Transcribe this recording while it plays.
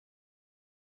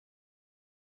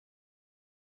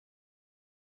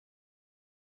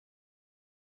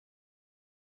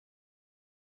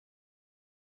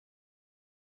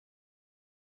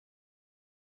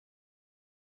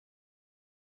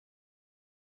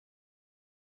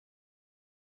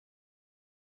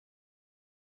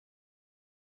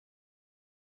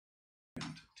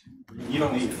You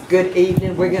don't need it. Good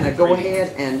evening. We're going to go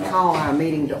ahead and call our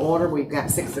meeting to order. We've got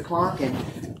 6 o'clock and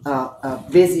a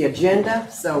busy agenda,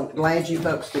 so glad you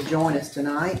folks could join us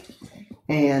tonight.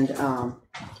 And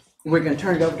we're going to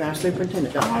turn it over to our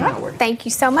superintendent, Dr. Howard. Thank you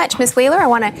so much, Ms. Wheeler. I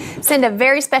want to send a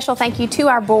very special thank you to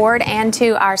our board and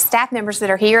to our staff members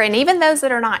that are here, and even those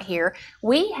that are not here.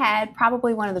 We had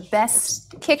probably one of the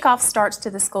best kickoff starts to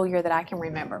the school year that I can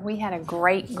remember. We had a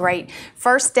great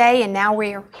first day, and now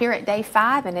we're here at day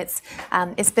 5, and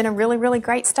it's been a really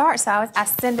great start. So I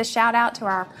send a shout out to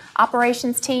our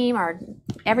operations team, our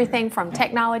everything from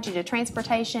technology to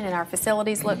transportation, and our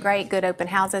facilities look great, good open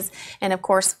houses, and of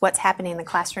course what's happening in the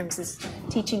classrooms is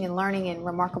teaching and learning and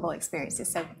remarkable experiences.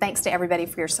 So thanks to everybody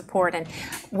for your support. And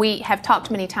we have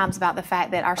talked many times about the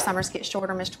fact that our summers get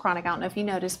shorter. Mr. Cronick, I don't know if you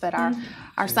noticed, but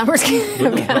our summers get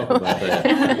We can talk about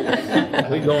that.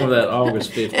 We go on that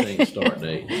August 15th start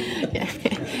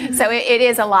date. So it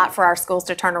is a lot for our schools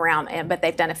to turn around, but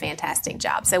they've done a fantastic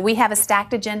job. So we have a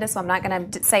stacked agenda, so I'm not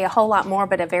going to say a whole lot more,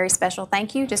 but a very special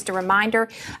thank you. Just a reminder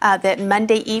that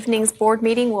Monday evening's board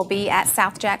meeting will be at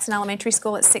South Jackson Elementary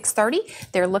School at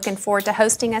 6:30. They're looking forward to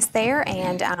hosting us there,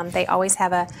 and they always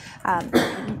have a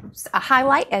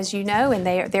highlight, as you know, and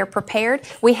they're prepared.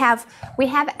 We have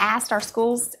asked our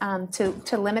schools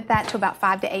to limit that to about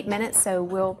 5 to 8 minutes, so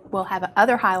we'll have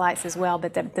other highlights as well,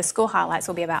 but the school highlights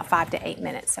will be about 5 to 8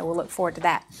 minutes, so we'll look forward to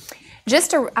that.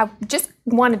 I just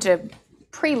wanted to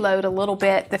preload a little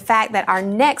bit the fact that our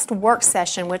next work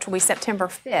session, which will be September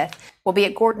 5th, will be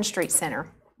at Gordon Street Center.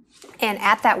 And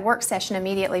at that work session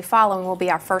immediately following will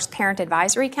be our first Parent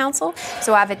Advisory Council.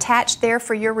 So I've attached there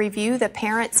for your review the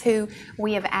parents who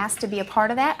we have asked to be a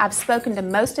part of that. I've spoken to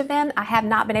most of them. I have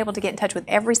not been able to get in touch with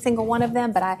every single one of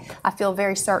them, but I feel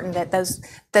very certain that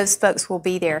those folks will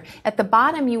be there. At the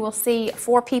bottom you will see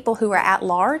 4 people who are at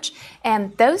large,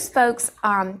 and those folks,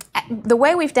 the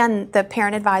way we've done the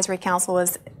Parent Advisory Council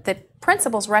is the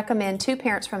principals recommend 2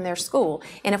 parents from their school,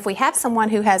 and if we have someone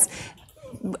who has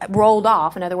rolled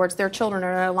off, in other words, their children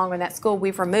are no longer in that school,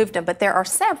 we've removed them. But there are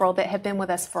several that have been with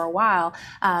us for a while.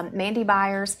 Mandy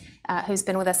Byers, who's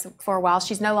been with us for a while,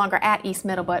 she's no longer at East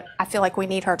Middle, but I feel like we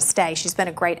need her to stay. She's been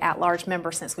a great at-large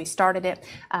member since we started it,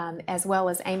 as well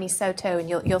as Amy Soto, and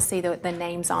you'll see the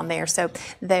names on there. So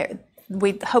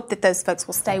we hope that those folks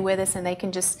will stay with us, and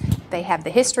they have the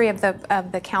history of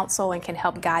the council and can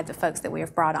help guide the folks that we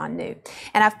have brought on new.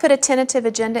 And I've put a tentative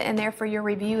agenda in there for your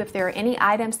review. If there are any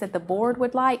items that the board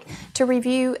would like to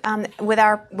review with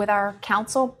our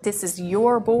council, this is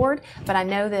your board, but I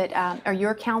know that or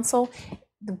your council,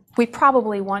 we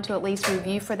probably want to at least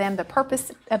review for them the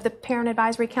purpose of the Parent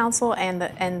Advisory Council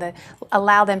and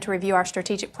allow them to review our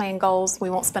strategic plan goals.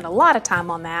 We won't spend a lot of time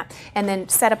on that, and then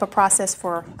set up a process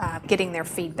for getting their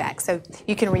feedback. So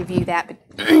you can review that,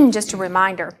 but just a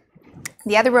reminder.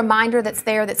 The other reminder that's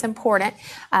there that's important,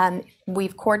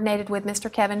 we've coordinated with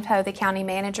Mr. Kevin Poe, the county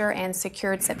manager, and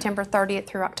secured September 30th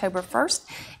through October 1st,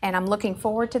 and I'm looking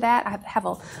forward to that. I have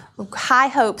high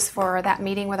hopes for that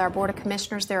meeting with our Board of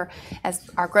Commissioners. As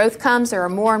our growth comes, there are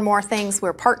more and more things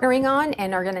we're partnering on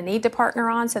and are going to need to partner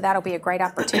on, so that'll be a great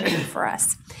opportunity for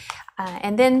us.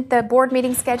 And then the board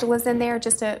meeting schedule is in there.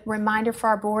 Just a reminder for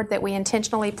our board that we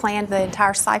intentionally planned the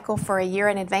entire cycle for a year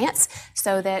in advance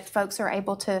so that folks are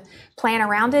able to plan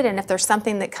around it. And if there's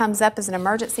something that comes up as an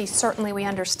emergency, certainly we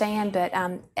understand. But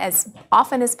as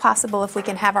often as possible, if we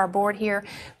can have our board here,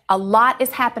 a lot is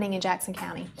happening in Jackson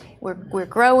County. We're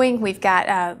growing. We've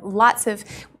got lots of,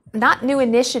 not new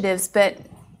initiatives, but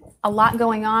a lot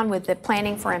going on with the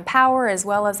planning for Empower, as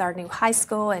well as our new high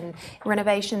school and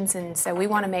renovations, and so we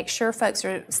want to make sure folks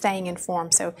are staying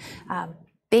informed. So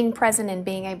being present and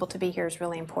being able to be here is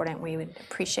really important. We would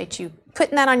appreciate you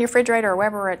putting that on your refrigerator or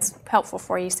wherever it's helpful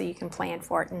for you so you can plan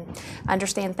for it and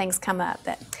understand things come up.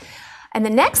 And the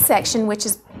next section, which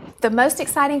is the most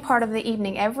exciting part of the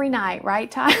evening every night, right,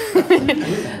 Todd?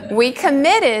 We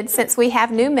committed, since we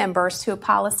have new members, to a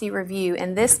policy review.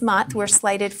 And this month, we're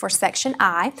slated for Section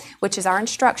I, which is our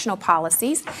instructional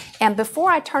policies. And before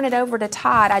I turn it over to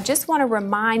Todd, I just want to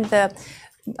remind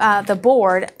the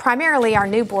board, primarily our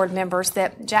new board members,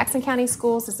 that Jackson County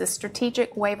Schools is a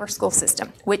strategic waiver school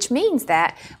system, which means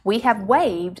that we have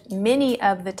waived many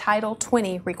of the Title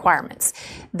 20 requirements.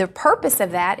 The purpose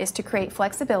of that is to create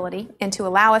flexibility and to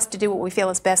allow us to do what we feel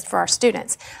is best for our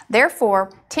students.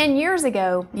 Therefore, 10 years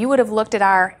ago, you would have looked at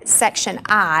our Section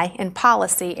I in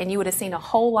policy and you would have seen a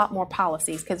whole lot more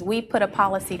policies because we put a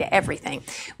policy to everything.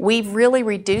 We've really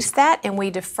reduced that and we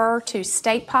defer to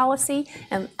state policy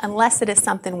unless it is something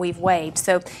something we've waived.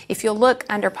 So if you'll look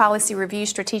under policy review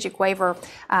strategic waiver,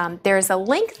 there's a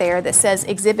link there that says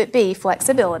Exhibit B,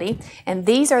 flexibility, and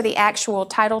these are the actual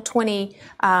Title 20,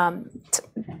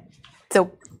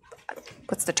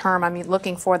 what's the term I'm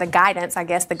looking for, the guidance, I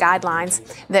guess, the guidelines,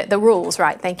 the rules,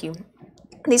 right, thank you.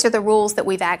 These are the rules that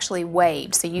we've actually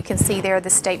waived. So you can see there the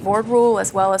state board rule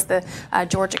as well as the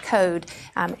Georgia code.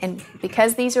 And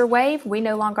because these are waived, we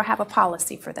no longer have a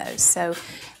policy for those. So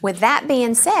with that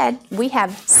being said, we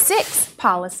have 6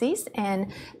 policies,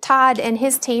 and Todd and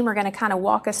his team are going to kind of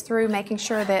walk us through making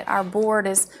sure that our board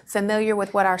is familiar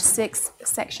with what our 6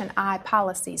 Section I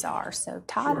policies are. So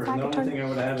Todd, Sure. if I The could only turn. thing I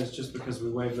would add is just because we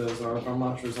waived those, our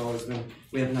mantra has always been,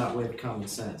 we have not waived common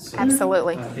sense. So,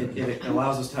 Absolutely. it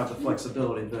allows us to have the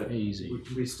flexibility, but Easy.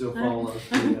 we still follow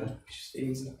the,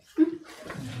 easy.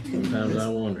 Sometimes I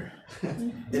wonder.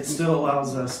 It still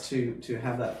allows us to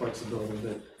have that flexibility,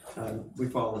 but we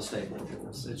follow the state board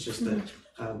rules. It's just that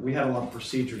we had a lot of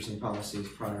procedures and policies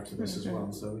prior to this as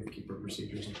well, so we keep our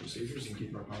procedures and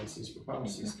keep our policies for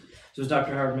policies. So as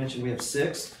Dr. Howard mentioned, we have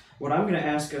 6. What I'm going to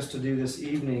ask us to do this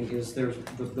evening is there's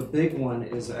the big one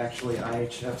is actually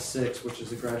IHF 6, which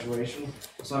is a graduation.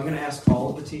 So I'm going to ask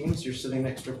all of the teams, you're sitting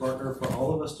next to a partner, for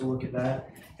all of us to look at that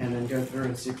and then go through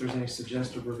and see if there's any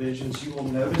suggested revisions. You will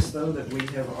notice though that we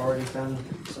have already done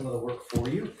some of the work for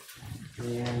you,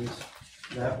 and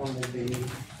that one will be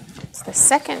It's the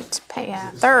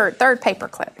third paper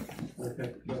clip.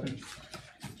 okay. Good.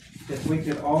 If we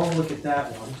could all look at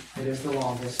that one, it is the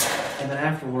longest, and then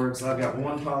afterwards, I've got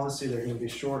one policy. They're going to be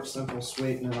short, simple,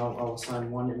 sweet, and then I'll assign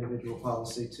one individual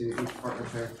policy to each partner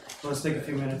pair. So let's take a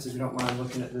few minutes, if you don't mind,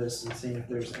 looking at this and seeing if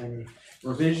there's any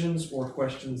revisions or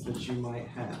questions that you might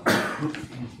have.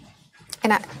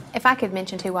 And if I could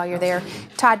mention too while you're there,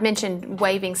 Todd mentioned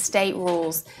waiving state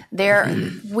rules.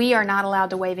 We are not allowed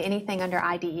to waive anything under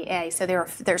IDEA. So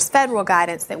there's federal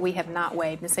guidance that we have not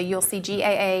waived. And so you'll see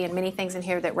GAA and many things in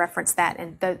here that reference that,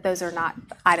 and those are not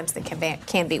items that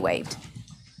can be waived.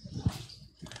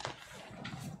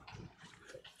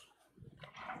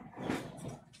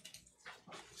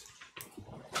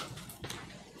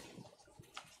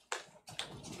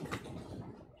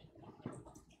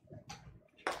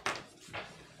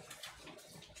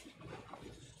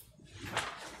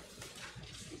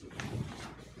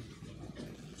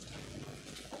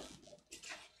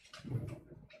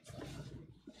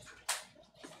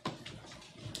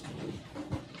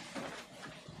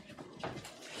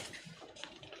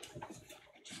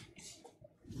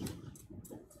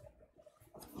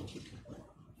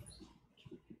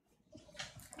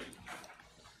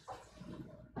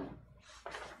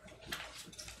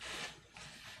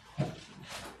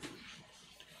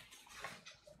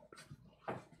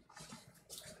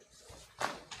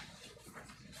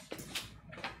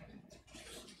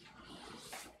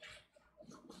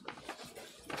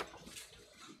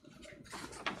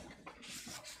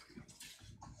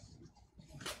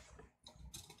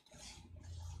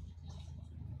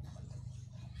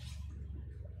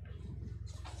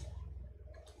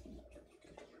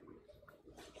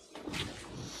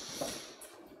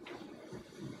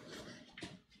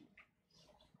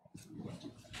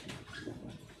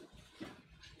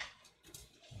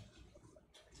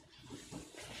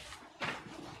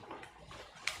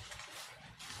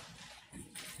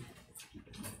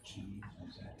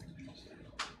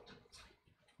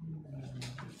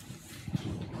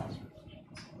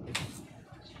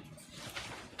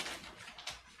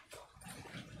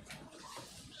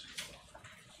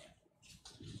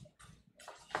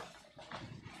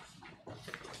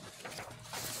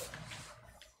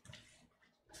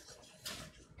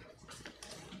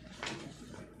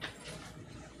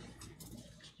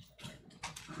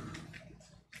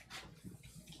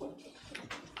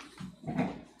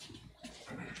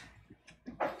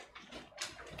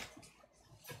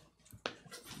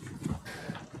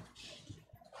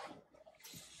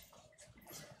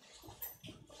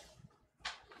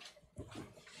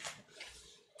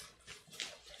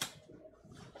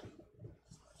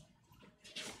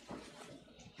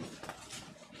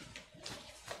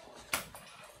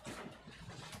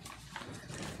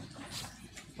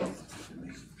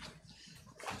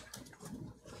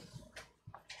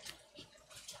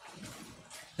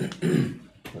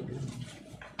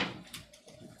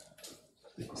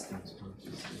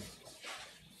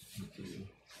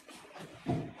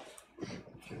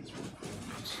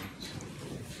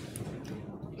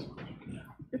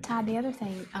 Todd, the other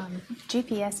thing,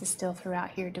 GPS is still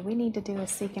throughout here. Do we need to do a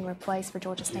seek and replace for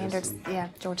Georgia Standards? Yeah,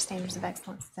 Georgia Standards of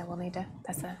Excellence. So we'll need to,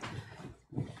 that's a.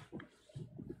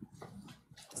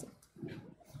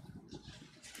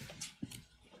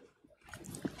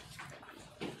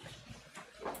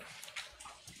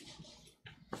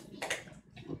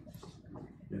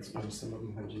 it's maybe some of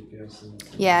them have GPS. And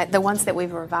Yeah, the ones that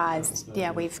we've revised, yeah,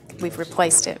 we've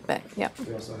replaced it, but yep.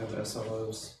 we also have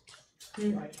SLOs.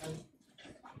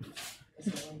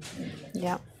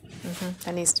 Yep.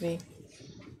 That needs to be.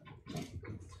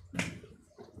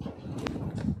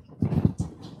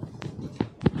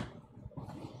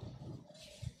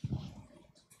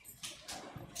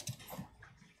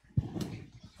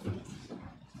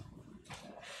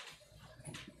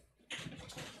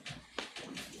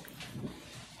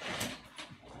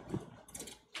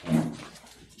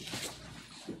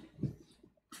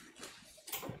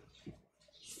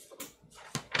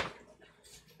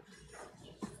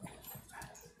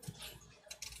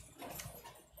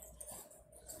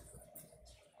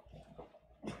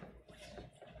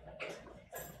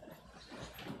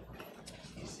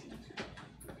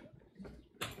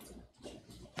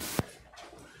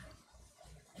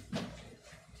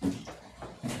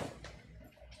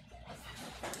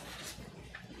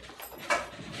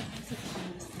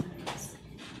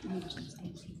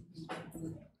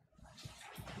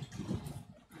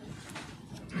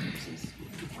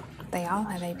 They all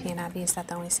have AP and IB. Is that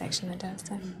the only section that does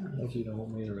that? If you don't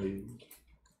want me to read.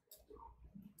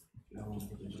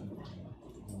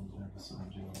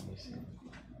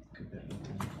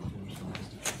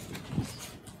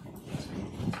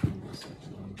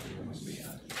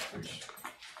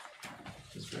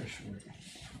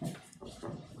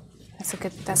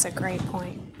 That's a great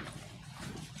point.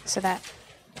 So that,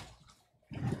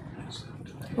 you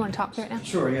want to talk through it now?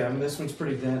 Sure, yeah, I mean, this one's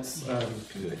pretty dense.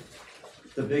 Good.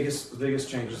 The biggest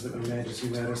changes that we made, as you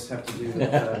noticed, have to do with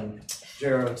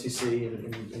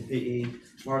JROTC and PE.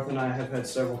 Martha and I have had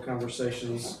several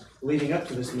conversations leading up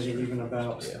to this meeting, even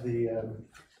about the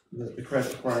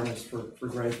credit requirements for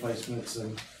grade placements,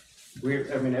 and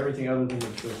everything other than the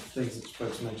things that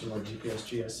folks mentioned, like GPS,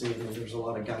 GSE. I mean, there's a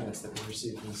lot of guidance that we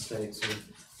receive from the state, so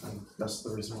that's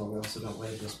the reason why we also don't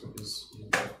waive this, because we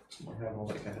have all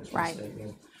that guidance from the state. You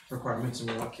know, requirements, and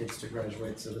we want kids to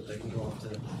graduate so that they can go on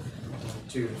to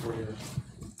 2 and 4 year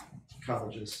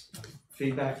colleges.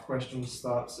 Feedback, questions,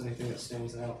 thoughts, anything that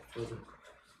stands out for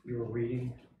your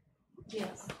reading?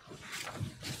 Yes.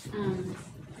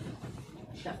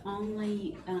 The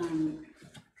only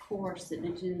course that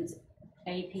mentions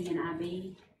AP and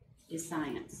IB is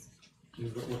science.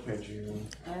 What page are you on?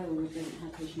 Oh, we didn't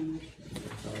have page numbers.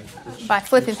 By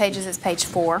flipping pages, it's page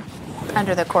 4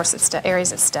 under the course of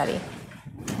areas of study.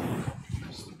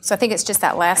 So I think it's just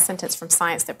that last sentence from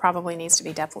science that probably needs to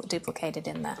be duplicated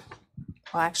in the,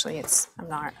 well, actually, it's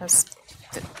 5.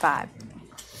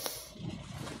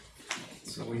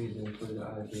 So we need to include the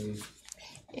IB.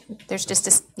 There's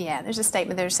just there's a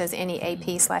statement there that says any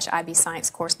AP/IB science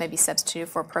course may be substituted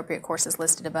for appropriate courses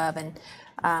listed above, and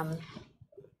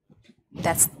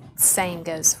that's same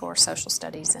goes for social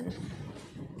studies and. So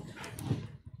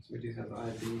we do have the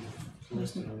IB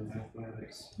listed on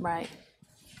mathematics. Right.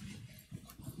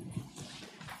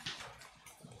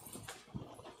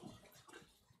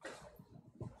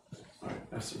 All right,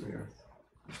 I see where we are.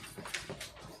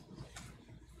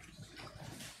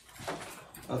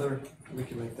 We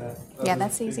can make that. Yeah,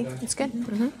 that's easy. It's good.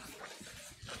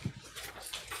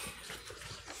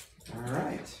 All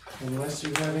right. Unless you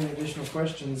have any additional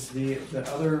questions, the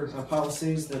other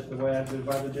policies, that the way I've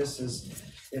divided this is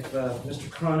if Mr.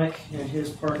 Cronick and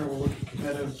his partner will look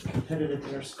at competitive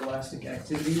interscholastic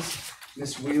activities,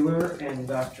 Ms. Wheeler and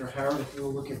Dr. Howard, if you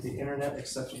will look at the internet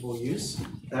acceptable use.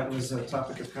 That was a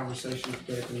topic of conversation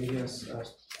today at the media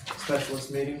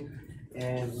specialist meeting.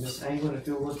 And Ms. Anglin, if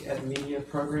you'll look at media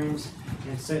programs.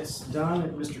 And since Don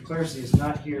and Mr. Clarsey is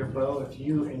not here, Bo, if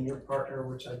you and your partner,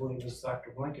 which I believe is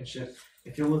Dr. Blankenship,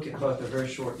 if you'll look at both, they're very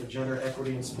short, the gender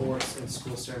equity in sports and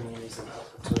school ceremonies and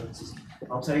opportunities.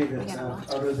 I'll tell you that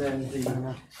other than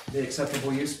the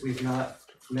acceptable use, we've not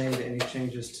made any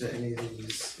changes to any of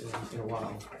these in a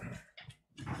while.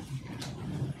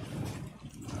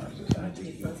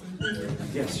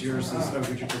 Yes, yours is,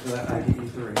 would you prefer that IDE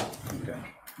 3? Okay.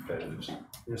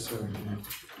 Yes, sir.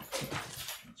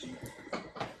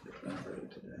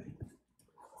 Today.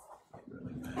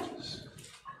 Really matches.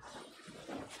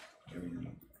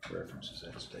 Everything references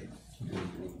that statement.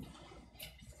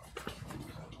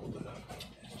 Hold it up.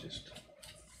 It's just.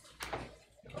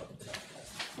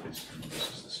 This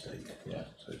is the statement. Yeah.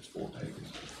 So it's 4 pages.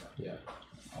 Yeah.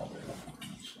 All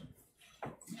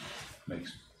that.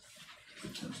 Makes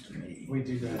good sense to me. We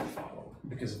do that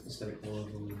because of the state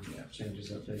board when changes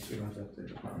updates, we don't have to update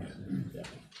the policy. Yeah.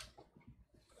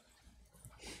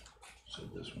 So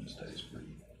this one stays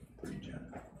pretty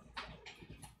general.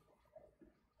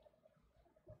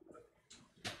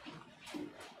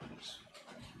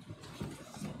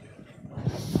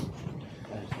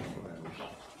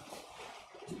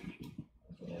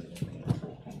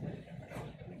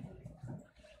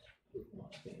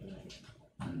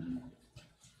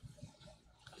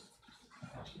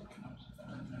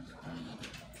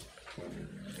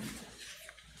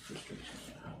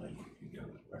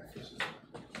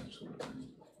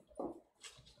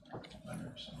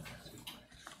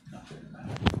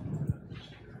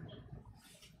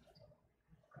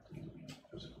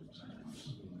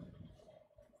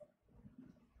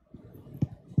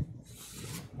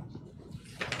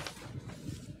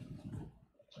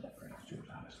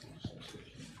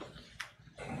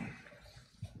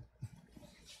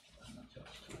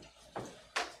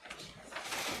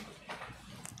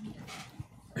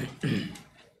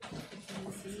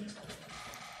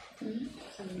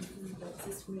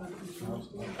 I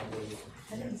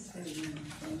didn't say anything,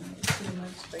 it's pretty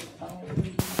much straightforward,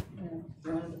 you know,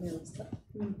 run of the mill stuff.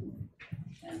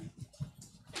 Yeah.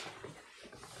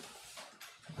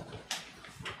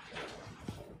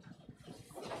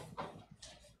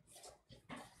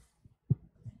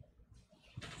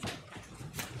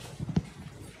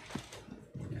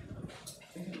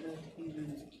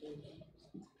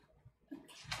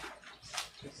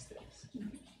 Just this.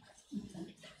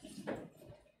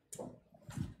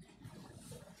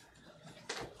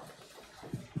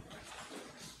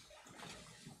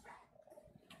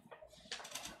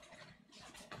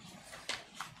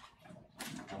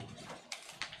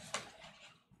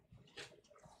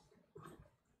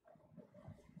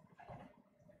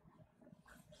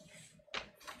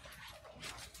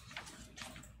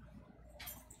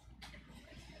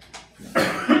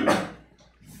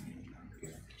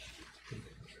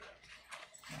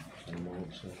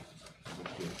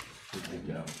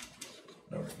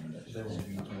 No recommendation. They will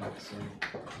be doing it, so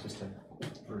just a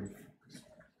brief.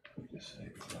 Just say.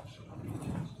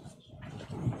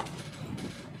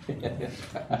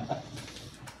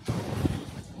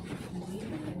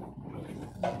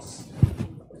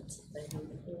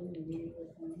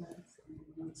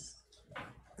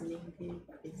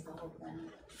 It's all done.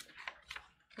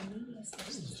 The media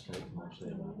system is very much the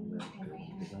one, and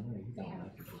they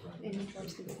have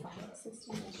inventories through the file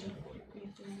system that you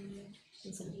have to manage.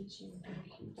 And so each year they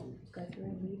go through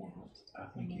and read out, I and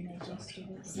think then you they can just do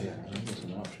option. this. Yeah, I think it's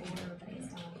an option. Order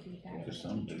based on feedback. For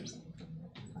some do.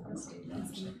 From the students.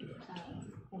 Some do it.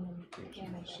 And then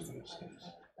Gamma does it part of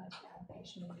the budget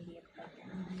allocation and media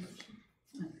program.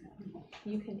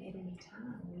 You can, at any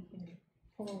time, we can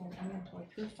pull an inventory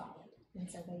through file, and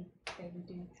so they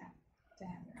do have to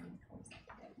have their inventories up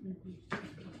to date.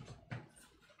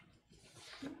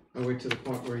 Are we to the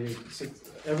point where you, since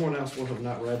everyone else will have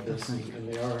not read this, and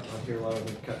they are, I hear a lot of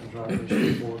them cut and dry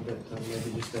before, but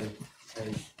maybe just a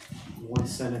 1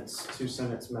 sentence, 2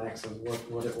 sentence max of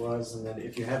what it was, and then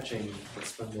if you have changes, let's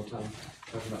spend more time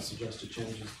talking about suggested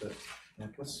changes, but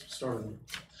let's start on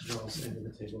Joel's end of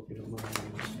the table if you don't mind.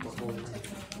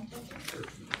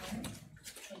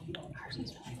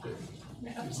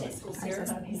 I would say school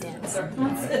ceremonies and Yes.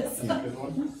 observances.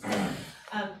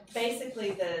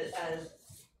 Basically, the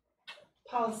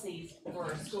policy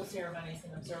for school ceremonies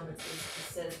and observances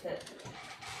says that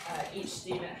each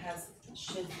student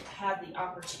should have the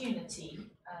opportunity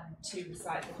to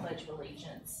recite the Pledge of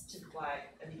Allegiance to the flag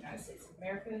of the United States of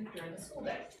America during the school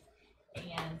day.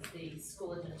 And the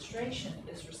school administration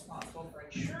is responsible for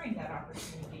ensuring that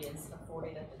opportunity is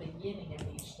afforded at the beginning of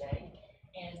each day,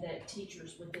 and that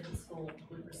teachers within the school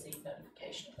would receive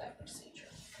notification of that procedure.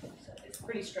 So it's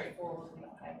pretty straightforward, we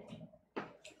don't have any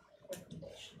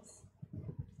recommendations.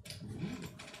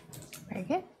 Very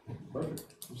good. Perfect.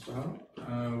 Mr.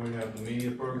 Howard? We have the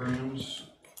media programs,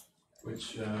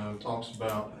 which talks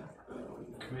about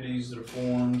committees that are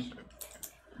formed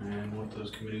and what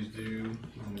those committees do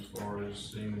as far as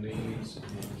seeing the needs and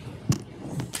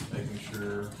making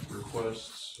sure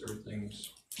requests, everything's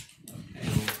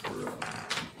handled for.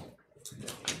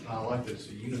 I like that it's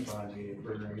a unified media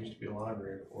program. It used to be a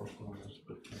library, of course,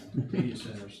 but media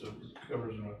center, so it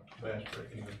covers a vast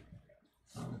breadth.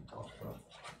 Talks about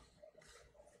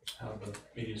how the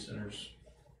media centers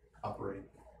operate.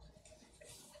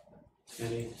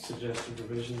 Any suggested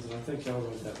revisions? And I think y'all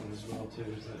wrote that one as well too,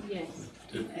 is that? Yes.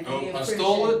 Oh, I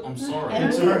stole it? I'm sorry.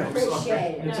 It's all right.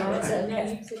 Appreciate it. It's all right. No,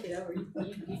 you took it over,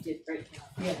 you did a great job.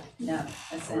 Yeah, no,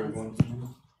 that sounds. Everyone.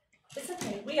 It's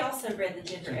okay, we also read the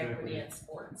gender equity in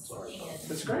sports. Sorry about and-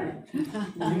 That's great.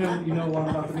 You know a lot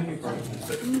about the media program.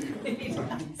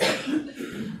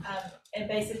 And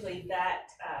basically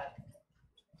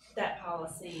that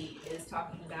policy is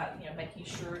talking about, making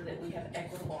sure that we have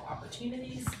equitable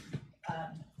opportunities,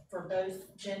 for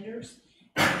both genders,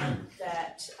 and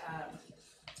that,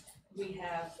 we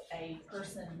have a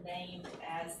person named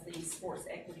as the sports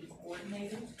equity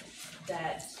coordinator,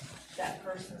 that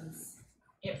person's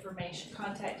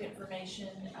contact information,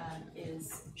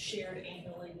 is shared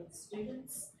annually with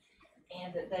students,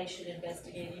 and that they should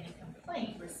investigate any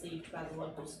complaint received by the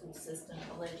local school system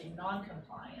alleging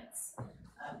non-compliance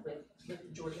with the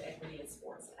Georgia Equity in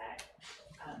Sports Act.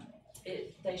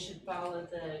 They should follow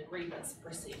the grievance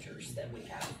procedures that we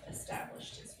have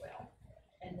established as well.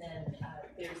 And then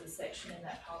there's a section in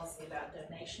that policy about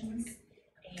donations,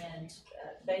 and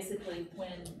basically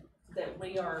that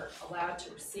we are allowed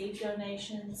to receive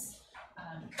donations,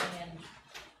 and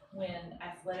when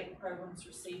athletic programs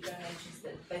receive donations,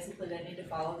 that basically they need to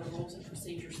follow the rules and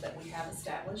procedures that we have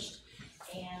established,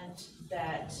 and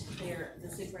that the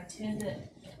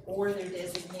superintendent or their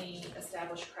designee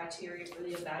establish criteria for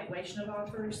the evaluation of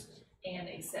offers and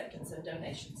acceptance of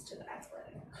donations to the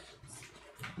athletic.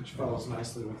 Which follows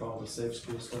nicely with all the safe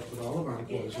school stuff that all of our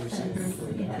employees receive.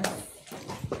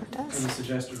 Any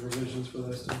suggested revisions for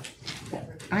those two?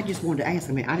 I just wanted to ask,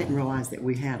 I mean, I didn't realize that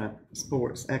we had a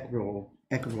sports equitable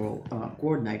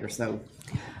coordinator, so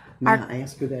may I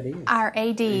ask who that is? Our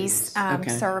ADs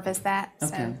Okay. serve as that, so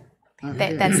Okay. Oh, that-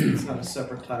 good. that's It's not a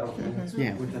separate title, it's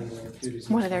Yeah. within their duties.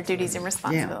 one of their duties and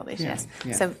responsibilities, yeah, yes.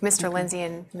 yeah. So Mr. Lindsay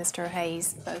and Mr.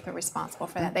 Hayes both are responsible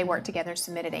for that. They work together,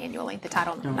 submitted annually, the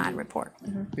Title IX report.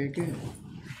 Very good.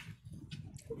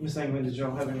 Ms. Anglin, did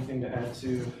y'all have anything to add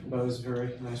to Bo's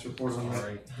very nice report on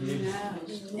that?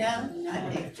 No, I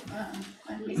think,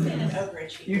 He's been an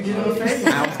overachiever. You did a favor.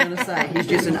 I was gonna say, he's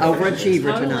just an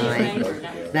overachiever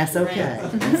tonight. That's okay,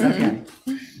 that's okay.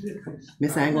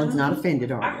 Miss Anglin's not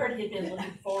offended, I are heard he'd been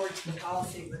looking forward to the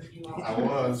policy review. I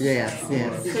was. you? Yes,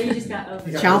 yes. So you just got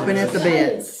over. Chomping at the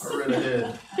bits. I read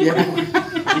ahead.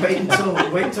 Yeah. Wait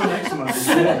until next month.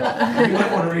 You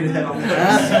might want to read ahead on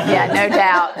that. Yeah, no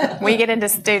doubt. We get into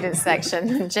student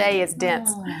section. Jay is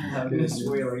dense. Ms.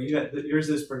 Wheeler, yours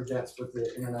is pretty dense with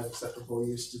the internet acceptable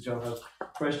use. Did y'all have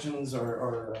questions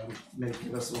or maybe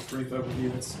give us a little brief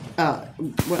overview?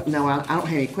 Well, no, I don't have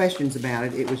any questions about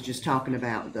it. It was just talking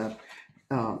about the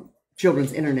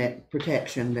children's internet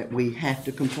protection that we have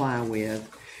to comply with,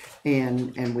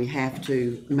 and we have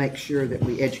to make sure that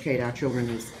we educate our children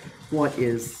as what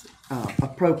is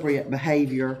appropriate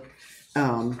behavior.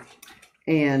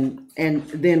 And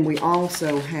then we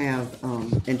also have,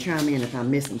 and chime in if I'm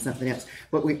missing something else,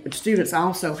 but students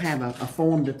also have a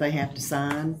form that they have to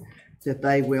sign that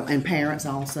they will, and parents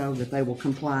also, that they will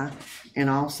comply. And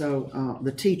also,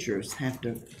 the teachers have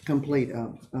to complete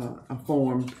a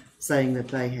form saying that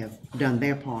they have done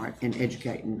their part in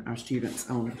educating our students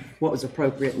on what was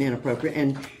appropriate and inappropriate.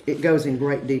 And it goes in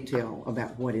great detail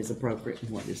about what is appropriate and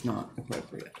what is not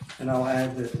appropriate. And I'll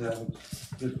add that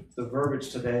the verbiage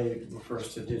today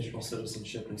refers to digital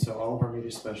citizenship, and so all of our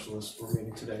media specialists were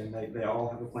meeting today, and they all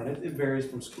have a plan. It varies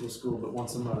from school to school, but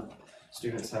once a month,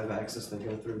 students have access. They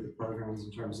go through the programs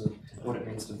in terms of what it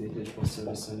means to be a digital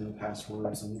citizen and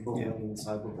passwords and bullying and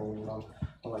cyberbullying and all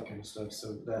that kind of stuff.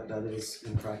 So that is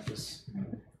in practice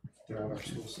throughout our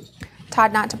school system.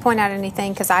 Todd, not to point out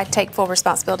anything, because I take full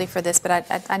responsibility for this, but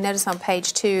I noticed on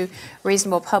page 2,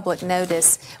 reasonable public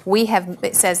notice,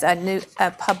 it says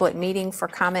a public meeting for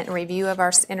comment and review of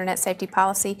our internet safety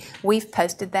policy. We've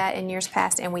posted that in years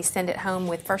past, and we send it home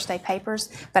with first day papers,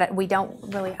 but I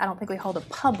don't think we hold a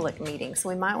public meeting, so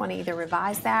we might want to either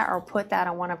revise that or put that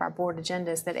on one of our board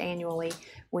agendas that annually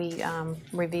we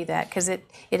review that, because it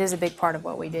is a big part of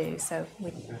what we do, so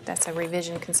that's a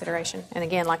revision consideration. And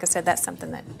again, like I said, that's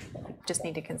something that just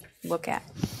need to look at.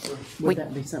 Would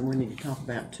that be something we need to talk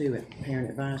about too at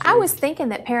parent advisory? I was thinking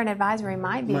that parent advisory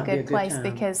might be a good place time.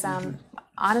 because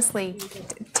honestly,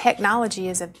 technology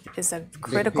is a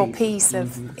critical piece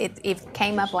of it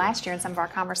came up last year in some of our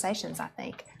conversations, I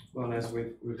think. Well, and as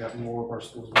we've got more of our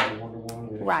schools going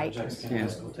one-to-one. Right.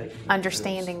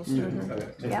 Understanding.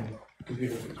 Yep.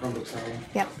 Computer Chromebooks home.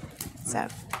 Yep. So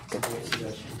Good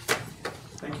suggestion.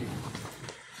 Thank you.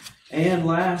 And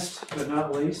last but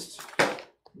not least,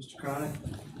 Mr. Connick,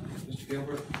 Mr.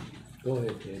 Gilbert. Go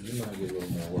ahead, Ted, you might get a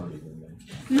little more wordy than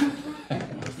me.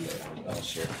 I'll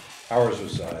share. Ours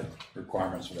was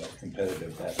requirements about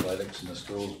competitive athletics in the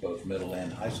schools, both middle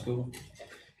and high school.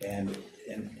 And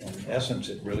in essence,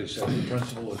 it really says the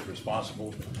principal is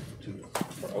responsible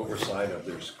for oversight of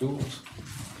their schools.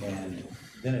 And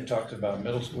then it talks about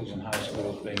middle schools and high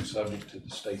schools being subject to the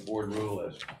state board rule,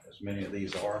 as many of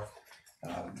these are.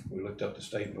 We looked up the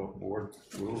state board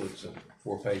rule. It's a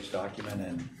 4-page document,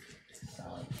 and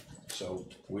so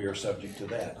we are subject to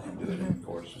that and do it in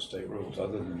accordance with state rules.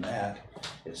 Other than that,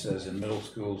 it says in middle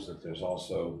schools that there's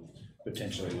also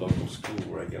potentially local school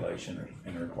regulation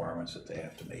and requirements that they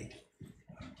have to meet.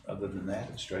 Other than that,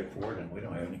 it's straightforward, and we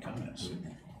don't have any comments.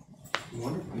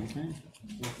 Wonderful. Okay.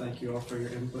 Well, thank you all for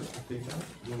your input and feedback.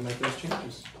 We'll make those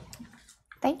changes.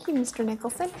 thank you, Mr.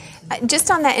 Nicholson. Just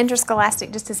on that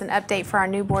interscholastic, just as an update for our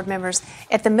new board members,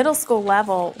 at the middle school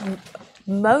level,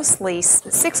 mostly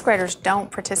sixth graders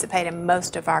don't participate in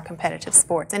most of our competitive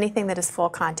sports. Anything that is full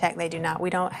contact, they do not. We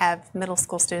don't have middle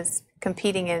school students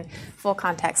competing in full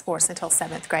contact sports until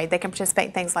 7th grade. They can participate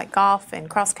in things like golf and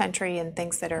cross country and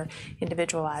things that are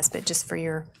individualized, but just for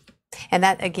your, and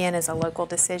that again is a local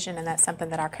decision, and that's something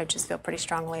that our coaches feel pretty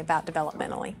strongly about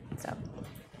developmentally. So,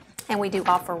 and we do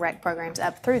offer rec programs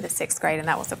up through the 6th grade, and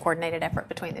that was a coordinated effort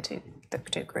between the two the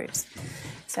two groups.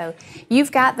 So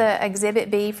you've got the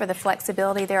Exhibit B for the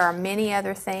flexibility. There are many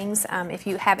other things. If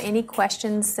you have any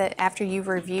questions that after you've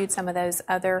reviewed some of those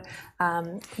other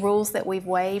rules that we've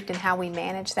waived and how we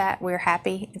manage that, we're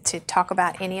happy to talk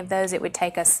about any of those. It would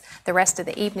take us the rest of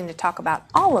the evening to talk about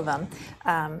all of them,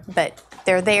 but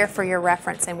they're there for your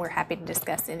reference, and we're happy to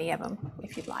discuss any of them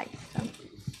if you'd like. So.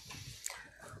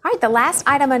 All right, the last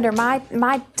item under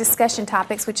my discussion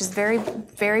topics, which is very,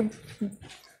 very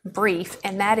brief,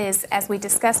 and that is, as we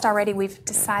discussed already, we've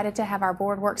decided to have our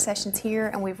board work sessions here,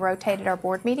 and we've rotated our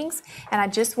board meetings. And I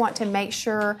just want to make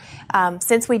sure,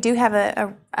 since we do have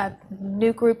a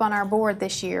new group on our board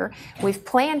this year, we've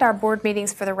planned our board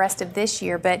meetings for the rest of this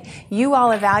year, but you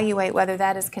all evaluate whether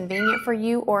that is convenient for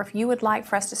you, or if you would like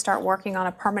for us to start working on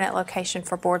a permanent location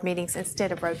for board meetings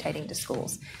instead of rotating to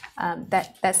schools.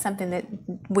 That's something that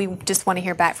we just want to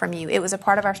hear back from you. It was a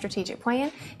part of our strategic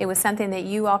plan. It was something that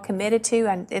you all committed to,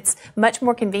 and it's much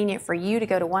more convenient for you to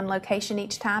go to one location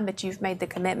each time, but you've made the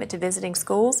commitment to visiting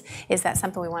schools. Is that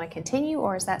something we want to continue,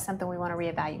 or is that something we want to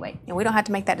reevaluate? And we don't have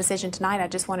to make that decision tonight. I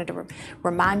just wanted to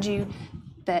remind you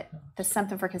that that's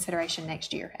something for consideration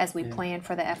next year as we plan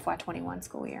for the FY21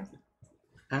 school year.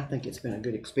 I think it's been a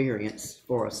good experience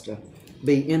for us to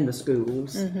be in the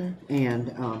schools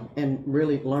and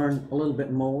really learn a little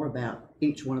bit more about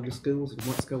each one of the schools and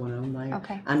what's going on there.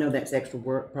 Okay. I know that's extra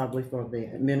work probably for the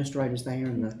administrators there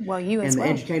and the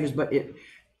educators,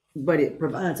 but it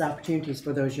provides opportunities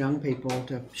for those young people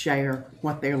to share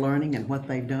what they're learning and what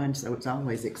they've done. So it's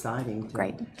always exciting to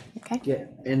Great. Okay.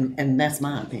 get, and that's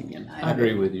my opinion. I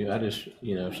agree with you. I just,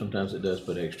 sometimes it does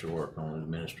put extra work on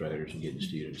administrators and getting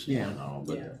students in and all,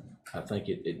 but I think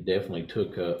it definitely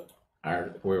took up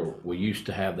where we used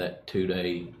to have that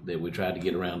 2-day that we tried to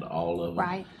get around to all of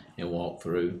them and walk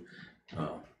through.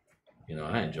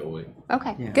 I enjoy it.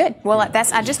 Okay, good. Well,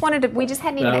 I just wanted to, we just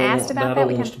hadn't even asked about that. I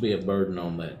don't want to be a burden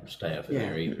on that staff in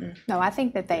there either. No, I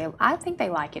think they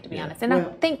like it, to be honest. And I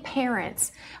think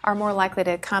parents are more likely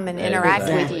to come and interact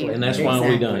with you. And that's why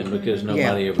we done it, because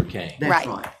nobody ever came. That's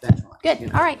right. That's right.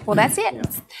 Good. All right. Well, that's it.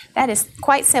 That is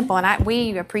quite simple, and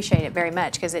we appreciate it very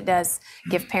much because it does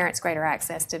give parents greater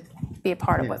access to be a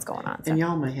part of what's going on. So. And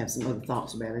y'all may have some other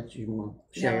thoughts about it you want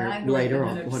to share I agree later or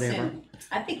 100%. whatever.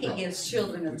 I think it gives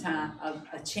children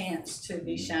a chance to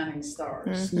be shining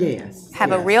stars. Yes.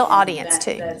 Have a real audience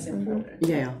too. That's important.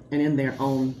 Yeah, and in their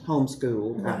own home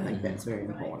school, I think that's very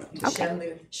important.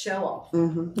 To show off.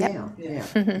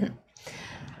 Yeah.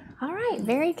 All right,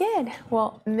 very good.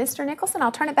 Well, Mr. Nicholson,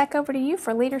 I'll turn it back over to you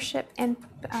for leadership and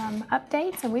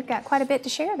updates, and we've got quite a bit to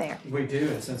share there. We do,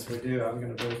 and since we do, I'm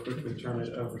going to very quickly turn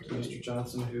it over to Mr.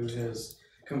 Johnson, who has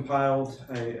compiled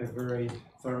a very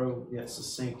thorough yet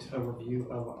succinct overview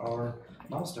of our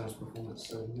milestones performance.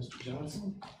 So, Mr.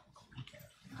 Johnson.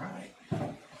 All right.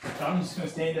 So I'm just going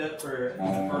to stand up for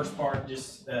the first part.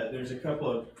 Just there's a couple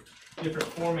of different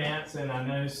formats, and I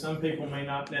know some people may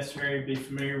not necessarily be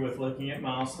familiar with looking at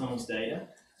milestones data.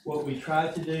 What we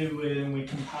tried to do when we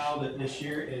compiled it this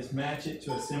year is match it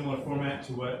to a similar format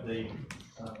to what the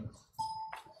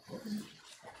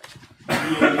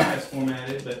DOE has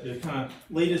formatted, but to kind of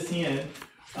lead us in,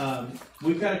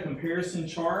 we've got a comparison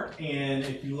chart, and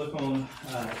if you look on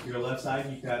your left side,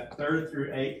 you've got 3rd through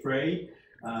 8th grade.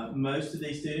 Most of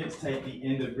these students take the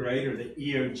end of grade, or the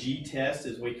EOG test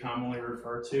as we commonly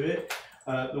refer to it.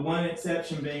 The one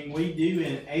exception being we do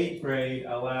in 8th grade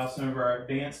allow some of our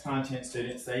advanced content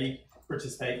students, they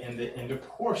participate in the end of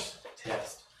course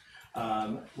test,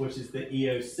 which is the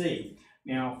EOC.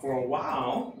 Now, for a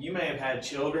while, you may have had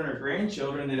children or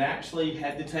grandchildren that actually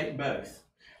had to take both.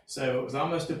 So it was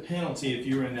almost a penalty if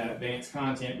you were in that advanced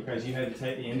content, because you had to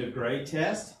take the end of grade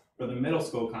test for the middle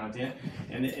school content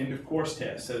and the end of course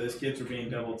test. So those kids were being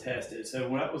double tested. So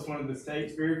that was one of the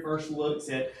state's very first looks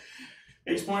at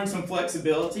exploring some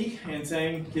flexibility and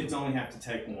saying kids only have to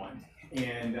take one.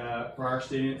 And for our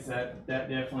students, that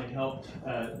definitely helped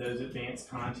those advanced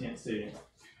content students.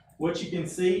 What you can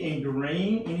see in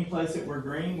green, any place that we're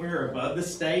green, we're above the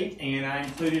state, and I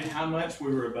included how much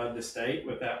we were above the state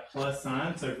with that plus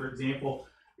sign. So for example,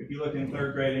 if you look in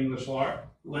 3rd grade English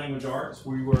language arts,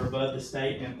 we were above the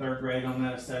state in 3rd grade on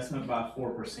that assessment by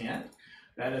 4%.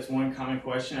 That is one common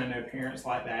question I know parents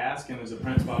like to ask, and as a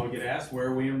principal I would get asked, where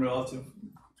are we in relative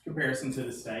comparison to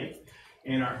the state?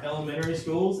 In our elementary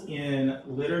schools, in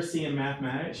literacy and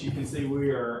mathematics, you can see we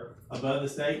are above the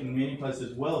state, in many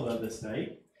places well above the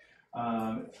state.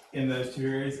 In those two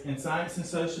areas. In science and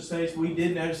social studies, we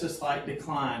did notice a slight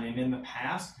decline, and in the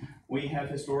past, we have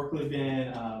historically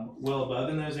been well above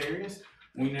in those areas.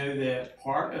 We know that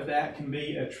part of that can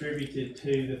be attributed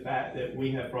to the fact that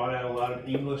we have brought out a lot of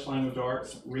English language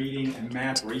arts, reading, and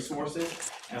math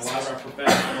resources. And a lot of our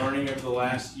professional learning over the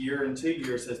last year and 2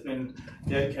 years has been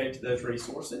dedicated to those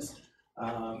resources.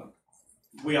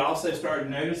 We also started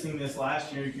noticing this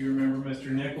last year. If you remember,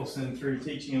 Mr. Nicholson, through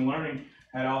Teaching and Learning,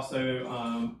 had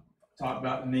also talked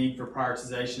about the need for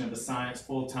prioritization of a science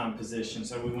full-time position.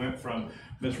 So we went from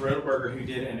Ms. Rodeberger, who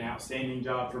did an outstanding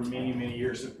job for many, many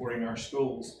years supporting our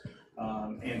schools.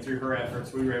 And through her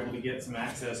efforts, we were able to get some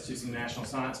access to some National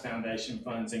Science Foundation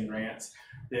funds and grants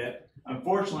that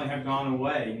unfortunately have gone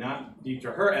away, not due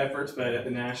to her efforts, but at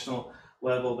the national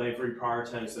level, they've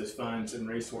reprioritized those funds and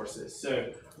resources.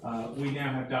 So we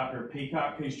now have Dr.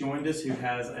 Peacock, who's joined us, who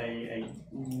has a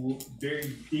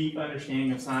very deep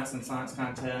understanding of science and science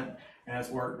content, and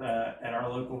has worked at our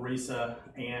local RESA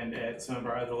and at some of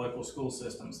our other local school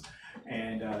systems.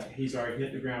 And he's already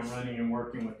hit the ground running and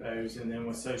working with those, and then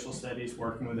with social studies,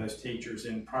 working with those teachers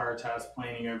and prioritized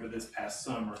planning over this past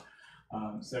summer.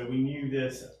 So we knew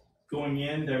this going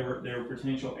in, there were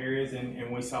potential areas,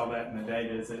 and we saw that in the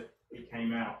data as it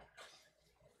came out.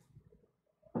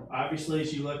 Obviously,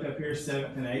 as you look up here,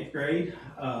 7th and 8th grade,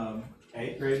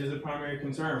 8th grade is a primary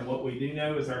concern. What we do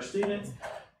know is our students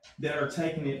that are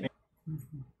taking it.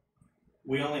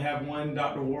 We only have one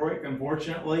Dr. Warwick,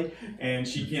 unfortunately, and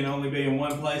she can only be in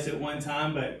one place at one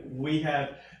time, but we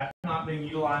have not been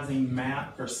utilizing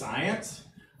math for science.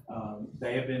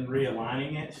 They have been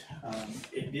realigning it.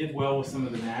 It did well with some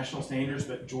of the national standards,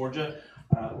 but Georgia,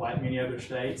 like many other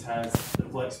states, has the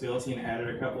flexibility and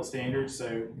added a couple of standards.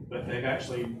 But they've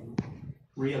actually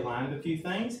realigned a few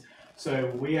things.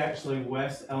 So we actually,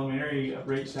 West Elementary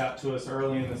reached out to us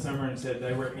early in the summer and said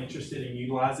they were interested in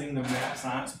utilizing the math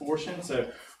science portion. So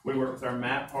we work with our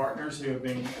math partners who have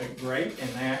been great, and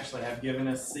they actually have given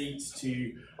us seats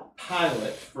to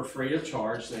pilot for free of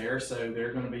charge there. So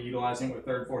they're going to be utilizing it with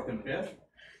 3rd, 4th, and 5th,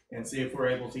 and see if we're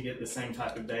able to get the same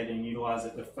type of data and utilize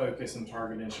it to focus and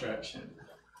target instruction.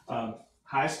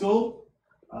 High school,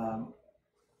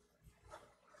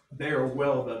 they are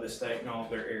well above the state in all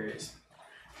of their areas.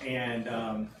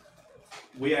 And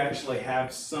we actually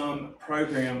have some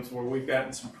programs where we've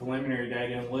gotten some preliminary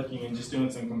data and looking and just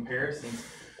doing some comparisons.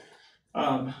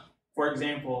 For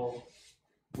example,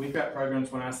 we've got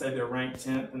programs when I say they're ranked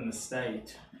 10th in the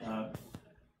state.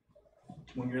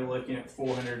 When you're looking at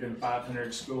 400 and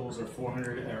 500 schools or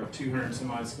 400 or 200 some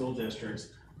odd school districts,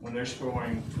 when they're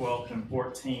scoring 12th and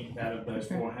 14th out of those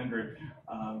 400,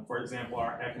 for example,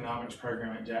 our economics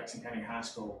program at Jackson County High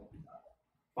School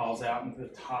falls out into the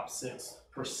top 6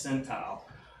 percentile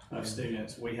of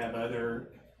students. We have other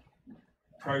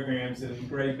programs and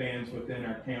grade bands within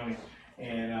our county,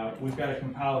 and we've got to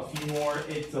compile a few more.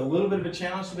 It's a little bit of a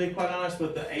challenge, to be quite honest,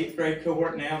 with the 8th grade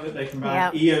cohort now that they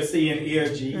combine EOC and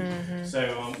EOG.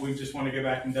 So we just want to go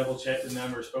back and double check the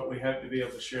numbers, but we hope to be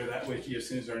able to share that with you as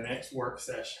soon as our next work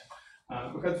session.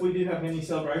 Because we do have many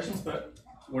celebrations, but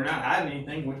we're not hiding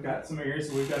anything. We've got some areas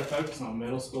that we've got to focus on.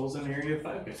 Middle school's an area of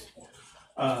focus.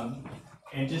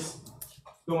 And just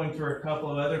going through a couple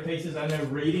of other pieces, I know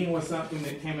reading was something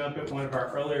that came up at one of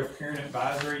our earlier parent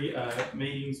advisory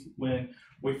meetings when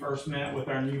we first met with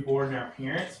our new board and our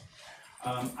parents.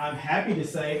 I'm happy to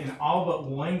say in all but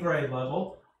one grade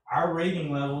level, our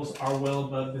reading levels are well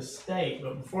above the state.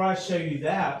 But before I show you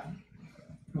that,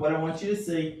 what I want you to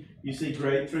see, you see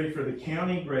grade 3 for the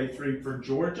county, grade 3 for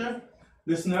Georgia.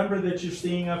 This number that you're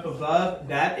seeing up above,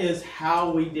 that is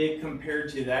how we did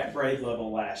compared to that grade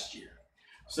level last year.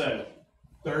 So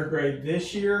 3rd grade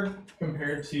this year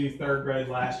compared to 3rd grade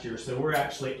last year. So we're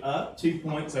actually up 2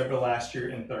 points over last year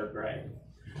in 3rd grade.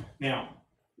 Now,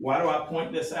 why do I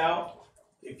point this out?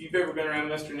 If you've ever been around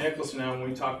Mr. Nicholson now when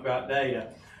we talk about data,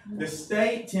 the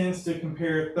state tends to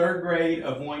compare 3rd grade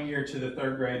of one year to the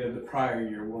 3rd grade of the prior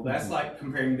year. Well, that's like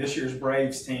comparing this year's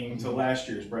Braves team to last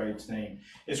year's Braves team.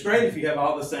 It's great if you have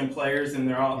all the same players and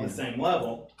they're all at the same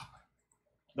level,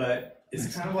 but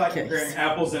it's kind of like comparing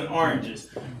apples and oranges.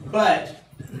 But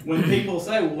when people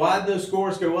say, well, why'd those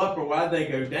scores go up or why'd they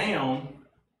go down,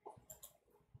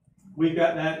 we've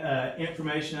got that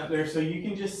information up there so you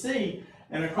can just see.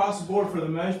 And across the board, for the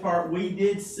most part, we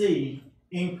did see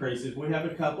increases. We have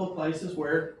a couple of places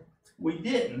where we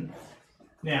didn't.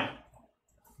 Now,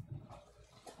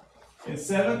 in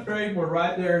 7th grade, we're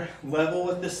right there level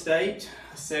with the state,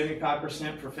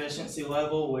 75% proficiency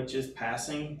level, which is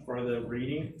passing for the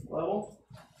reading level.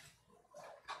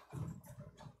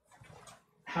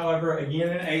 However, again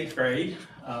in 8th grade,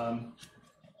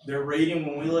 their reading,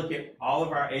 when we look at all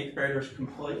of our 8th graders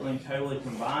completely and totally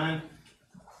combined,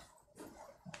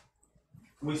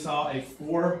 we saw a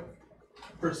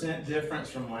 4% difference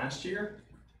from last year.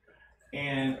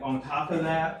 And on top of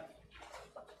that,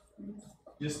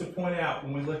 just to point out,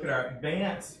 when we look at our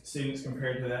advanced students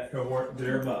compared to that cohort,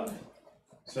 they're above.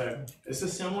 So it's a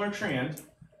similar trend,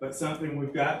 but something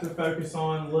we've got to focus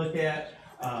on, look at.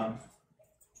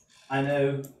 I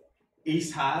know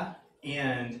East High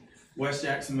and West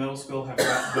Jackson Middle School have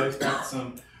both got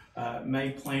some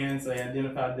made plans. They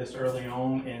identified this early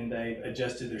on and they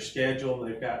adjusted their schedule.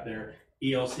 They've got their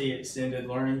ELC extended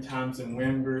learning times and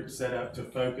WIM groups set up to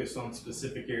focus on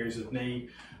specific areas of need.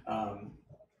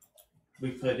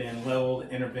 We put in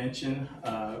leveled intervention,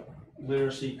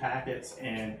 literacy packets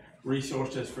and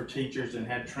resources for teachers and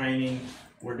had training.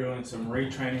 We're doing some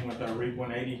retraining with our Read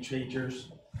 180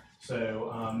 teachers.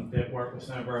 So they've worked with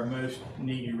some of our most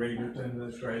needy readers in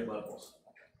those grade levels.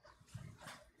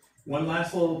 One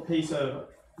last little piece of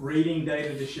reading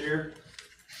data to share.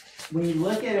 When you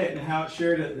look at it and how it's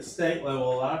shared at the state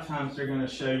level, a lot of times they're going to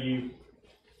show you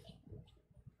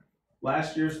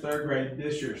last year's third grade,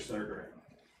 this year's third grade.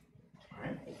 All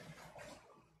right.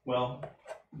 Well,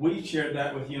 we shared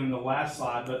that with you in the last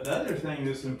slide, but the other thing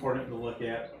that's important to look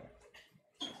at,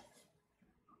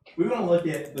 we want to look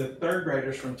at the third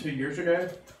graders from 2 years ago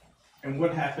and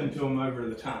what happened to them over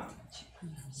the time.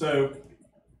 So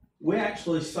we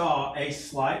actually saw a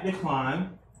slight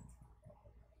decline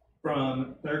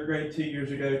from third grade 2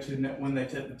 years ago to when they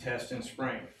took the test in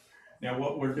spring. Now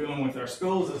what we're doing with our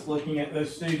schools is looking at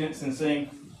those students and seeing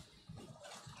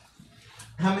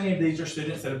how many of these are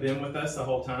students that have been with us the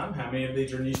whole time, how many of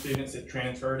these are new students that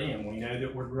transferred in. We know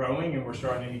that we're growing and we're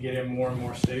starting to get in more and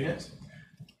more students.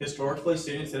 Historically,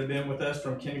 students that have been with us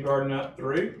from kindergarten up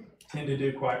through tend to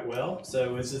do quite well.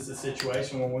 So it's just a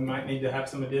situation where we might need to have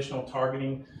some additional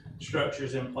targeting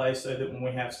structures in place so that when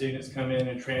we have students come in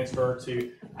and transfer,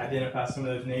 to identify some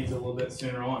of those needs a little bit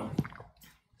sooner on.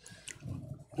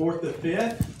 Fourth to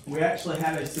fifth, we actually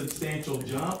had a substantial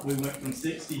jump. We went from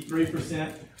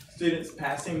 63% students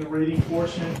passing the reading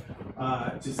portion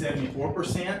to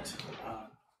 74%.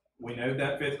 We know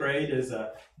that fifth grade is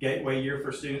a gateway year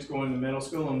for students going to middle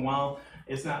school, and while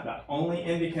it's not the only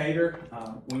indicator,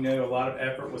 we know a lot of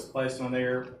effort was placed on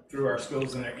there through our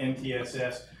schools and their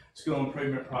MTSS school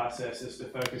improvement processes to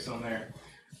focus on there.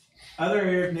 Other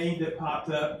area of need that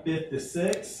popped up, fifth to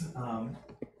sixth,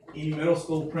 any middle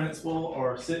school principal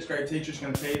or sixth grade teacher is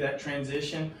going to tell you that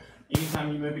transition.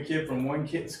 Anytime you move a kid from one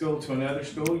school to another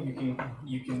school,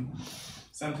 you can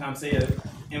sometimes see an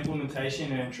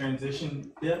implementation and a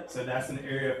transition dip, so that's an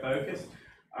area of focus.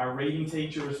 Our reading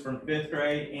teachers from fifth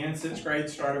grade and sixth grade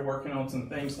started working on some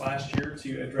things last year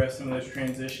to address some of those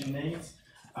transition needs.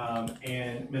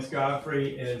 And Ms.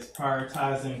 Godfrey is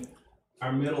prioritizing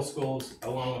our middle schools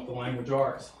along with the language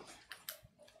arts.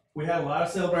 We had a lot of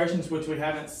celebrations, which we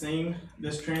haven't seen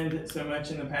this trend so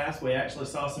much in the past. We actually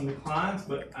saw some declines,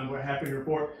 but we're happy to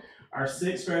report our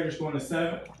sixth graders going to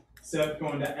seventh, seventh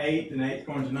going to eighth, and eighth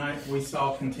going to ninth. We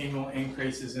saw continual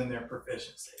increases in their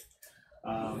proficiency.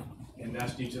 And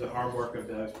that's due to the hard work of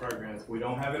those programs. We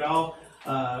don't have it all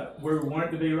where we want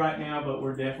it to be right now, but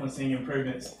we're definitely seeing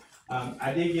improvements.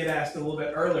 I did get asked a little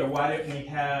bit earlier, why didn't we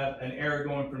have an era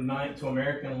going from 9th to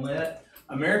American Lit?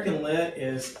 American Lit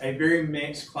is a very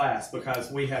mixed class because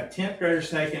we have 10th graders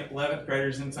taking, 11th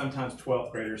graders, and sometimes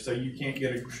 12th graders, so you can't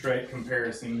get a straight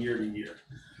comparison year to year.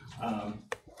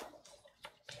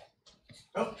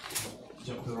 Oh,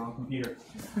 jumped to the wrong computer.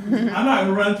 I'm not going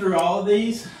to run through all of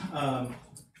these,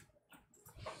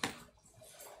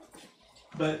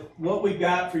 but what we've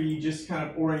got for you, just kind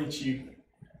of orient you.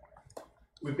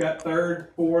 We've got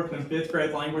third, fourth, and fifth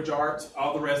grade language arts.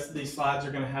 All the rest of these slides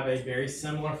are going to have a very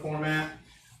similar format.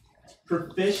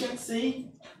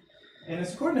 Proficiency, and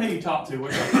it's according to who you talk to,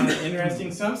 which is kind of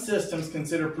interesting. Some systems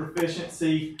consider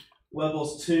proficiency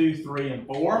levels 2, 3, and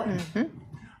 4.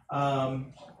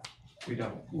 We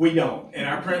don't. We don't, and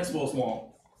our principals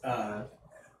won't.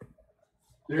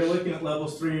 They're looking at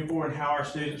levels 3 and 4 and how our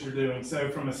students are doing. So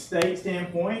from a state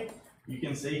standpoint, you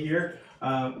can see here,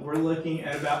 we're looking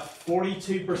at about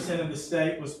 42% of the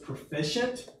state was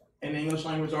proficient in English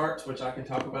language arts, which I can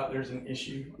talk about. There's an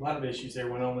issue, a lot of issues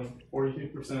there when only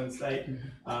 42% of the state.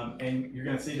 And you're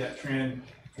going to see that trend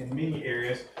in many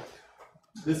areas.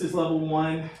 This is level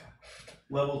 1,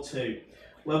 level 2.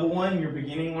 Level 1, your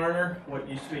beginning learner, what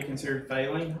used to be considered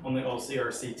failing on the old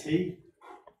CRCT.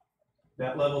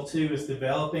 That level 2 is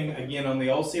developing, again, on the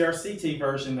old CRCT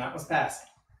version, that was passing.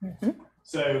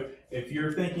 So if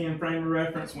you're thinking in frame of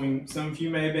reference, when some of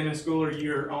you may have been in school or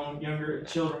your own younger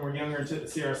children were younger and took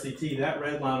the CRCT, that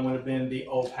red line would have been the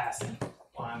old passing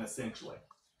line, essentially.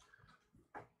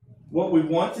 What we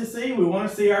want to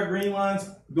see our green lines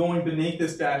going beneath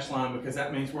this dash line, because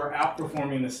that means we're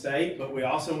outperforming the state, but we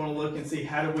also want to look and see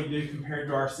how did we do compared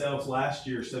to ourselves last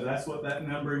year. So that's what that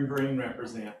number in green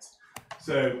represents.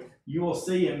 So you will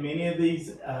see in many of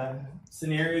these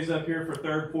scenarios up here for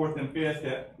third, fourth, and fifth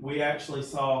that we actually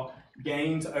saw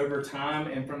gains over time,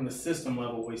 and from the system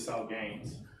level we saw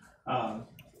gains.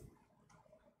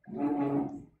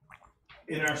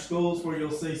 In our schools where you'll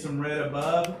see some red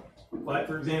above, like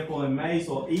for example in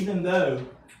Maysville, even though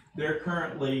they're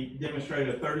currently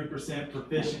demonstrated a 30%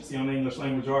 proficiency on English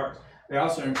language arts, they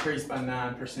also increased by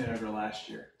 9% over last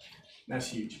year. That's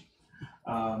huge.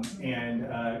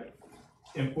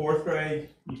 In fourth grade,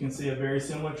 you can see a very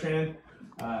similar trend.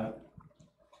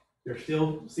 They're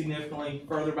still significantly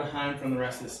further behind from the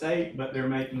rest of the state, but they're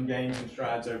making gains and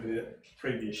strides over the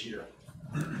previous year.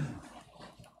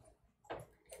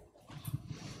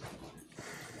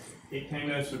 It came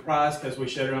no surprise because we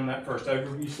showed it on that first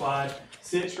overview slide.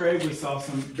 Sixth grade, we saw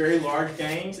some very large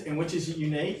gains, and which is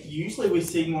unique. Usually we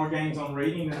see more gains on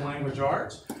reading than language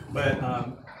arts, but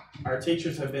our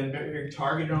teachers have been very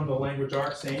targeted on the language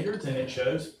arts standards, and it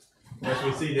shows. As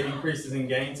we see the increases in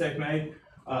gains they've made,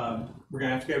 we're going to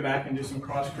have to go back and do some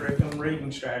cross-curriculum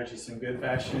reading strategies, some good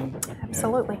fashion.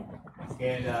 Absolutely.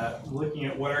 And looking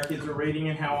at what our kids are reading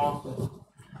and how often.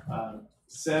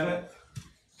 Seventh,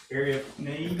 area of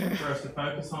need for us to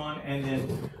focus on. And then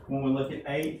when we look at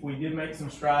eighth, we did make some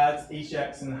strides. East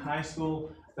Jackson High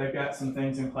School, they've got some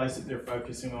things in place that they're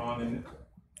focusing on and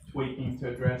tweaking to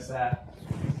address that.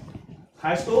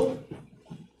 High school,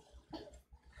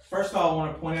 first of all, I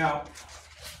want to point out,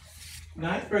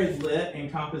 ninth grade lit and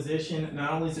composition,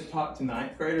 not only is it taught to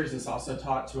ninth graders, it's also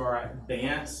taught to our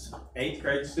advanced eighth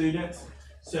grade students.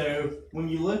 So when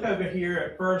you look over here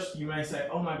at first, you may say,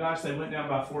 oh my gosh, they went down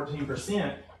by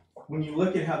 14%. When you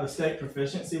look at how the state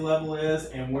proficiency level is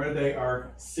and where they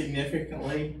are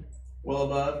significantly well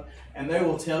above, and they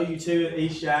will tell you too at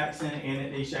East Jackson and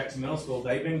at East Jackson Middle School,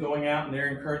 they've been going out and they're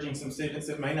encouraging some students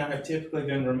that may not have typically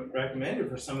been recommended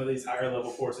for some of these higher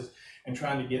level courses and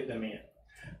trying to get them in.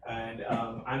 And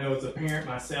I know as a parent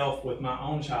myself with my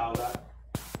own child,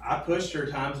 I pushed her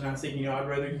times and I said, you know, I'd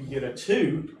rather you get a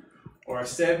 2 or a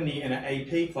 70 in an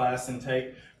AP class than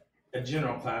take a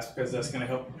general class, because that's going to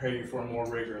help prepare you for a more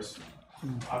rigorous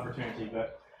opportunity.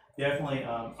 But definitely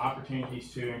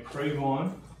opportunities to improve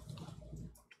on.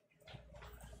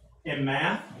 In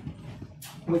math,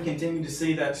 we continue to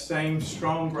see that same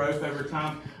strong growth over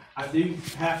time. I do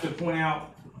have to point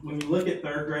out, when you look at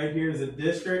third grade here as a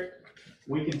district,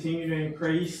 we continue to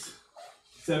increase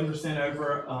 7%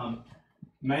 over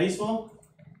Maysville,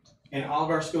 and all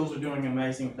of our schools are doing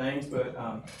amazing things. But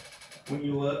when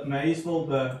you look, Maysville,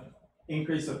 the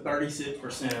increase of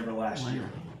 36% over last year.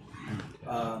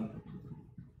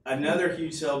 Another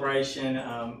huge celebration,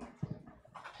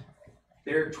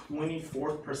 they're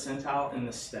 24th percentile in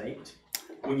the state.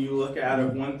 When you look out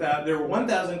of 1,000, there were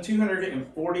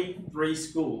 1,243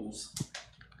 schools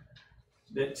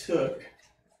that took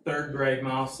third grade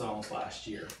milestones last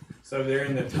year. So they're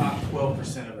in the top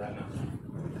 12% of that number.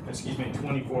 Excuse me,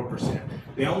 24%.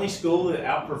 The only school that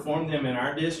outperformed them in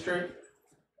our district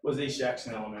was East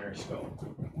Jackson Elementary School.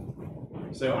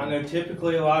 So I know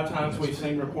typically a lot of times we've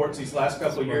seen reports these last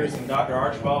couple of years, and Dr.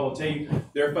 Archibald will tell you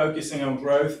they're focusing on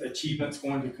growth, achievements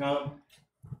going to come.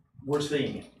 We're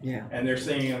seeing it. Yeah. And they're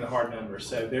seeing it in the hard numbers.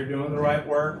 So they're doing the right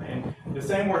work, and the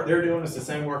same work they're doing is the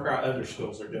same work our other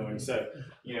schools are doing. So,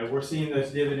 you know, we're seeing those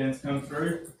dividends come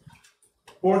through.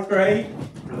 Fourth grade,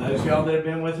 for those of y'all that have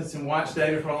been with us and watched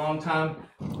data for a long time,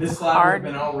 this slide would have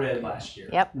been all red last year.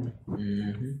 Yep.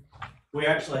 Mm-hmm. We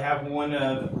actually have one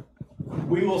of,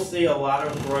 we will see a lot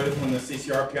of growth when the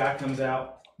CCRPI comes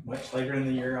out much later in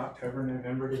the year, October,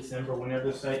 November, December, whenever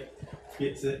the state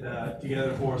gets it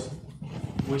together for us.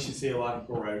 We should see a lot of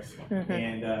growth,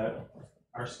 and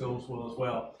our schools will as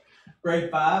well. Grade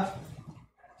 5,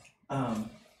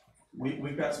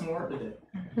 we've got some work to do.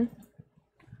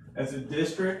 As a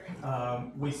district,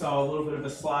 we saw a little bit of a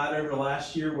slide over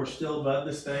last year. We're still above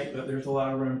the state, but there's a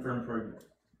lot of room for improvement.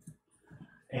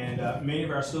 And many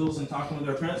of our schools, in talking with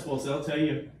their principals, they'll tell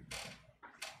you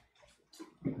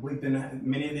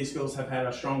many of these schools have had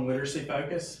a strong literacy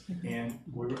focus, and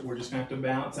we're just going to have to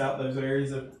balance out those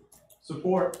areas of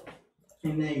support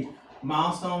and need.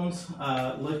 Milestones,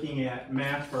 looking at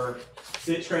math for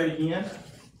 6th grade again.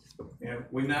 You know,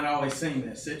 we've not always seen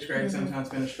this. 6th grade sometimes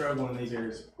been a struggle in these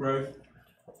areas. Growth.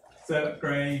 7th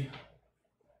grade,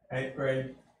 8th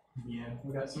grade, again,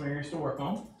 we got some areas to work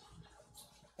on.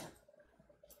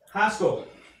 High school.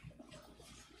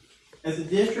 As a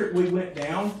district, we went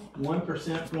down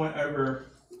 1% point over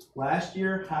last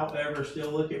year. However,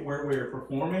 still look at where we are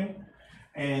performing.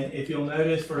 And if you'll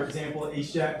notice, for example, at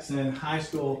East Jackson High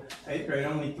School, 8th grade,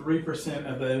 only 3%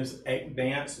 of those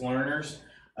advanced learners,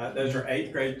 those are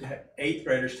 8th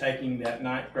graders taking that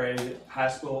 9th grade high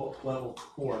school level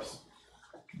course,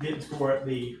 didn't score at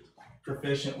the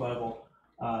proficient level.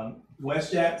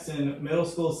 West Jackson Middle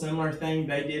School, similar thing.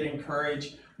 They did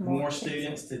encourage more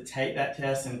students to take that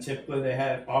test, and typically they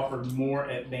had offered more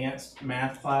advanced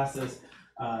math classes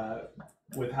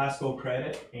with high school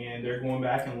credit, and they're going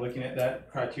back and looking at that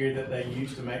criteria that they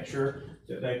use to make sure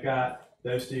that they've got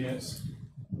those students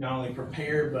not only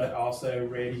prepared but also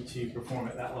ready to perform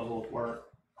at that level of work.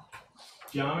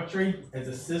 Geometry, as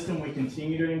a system, we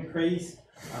continue to increase.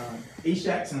 East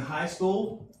Jackson High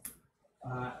School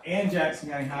and Jackson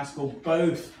County High School,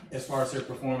 both as far as their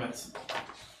performance.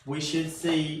 We should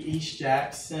see East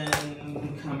Jackson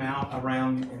come out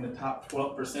around in the top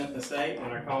 12% of the state.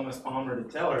 When I called Ms. Palmer to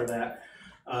tell her that,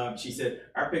 she said,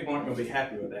 our people aren't going to be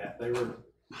happy with that. They were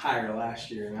higher last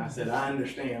year. And I said, I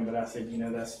understand, but I said, you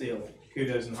know, that's still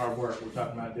kudos and hard work. We're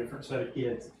talking about a different set of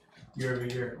kids year over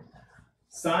year.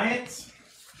 Science,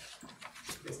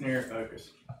 it's narrow focus.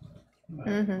 We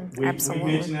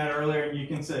mentioned that earlier, and you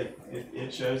can see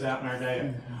it shows out in our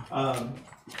data.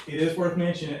 It is worth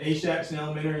mentioning at East Jackson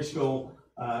Elementary School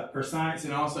for science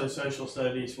and also social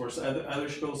studies, where other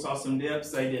schools saw some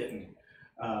dips, they didn't.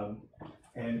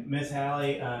 And Ms.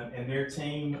 Halley and their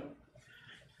team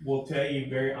will tell you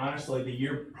very honestly, the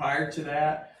year prior to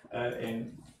that,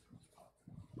 and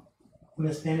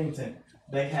Ms. Pennington,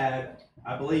 they had,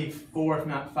 I believe, 4 if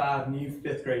not 5 new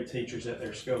 5th grade teachers at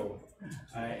their school.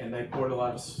 And they poured a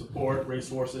lot of support,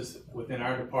 resources within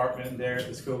our department there at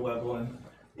the school level, and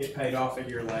it paid off a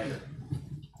year later.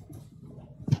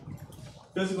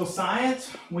 Physical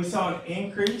science, we saw an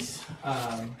increase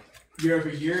year over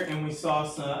year, and we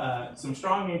saw some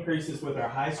strong increases with our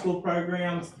high school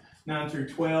programs, 9 through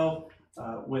 12.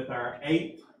 With our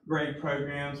 8th grade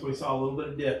programs, we saw a little bit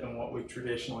of dip in what we've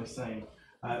traditionally seen.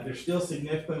 They're still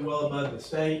significantly well above the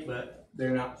state, but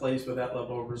they're not pleased with that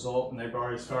level of result, and they've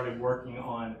already started working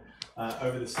on,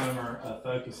 over the summer,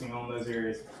 focusing on those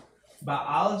areas.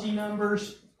 Biology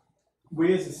numbers,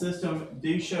 we as a system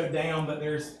do show down, but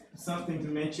there's something to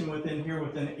mention within here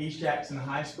within East Jackson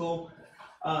High School.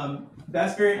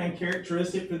 That's very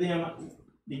uncharacteristic for them.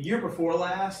 The year before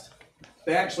last,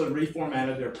 they actually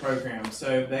reformatted their program,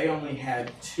 so they only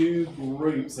had 2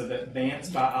 groups of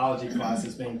advanced biology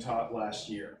classes being taught last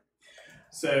year.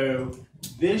 So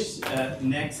this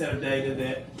next set of data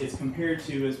that is compared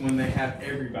to is when they have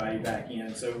everybody back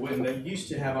in. So when they used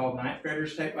to have all 9th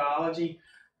graders take biology,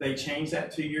 they changed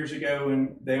that 2 years ago,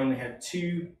 and they only had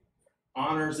 2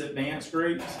 honors advanced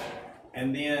groups.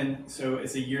 And then, so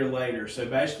it's a year later. So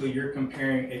basically you're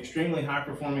comparing extremely high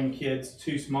performing kids,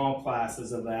 2 small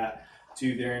classes of that,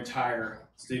 to their entire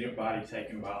student body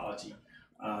taking biology.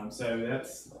 So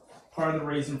that's part of the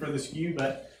reason for the skew,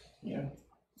 but you know,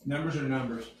 numbers are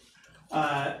numbers.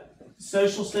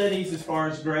 Social studies, as far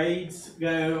as grades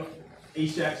go,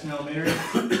 East Jackson Elementary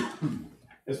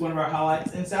is one of our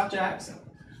highlights, in South Jackson.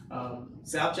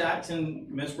 South Jackson,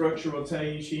 Ms. Brookshire will tell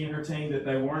you, she and her team, that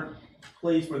they weren't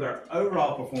pleased with our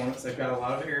overall performance. They've got a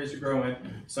lot of areas to grow in.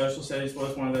 Social studies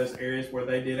was one of those areas where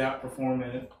they did outperform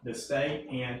in the state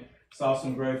and saw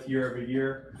some growth year over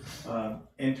year.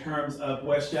 In terms of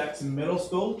West Jackson Middle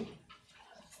School,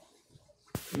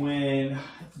 when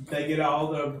they get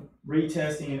all the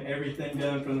retesting and everything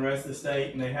done from the rest of the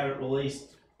state and they have it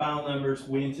released final numbers,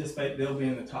 we anticipate they'll be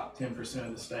in the top 10%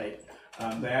 of the state.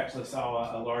 They actually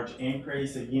saw a large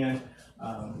increase. Again,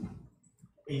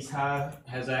 East High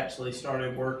has actually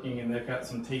started working, and they've got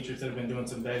some teachers that have been doing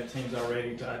some data teams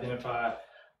already to identify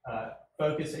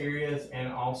focus areas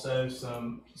and also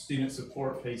some student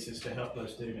support pieces to help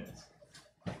those students.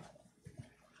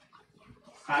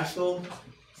 High school,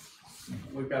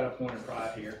 we've got a point of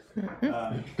pride here.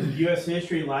 U.S.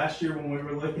 history, last year when we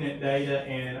were looking at data,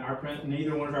 and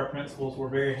neither one of our principals were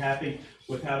very happy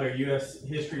with how their U.S.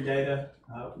 history data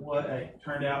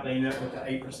turned out. They ended up with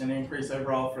an 8% increase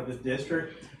overall for the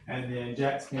district, and then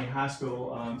Jackson County High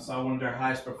School saw one of their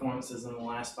highest performances in the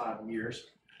last 5 years,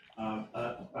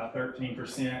 up by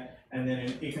 13%. And then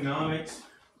in economics,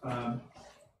 one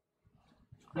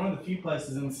of the few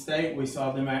places in the state we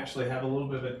saw them actually have a little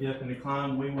bit of a dip and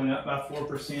decline. We went up by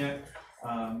 4%.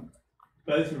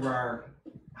 Both of our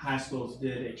high schools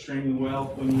did extremely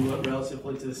well when you look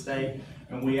relatively to the state.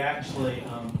 And we actually,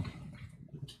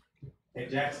 at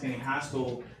Jackson County High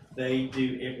School,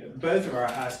 both of our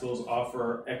high schools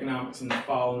offer economics in the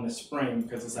fall and the spring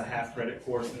because it's a half credit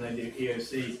course, and they do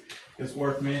EOCs. It's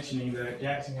worth mentioning that at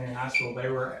Jackson County High School, they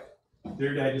were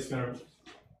their data is going to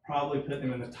probably put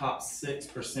them in the top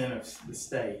 6% of the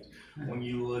state when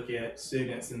you look at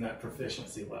students in that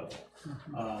proficiency level.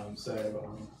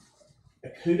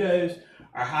 Kudos.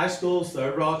 Our high schools, the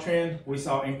overall trend, we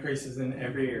saw increases in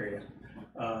every area.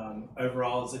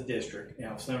 Overall as a district.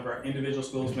 Now, some of our individual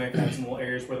schools may have had some little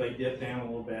areas where they dip down a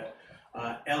little bit.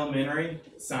 Elementary,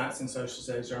 science and social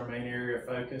studies are our main area of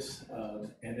focus.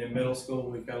 And then middle school,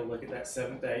 we've got to look at that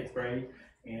 7th to 8th grade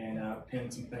and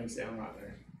pin some things down right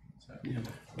there. So,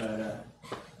 but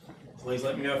please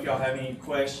let me know if y'all have any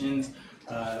questions.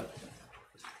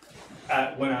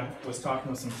 When I was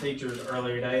talking with some teachers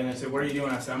earlier today, and they said, "What are you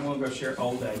doing?" I said, "I'm going to go share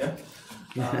old data."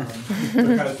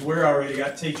 Because we're already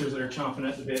got teachers that are chomping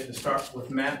at the bit to start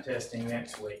with map testing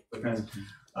next week. Because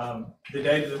the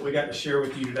data that we got to share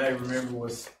with you today, remember,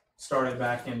 was started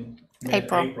back in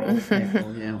April.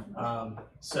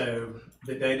 So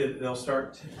the data that they'll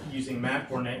start using map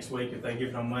for next week, if they give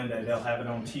it on Monday, they'll have it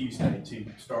on Tuesday to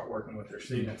start working with their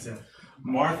students. And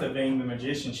Martha, being the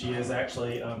magician she is,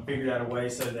 actually figured out a way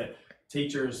so that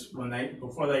teachers,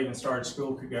 before they even started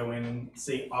school, could go in and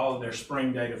see all of their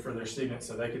spring data for their students,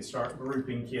 so they could start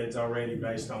grouping kids already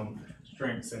based on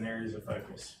strengths and areas of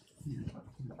focus.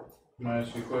 Can I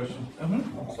ask you a question? I'm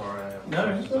sorry, I have No,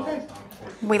 questions it's all the okay. time for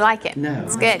you. We like it. No,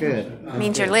 It's that's good. good.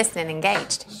 Means you're listening,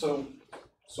 engaged. So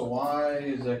why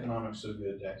is economics so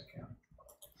good at Jackson County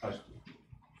High School?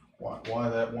 Why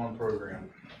that one program?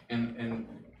 And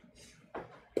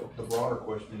the broader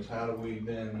question is, how do we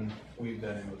then weave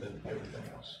that in with everything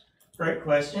else? Great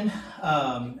question.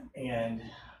 And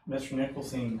Mr.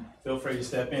 Nicholson, feel free to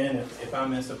step in if I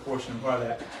miss a portion of part of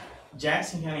that.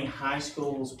 Jackson County High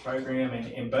School's program,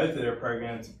 and in both of their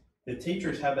programs, the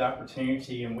teachers have the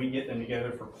opportunity, and we get them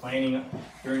together for planning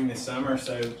during the summer.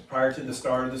 So prior to the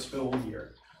start of the school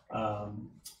year,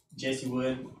 Jesse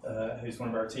Wood, who's one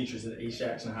of our teachers at East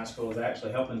Jackson High School, is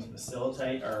actually helping to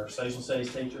facilitate our social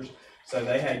studies teachers. So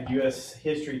they had U.S.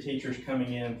 history teachers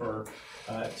coming in for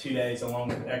 2 days, along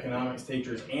with economics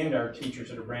teachers and our teachers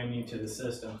that are brand new to the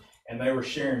system, and they were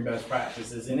sharing best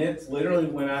practices. And it's literally,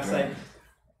 when I say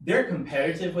they're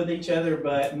competitive with each other,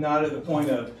 but not at the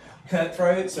point of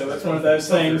cutthroat. So it's one of those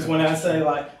things when I say,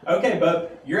 like, okay,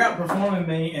 Bub, you're outperforming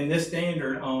me in this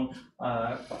standard on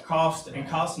cost and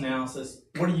cost analysis.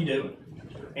 What are you doing?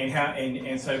 And how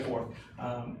and so forth.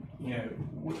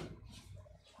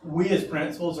 We as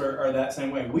principals are that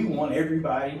same way. We want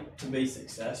everybody to be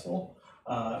successful.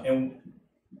 And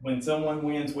when someone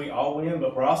wins, we all win,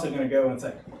 but we're also going to go and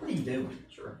say, what are you doing?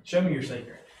 Sure. Show me your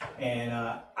secret. And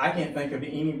I can't think of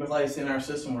any place in our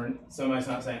system where somebody's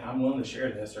not saying, I'm willing to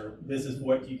share this, or this is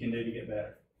what you can do to get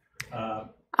better.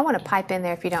 I want to pipe in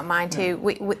there if you don't mind too.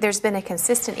 There's been a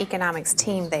consistent economics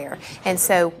team there, and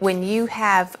so when you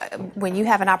have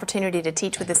an opportunity to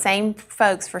teach with the same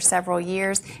folks for several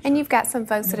years, and you've got some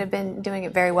folks that have been doing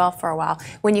it very well for a while,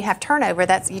 when you have turnover,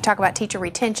 you talk about teacher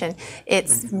retention.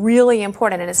 It's really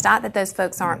important, and it's not that those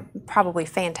folks aren't probably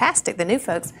fantastic, the new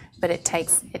folks, but it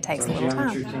takes a little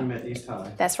Geometry time. team at East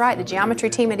High. That's right. The geometry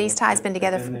team at East High has been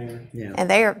together, and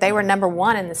they were number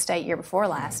 1 in the state year before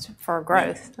last for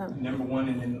growth. Number 1,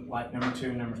 and then like number 2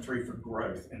 and number 3 for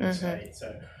growth in the state.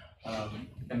 So,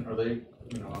 And are they,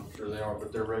 I'm sure they are,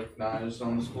 but they're recognized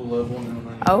on the school level and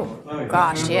everything? Oh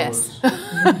gosh, yes.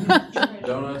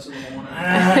 Donuts in the morning?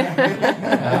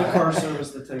 The car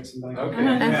service that takes them back. Okay.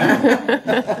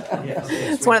 Yes,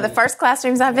 It's one of the first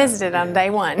classrooms I visited on day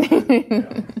 1.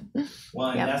 Well,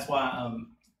 and Yep. that's why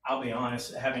I'll be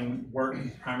honest, having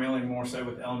worked primarily more so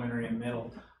with elementary and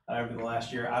middle over the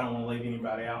last year, I don't want to leave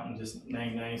anybody out and just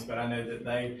name names, but I know that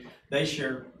they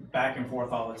share back and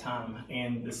forth all the time,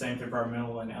 and the same thing for our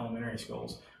middle and elementary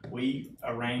schools. We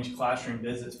arrange classroom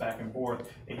visits back and forth.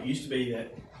 It used to be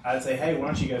that I'd say, hey, why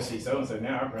don't you go see so-and-so?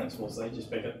 Now our principals, they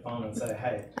just pick up the phone and say,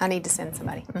 hey. I need to send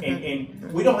somebody.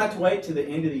 And we don't have to wait to the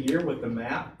end of the year with the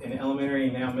map in elementary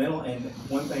and now middle. And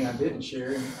one thing I didn't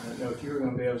share, and I don't know if you were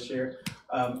going to be able to share,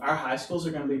 our high schools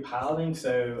are going to be piloting.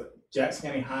 So Jackson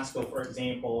County High School, for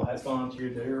example, has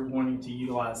volunteered. They're wanting to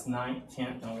utilize 9th,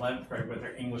 10th, and 11th grade with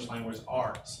their English language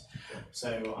arts.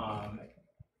 So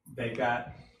they've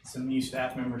got some new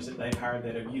staff members that they've hired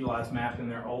that have utilized MAP in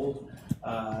their old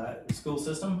school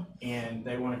system, and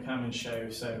they want to come and show.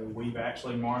 So we've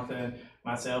actually, Martha,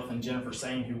 myself, and Jennifer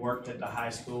Sane, who worked at the high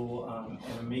school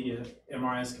in a media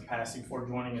MRS capacity before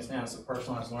joining us now as a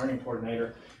personalized learning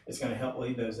coordinator, is going to help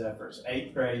lead those efforts.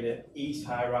 8th grade at East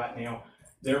High right now,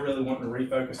 they're really wanting to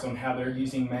refocus on how they're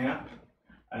using MAP.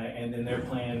 And then their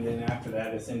plan then after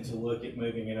that is then to look at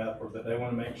moving it upward, but they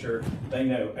want to make sure they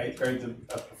know 8th grade's a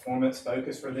performance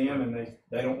focus for them, and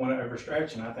they don't want to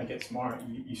overstretch, and I think it's smart.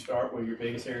 You start with your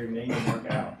biggest area of need and work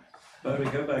out. But we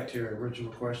go back to your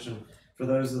original question. For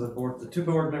those of the two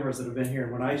board members that have been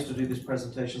here, when I used to do these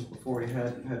presentations before we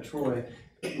had Troy,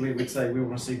 we would say we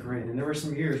want to see green. And there were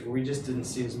some years where we just didn't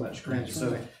see as much green.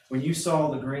 So when you saw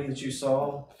the green that you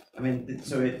saw, I mean,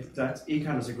 that's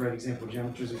econ is a great example,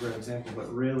 geometry is a great example,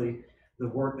 but really the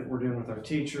work that we're doing with our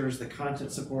teachers, the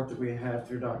content support that we have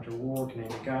through Dr. Ward, Amy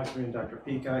Godfrey, and Dr.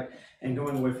 Peacock, and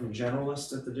going away from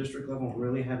generalists at the district level,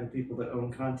 really having people that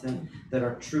own content that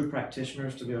are true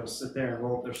practitioners to be able to sit there and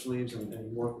roll up their sleeves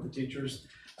and work with the teachers,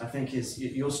 I think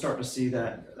you'll start to see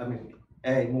that, I mean,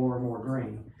 more and more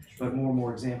green, but more and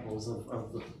more examples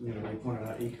of the, you know, we pointed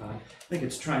out econ. I think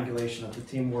it's triangulation of the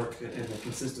teamwork and the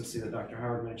consistency that Dr.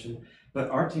 Howard mentioned. But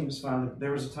our teams found that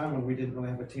there was a time when we didn't really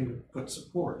have a team to put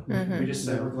support. We just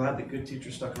said we're glad that good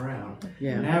teachers stuck around.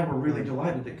 Yeah. Now we're really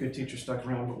delighted that good teachers stuck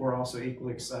around, but we're also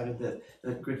equally excited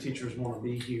that good teachers want to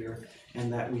be here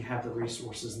and that we have the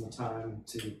resources and the time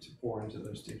to pour into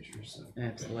those teachers. So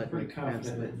Absolutely. I'm pretty confident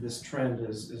Absolutely. that this trend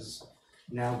is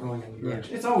now going in the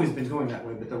direction. It's always been going that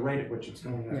way, but the rate at which it's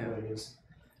going that way is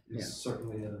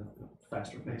certainly a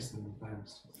faster pace than in the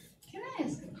past. Can I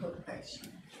ask a quick question?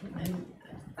 And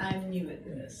I'm new at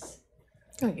this,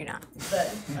 No, you're not.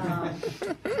 but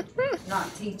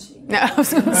not teaching. No, I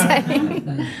was gonna say.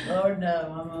 Lord,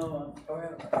 no, I'm on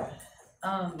forever.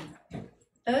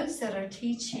 Those that are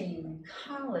teaching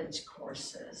college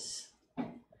courses,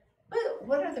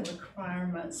 what are the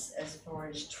requirements as far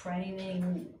as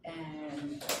training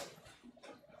and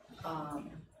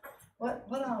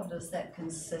what all does that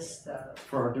consist of?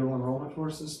 For our dual enrollment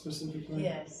courses specifically?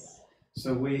 Yes.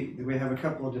 So we have a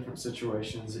couple of different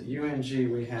situations. At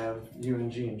UNG, we have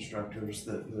UNG instructors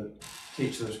that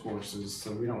teach those courses,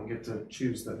 so we don't get to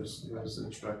choose those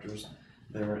instructors.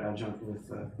 They're adjunct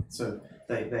with, so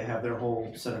they have their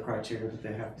whole set of criteria that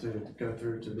they have to go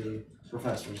through to be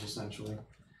professors, essentially.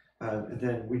 And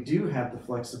then we do have the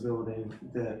flexibility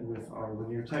that with our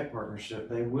Lanier Tech partnership,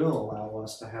 they will allow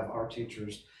us to have our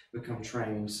teachers become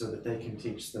trained so that they can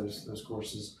teach those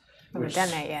courses. We haven't done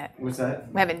that yet. What's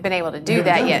that? We haven't been able to We do haven't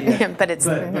that done it yet, but it's.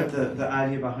 But the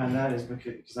idea behind that is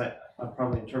because I'm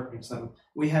probably interpreting something.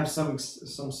 We have some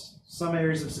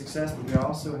areas of success, but we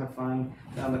also have found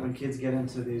that when kids get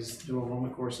into these dual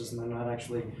enrollment courses and they're not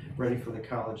actually ready for the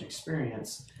college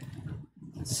experience.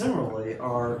 Similarly,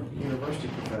 our university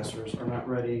professors are not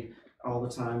ready all the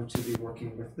time to be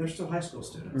working with, they're still high school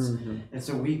students. And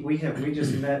so we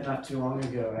just met not too long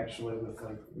ago actually with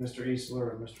Mr.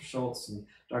 Easler and Mr. Schultz and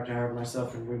Dr. Howard and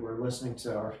myself, and we were listening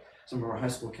to some of our high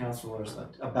school counselors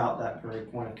about that very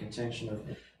point of contention of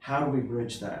how do we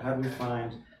bridge that? How do we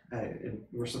find,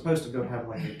 we're supposed to go have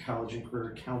like a college and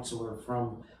career counselor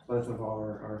from both of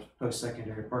our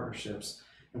post-secondary partnerships,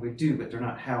 and we do, but they're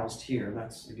not housed here.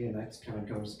 That's kind of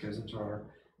goes into our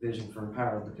vision for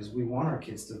Empower, because we want our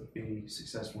kids to be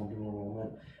successful in dual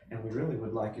enrollment, and we really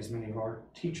would like as many of our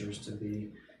teachers to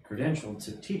be credentialed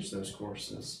to teach those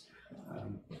courses.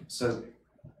 So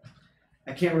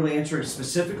I can't really answer it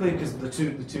specifically because the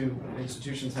two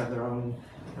institutions have their own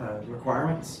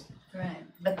requirements. Right,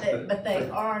 but they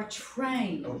are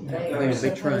trained. They They're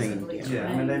are trained, supposedly yeah.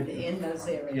 I mean, trained in those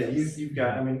areas. Yeah, you've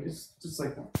got, I mean, it's just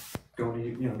like going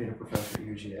to, being a professor at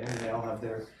UGA, and they all have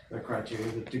their criteria,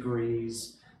 the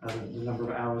degrees, the number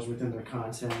of hours within their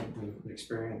content, the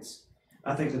experience.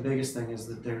 I think the biggest thing is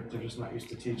that they're just not used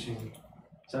to teaching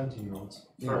 17-year-olds.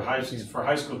 For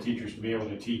high school teachers to be able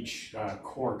to teach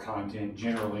core content,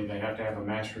 generally they have to have a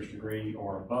master's degree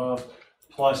or above,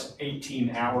 plus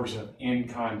 18 hours of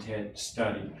in-content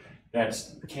study.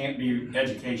 Can't be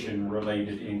education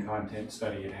related in-content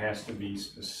study. It has to be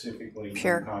specifically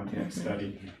in-content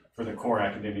study for the core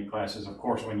academic classes. Of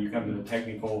course, when you come to the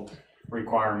technical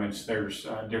requirements, there's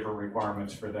different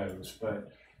requirements for those. But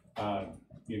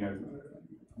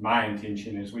my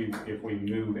intention is if we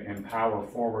move Empower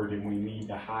forward and we need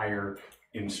to hire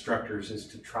instructors, is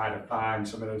to try to find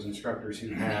some of those instructors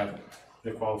who have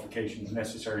the qualifications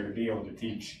necessary to be able to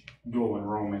teach dual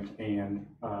enrollment and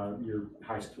your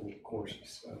high school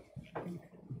courses. So.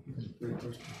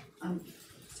 I'm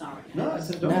sorry. No, I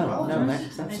said don't No,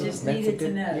 apologize. that's I just that's a needed to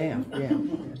good- know. Yeah.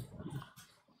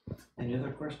 Any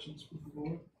other questions from the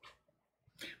board?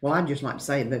 Well, I'd just like to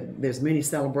say that there's many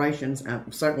celebrations.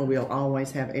 Certainly we'll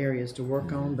always have areas to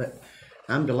work on, but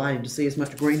I'm delighted to see as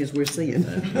much green as we're seeing.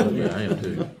 Absolutely, I am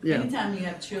too. Yeah. Anytime you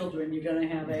have children, you're gonna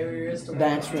have areas to work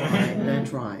That's on.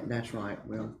 right.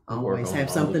 We'll work always on have it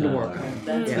all something the to time. work on.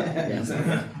 That's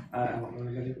Yeah. I don't know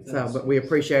anybody that So, does. but we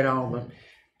appreciate all the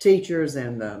teachers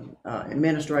and the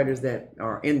administrators that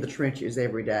are in the trenches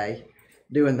every day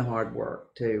doing the hard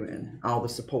work too, and all the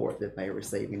support that they're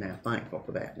receiving now. Thankful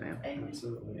for that now. Amen.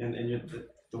 Absolutely, and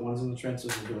the ones in the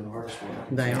trenches are doing the hardest work.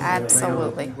 They are.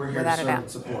 Absolutely, We're here without to a serve doubt.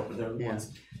 and support, but they're the Yeah.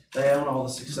 ones, they own all the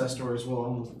success stories, we'll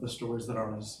own the stories that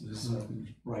aren't as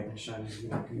bright and shiny as we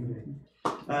want them to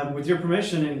be. With your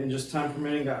permission and just time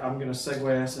permitting, I'm gonna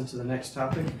segue us into the next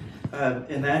topic.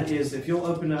 And that is, if you'll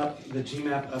open up the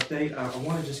GMAP update, I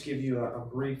wanna just give you a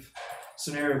brief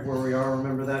scenario of where we are.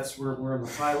 Remember, we're in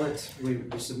the pilot. We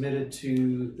submitted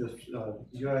to the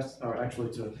US, or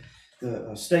actually to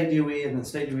the state DOE, and then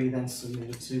state DOE then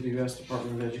submitted to the US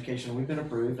Department of Education. We've been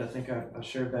approved. I think I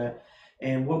shared that.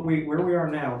 And where we are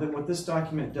now, what this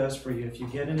document does for you, if you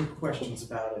get any questions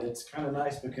about it, it's kind of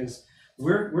nice because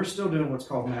we're still doing what's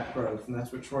called map growth, and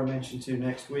that's what Troy mentioned too.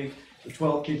 Next week, the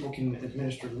 12 people can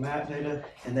administer the map data,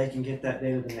 and they can get that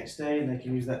data the next day, and they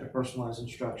can use that to personalize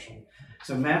instruction.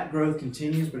 So map growth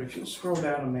continues, but if you'll scroll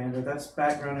down, Amanda, that's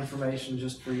background information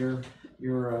just for your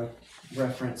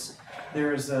reference.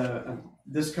 There is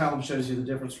this column shows you the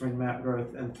difference between map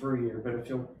growth and 3 year, but if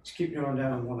you'll keep going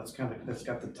down to the one that's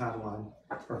got the timeline,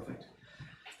 perfect.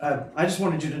 I just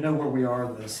wanted you to know where we are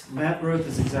in this. Map growth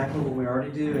is exactly what we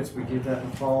already do. We give that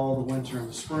in the fall, the winter, and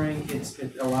the spring.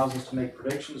 It allows us to make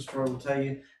predictions. Troy will tell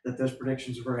you that those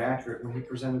predictions are very accurate. When he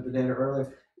presented the data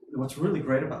earlier, what's really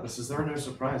great about this is there are no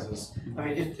surprises. I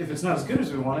mean, if it's not as good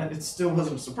as we want it, it still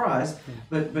wasn't a surprise,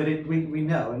 but we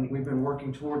know, and we've been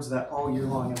working towards that all year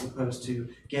long, as opposed to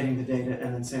getting the data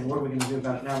and then saying, what are we going to do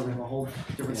about it now that we have a whole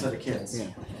different set of kids.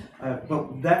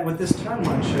 But what this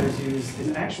timeline shows you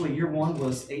is actually year one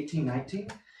was 18-19,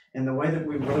 and the way that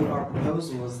we wrote our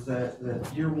proposal is that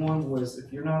year one was,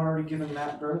 if you're not already given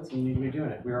map growth, you need to be doing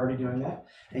it. We're already doing that,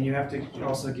 and you have to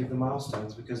also give the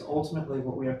milestones, because ultimately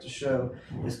what we have to show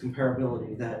is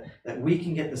comparability, that we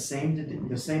can get the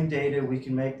same data, we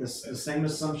can make the same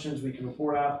assumptions, we can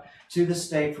report out to the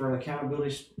state for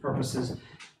accountability purposes,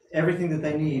 everything that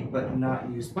they need, but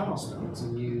not use milestones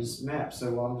and use maps.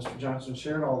 So while Mr. Johnson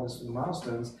shared all this with the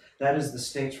milestones, that is the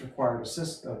state's required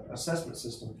assessment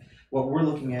system. What we're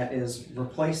looking at is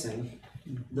replacing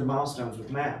the milestones with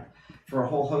map for a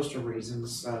whole host of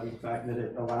reasons. The fact that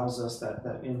it allows us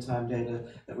that in-time data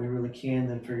that we really can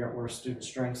then figure out where student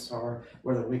strengths are,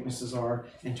 where their weaknesses are,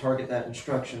 and target that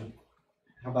instruction.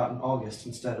 How about in August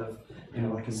instead of,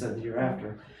 like I said, the year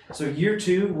after? So year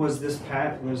two was this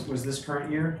this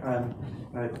current year.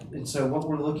 And so what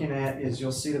we're looking at is,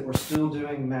 you'll see that we're still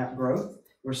doing map growth.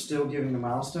 We're still giving the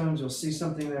milestones. You'll see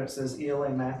something there that says ELA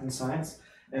Math and Science.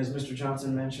 As Mr.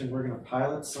 Johnson mentioned, we're going to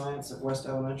pilot science at West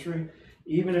Elementary.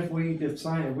 Even if we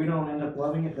don't end up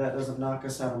loving it, that doesn't knock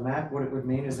us out of map. What it would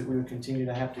mean is that we would continue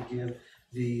to have to give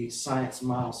the science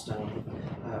milestone.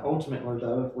 Ultimately,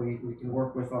 though, if we can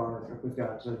work with we've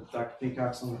got Dr.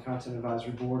 Peacock's on the Content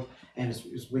Advisory Board, and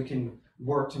as we can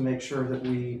work to make sure that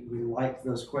we like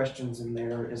those questions in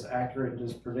there as accurate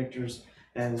as predictors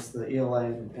as the ELA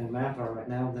and math are right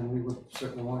now, then we would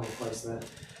certainly want to replace that.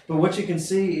 But what you can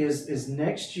see is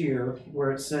next year,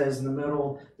 where it says in the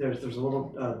middle, there's a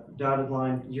little dotted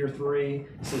line, year 3, it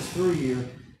says through year.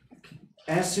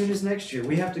 As soon as next year,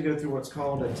 we have to go through what's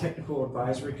called a technical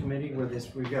advisory committee, where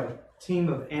we've got a team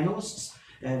of analysts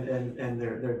and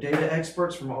they're data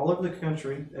experts from all over the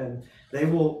country, and they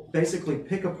will basically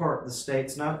pick apart the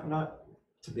states, not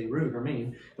to be rude or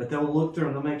mean, but they'll look through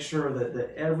and they'll make sure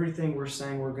that everything we're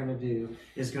saying we're going to do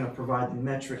is going to provide the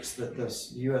metrics that the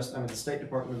State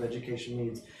Department of Education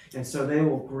needs. And so they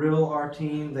will grill our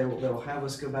team. They'll have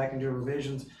us go back and do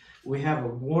revisions. We have a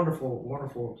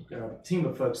wonderful team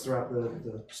of folks throughout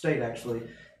the state, actually,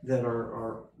 that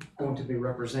are going to be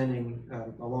representing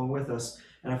along with us.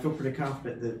 And I feel pretty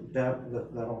confident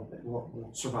we'll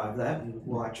survive that, and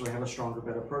we'll actually have a stronger,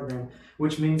 better program,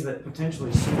 which means that potentially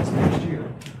as soon as next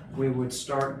year, we would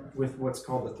start with what's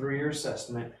called the 3-year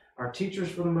assessment. Our teachers,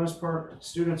 for the most part,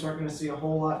 students aren't going to see a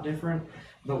whole lot different,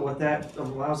 but what that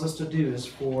allows us to do is,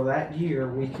 for that year,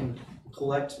 we can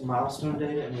collect milestone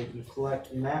data and we can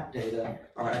collect map data,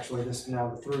 or actually this is now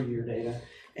the 3-year data.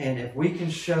 And if we can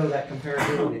show that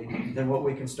comparability, then what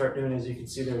we can start doing, as you can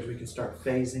see there, is we can start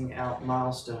phasing out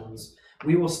milestones.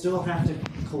 We will still have to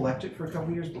collect it for a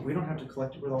couple years, but we don't have to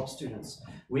collect it with all students.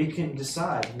 We can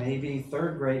decide, maybe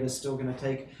 3rd grade is still going to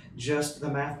take just the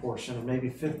math portion, and maybe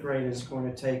 5th grade is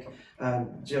going to take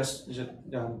just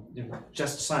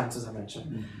science, as I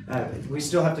mentioned. We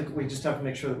just have to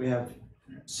make sure that we have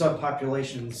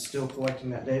subpopulations still collecting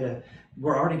that data.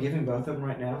 We're already giving both of them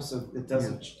right now, so it's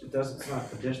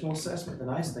not additional assessment. The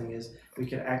nice thing is we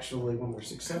can actually, when we're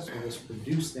successful, just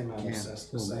reduce the amount of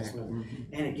assessment,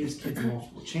 and it gives kids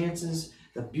multiple chances.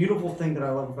 The beautiful thing that I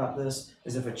love about this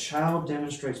is if a child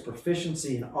demonstrates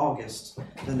proficiency in August,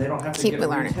 then they don't have to Keep get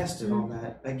learning. retested on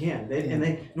that again.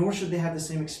 Nor should they have the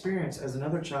same experience as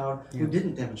another child who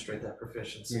didn't demonstrate that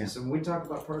proficiency. Yeah. So when we talk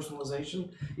about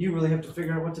personalization, you really have to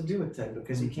figure out what to do with Ted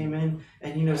because he came in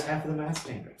and he knows half of the math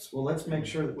standards. Well, let's make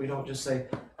sure that we don't just say,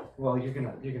 well, you're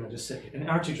gonna just sit. And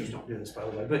our teachers don't do this, by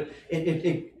the way, but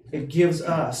it gives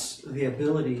us the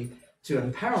ability to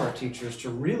empower our teachers to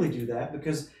really do that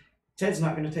because Ted's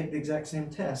not going to take the exact same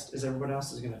test as everyone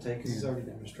else is going to take because he's already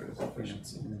demonstrated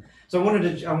proficiency. So I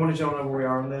wanted y'all to know where we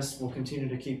are on this. We'll continue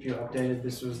to keep you updated.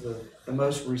 This was the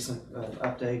most recent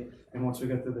update, and once we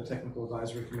go through the technical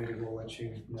advisory committee, we'll let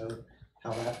you know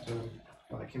how that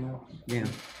came out. Yeah.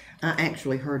 I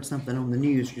actually heard something on the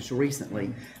news just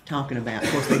recently talking about,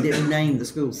 of course, they didn't name the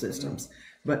school systems,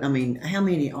 but I mean, how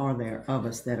many are there of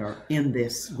us that are in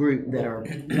this group that are?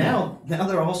 Now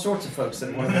there are all sorts of folks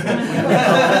that want to.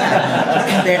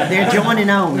 they're joining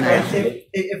on now.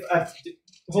 I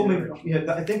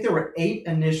think there were 8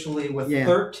 initially with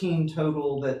 13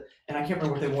 total that, and I can't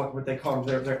remember what they called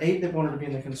them. There are 8 that wanted to be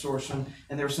in the consortium,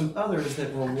 and there were some others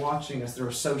that were watching us. They're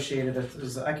associated.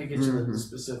 I could get you the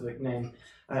specific name.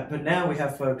 But now we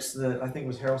have folks that I think it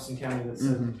was Haralson County that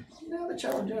said, the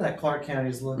child doing that. Clark County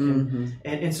is looking,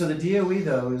 and so the DOE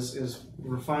though is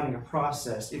refining a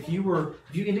process. If you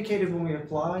indicated when we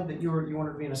applied that you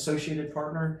wanted to be an associated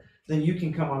partner, then you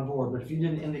can come on board. But if you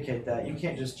didn't indicate that, you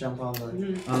can't just jump on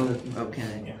the.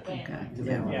 Okay.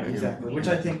 Yeah, exactly. Which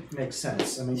I think makes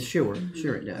sense. I mean, sure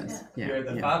it does. Yeah,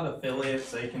 the 5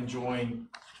 affiliates, they can join.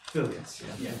 Affiliates.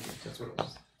 Yeah, that's what it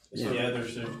was. The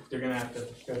others, they're gonna have to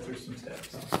go through some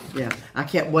steps. Yeah, I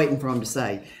kept waiting for them to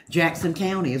say, Jackson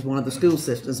County is one of the school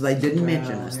systems. They didn't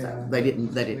mention us though. They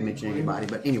didn't mention anybody,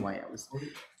 but anyway, it was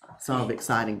sort of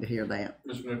exciting to hear that.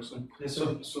 Mr. Nicholson,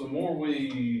 so the more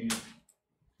we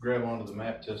grab onto the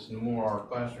map testing, the more our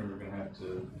classroom are gonna have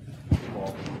to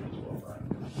evolve as well, right?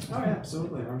 Oh, yeah,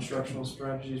 absolutely. Our instructional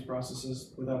strategies,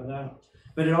 processes, without a doubt.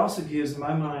 But it also gives, in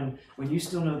my mind, when you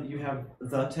still know that you have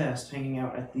the test hanging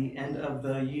out at the end of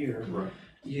the year,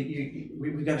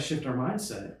 we've got to shift our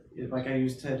mindset. Like I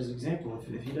used Ted as an example.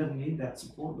 If he doesn't need that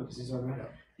support because he's already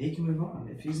he can move on.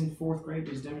 If he's in 4th grade,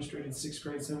 he's demonstrated 6th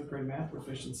grade, 7th grade math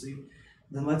proficiency,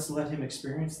 then let's let him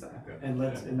experience that. And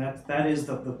that is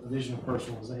the vision of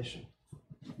personalization.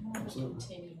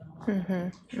 Absolutely.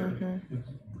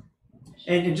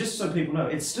 And just so people know,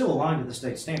 it's still aligned to the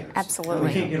state standards. Absolutely.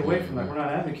 We can't get away from that. We're not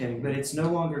advocating, but it's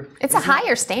no longer. It's a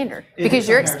higher standard because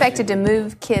you're expected to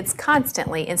move kids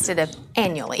constantly instead of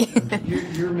annually.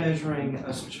 You're measuring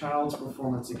a child's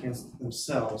performance against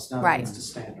themselves, not against a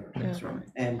standard. That's right.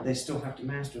 And they still have to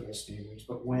master those standards,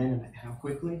 but when and how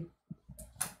quickly,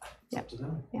 it's up to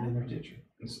them and their teacher.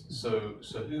 So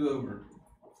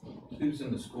who's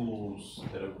in the schools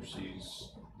that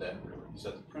oversees that really? Is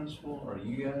that the principal? Are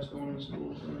you guys going to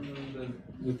schools?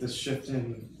 With the shift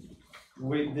in,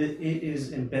 it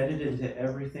is embedded into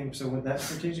everything. So with that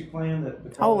strategic plan,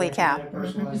 that Holy cow.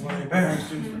 Personalized learning program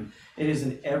students, it is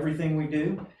in everything we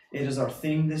do. It is our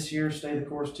theme this year. Stay the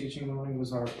course, teaching and learning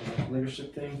was our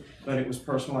leadership thing, but it was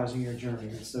personalizing your journey.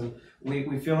 And so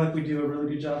we feel like we do a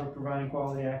really good job of providing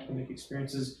quality academic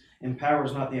experiences. Empower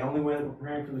is not the only way that we're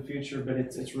preparing for the future, but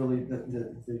it's really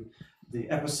the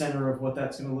epicenter of what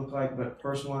that's going to look like. But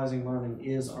personalizing learning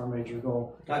is our major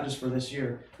goal, not just for this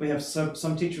year. We have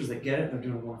some teachers that get it; they're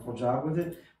doing a wonderful job with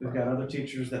it. We've got other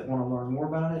teachers that want to learn more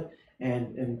about it,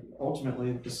 and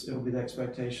ultimately, it'll be the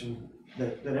expectation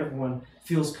that everyone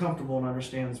feels comfortable and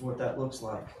understands what that looks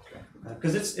like.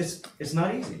 Because it's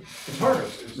not easy. It's harder.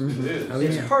 It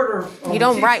is. It's harder. You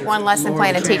don't write one lesson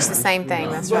plan and teach the same thing.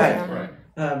 That's right.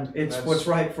 It's what's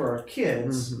right for our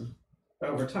kids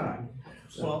over time.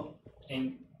 So. Well,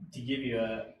 and to give you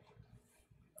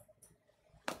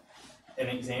an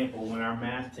example, when our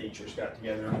math teachers got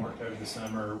together and worked over the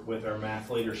summer with our math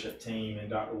leadership team and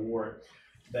Dr. Warwick,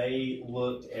 they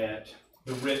looked at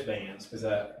the RIT bands, which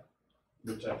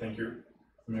I think you're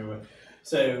familiar with.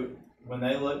 So when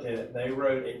they looked at it, they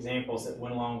wrote examples that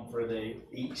went along for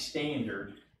each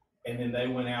standard, and then they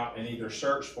went out and either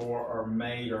searched for or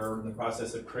made or in the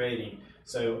process of creating.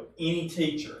 So any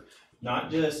teacher, not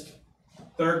just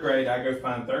 3rd grade, I go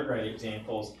find 3rd grade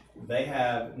examples. They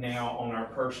have now on our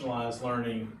personalized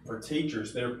learning for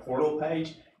teachers, their portal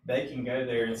page, they can go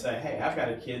there and say, hey, I've got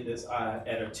a kid that's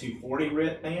at a 240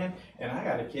 RIT band, and I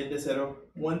got a kid that's at a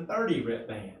 130 RIT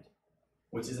band,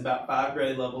 which is about 5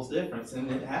 grade levels difference. And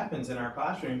it happens in our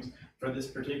classrooms for this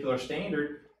particular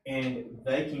standard, and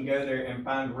they can go there and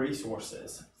find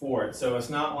resources for it. So it's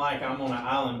not like I'm on an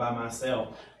island by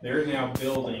myself. They're now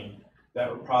building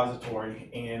that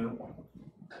repository, and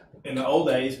in the old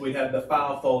days, we had the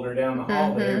file folder down the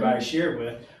hall that everybody shared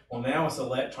with. Well, now it's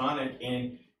electronic,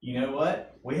 and you know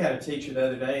what? We had a teacher the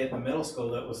other day at the middle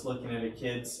school that was looking at a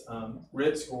kid's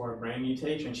RIT score, a brand new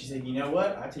teacher, and she said, you know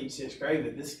what? I teach 6th grade,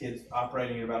 but this kid's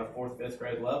operating at about a 4th, 5th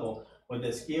grade level with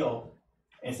this skill.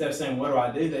 Instead of saying,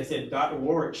 what do? They said, Dr.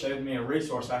 Warwick showed me a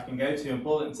resource I can go to and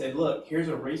pull it and said, look, here's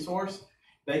a resource.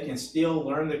 They can still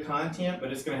learn the content,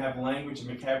 but it's going to have language and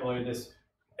vocabulary that's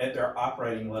at their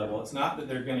operating level. It's not that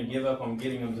they're going to give up on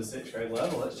getting them to 6th grade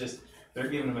level. It's just they're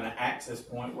giving them an access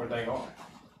point where they are.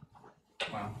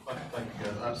 Wow, thank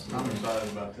you guys. I'm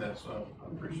excited about that, so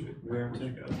I appreciate it. We are too.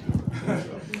 You guys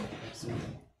do.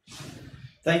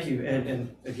 Thank you,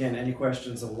 and again, any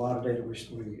questions, a lot of data we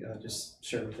just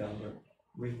shared with them, but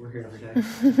we're here every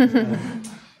day.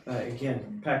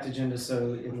 Again, packed agenda,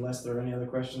 so unless there are any other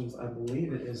questions, I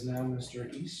believe it is now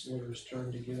Mr. Eastler's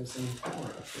turn to give us an Empower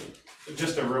update.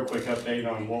 Just a real quick update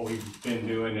on what we've been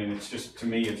doing, and it's just, to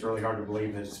me, it's really hard to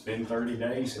believe that it's been 30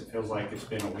 days. It feels like it's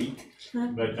been a week,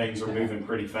 but things are moving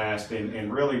pretty fast,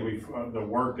 and really the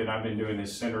work that I've been doing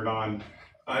is centered on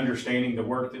understanding the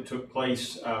work that took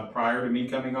place prior to me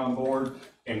coming on board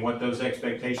and what those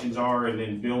expectations are, and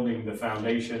then building the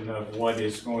foundation of what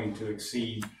is going to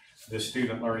exceed the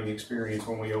student learning experience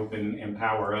when we open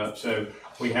Empower up. So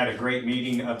we had a great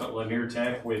meeting up at Lanier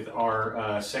Tech with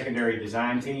our secondary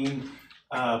design team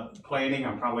planning.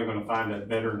 I'm probably going to find a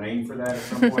better name for that at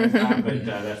some point in time, but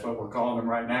that's what we're calling them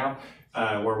right now,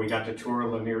 where we got to tour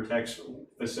Lanier Tech's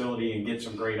facility and get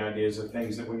some great ideas of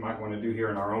things that we might want to do here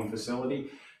in our own facility.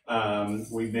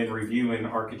 We've been reviewing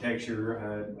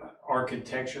architecture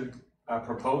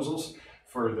proposals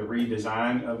for the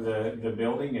redesign of the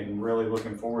building, and really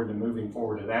looking forward to moving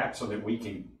forward to that so that we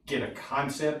can get a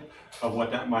concept of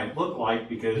what that might look like,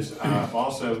 because I've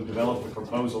also developed a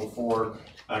proposal for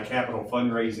a capital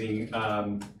fundraising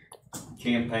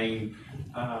campaign.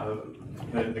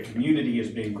 The community has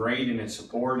been great in its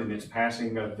support and its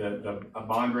passing of a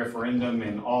bond referendum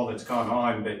and all that's gone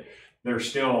on, but there's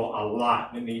still a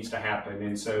lot that needs to happen.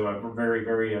 And so a very,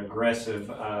 very aggressive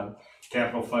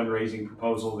capital fundraising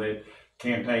proposal that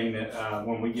campaign that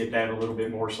when we get that a little bit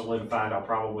more solidified, I'll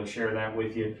probably share that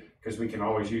with you, because we can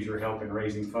always use your help in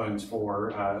raising funds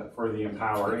for the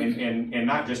Empower, and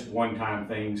not just one-time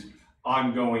things,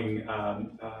 ongoing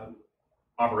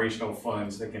operational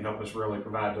funds that can help us really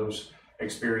provide those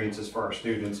experiences for our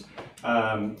students.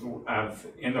 I'm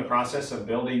in the process of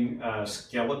building a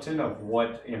skeleton of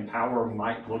what Empower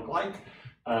might look like,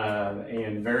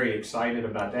 and very excited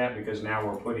about that, because now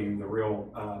we're putting the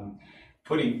real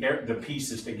putting the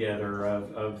pieces together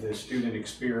of the student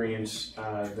experience,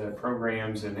 the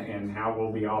programs, and how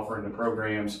we'll be offering the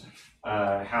programs,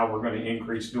 how we're going to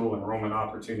increase dual enrollment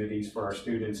opportunities for our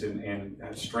students, and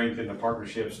strengthen the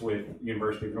partnerships with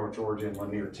University of North Georgia and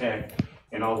Lanier Tech,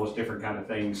 and all those different kind of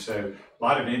things. So a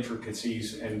lot of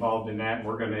intricacies involved in that, and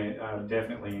we're going to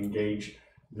definitely engage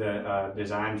the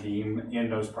design team in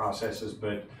those processes,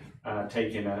 but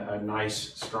taking a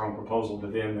nice, strong proposal to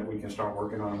them that we can start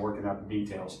working on and working out the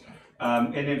details.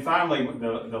 And then finally,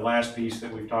 the last piece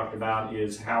that we've talked about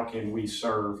is how can we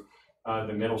serve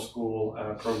the middle school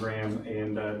program,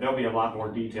 and there'll be a lot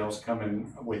more details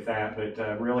coming with that,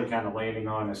 but really kind of landing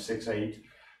on a 6-8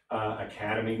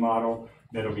 academy model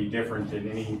that'll be different than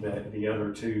any that the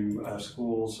other two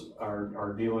schools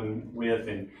are dealing with,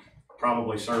 and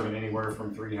probably serving anywhere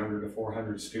from 300 to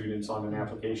 400 students on an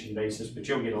application basis, but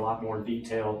you'll get a lot more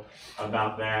detail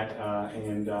about that,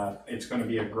 and it's going to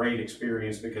be a great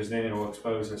experience, because then it'll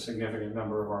expose a significant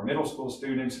number of our middle school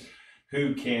students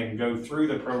who can go through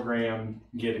the program,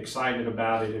 get excited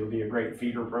about it. It'll be a great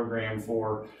feeder program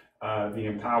for the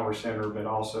Empower Center, but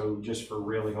also just for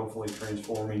really hopefully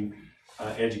transforming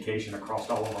education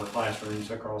across all of our classrooms,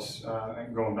 across,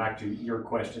 going back to your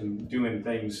question, doing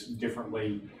things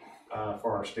differently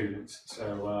for our students.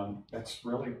 So that's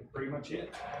really pretty much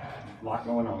it. A lot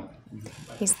going on.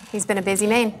 He's been a busy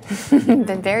man,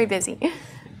 been very busy.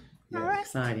 All right.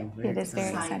 Exciting. It is very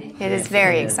exciting. exciting. It is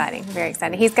very exciting, very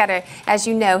exciting. He's got as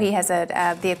you know, he has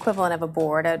the equivalent of a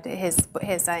board. His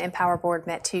Empower board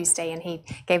met Tuesday, and he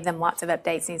gave them lots of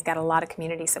updates, and he's got a lot of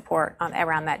community support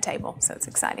around that table, so it's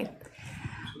exciting.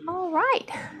 All right.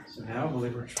 So now I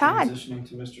believe we're Todd. transitioning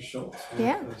to Mr. Schultz with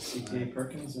Yeah. CTA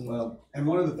Perkins. And Well, and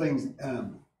one of the things,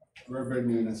 Reverend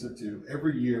knew, and I said too,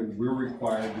 every year we're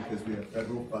required, because we have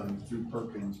federal funds through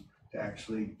Perkins, to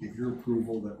actually get your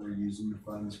approval that we're using the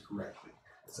funds correctly.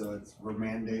 So we're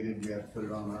mandated, we have to put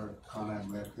it on our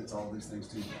CONAB, we have to, it's all these things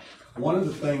too. One of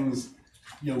the things,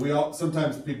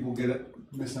 sometimes people get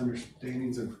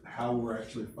misunderstandings of how we're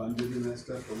actually funded and that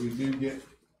stuff, but we do get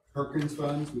Perkins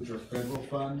funds, which are federal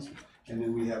funds, and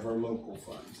then we have our local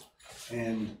funds.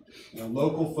 And,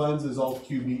 local funds is all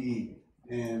QBE.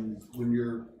 And when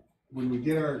we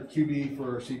get our QBE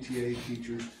for our CTA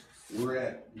teachers, we're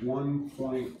at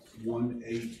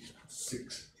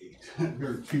 1.1868,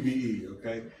 or QBE,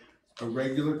 okay? A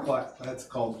regular class, that's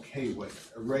called K-weight.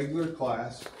 A regular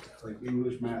class, like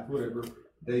English, math, whatever,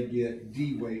 they get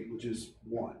D-weight, which is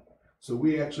 1. So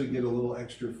we actually get a little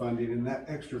extra funding, and that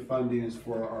extra funding is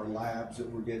for our labs that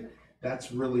we're getting.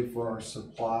 That's really for our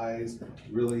supplies,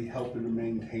 really helping to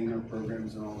maintain our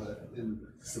programs and all that. And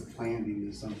supplanting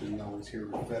is something we always hear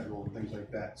with federal and things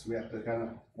like that. So we have to kind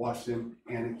of watch them.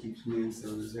 Anna keeps me, and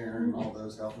so does Aaron, and all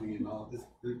those help me and all this.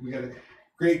 We got a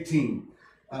great team.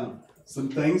 Some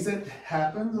things that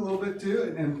happened a little bit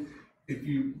too, and if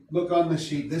you look on the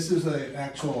sheet, this is an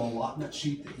actual allotment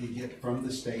sheet that you get from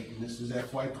the state, and this is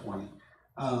FY20.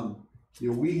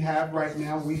 We have right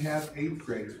now, we have 8th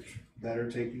graders that are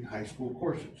taking high school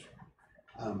courses.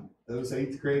 Those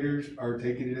 8th graders are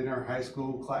taking it in our high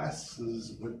school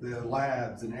classes with the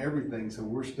labs and everything, so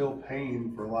we're still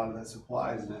paying for a lot of that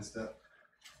supplies and that stuff.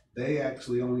 They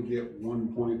actually only get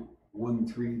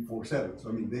 1.1347, so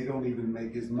I mean, they don't even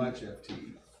make as much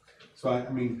FTE. So I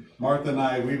mean, Martha and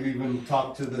I, we've even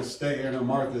talked to the state, I know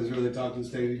Martha has really talked to the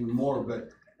state even more, but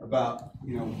about,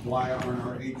 why aren't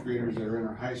our 8th graders that are in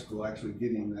our high school actually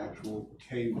getting the actual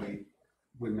K-weight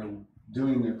when they're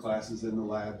doing their classes in the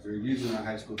labs, they're using our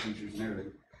high school teachers and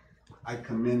everything. I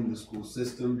commend the school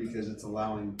system because it's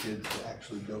allowing kids to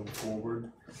actually go forward.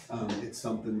 It's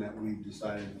something that we've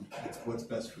decided it's what's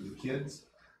best for the kids.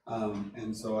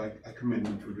 And so I commend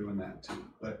them for doing that too.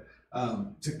 But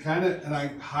to kind of, and I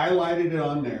highlighted it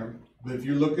on there, but if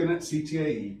you're looking at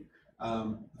CTAE,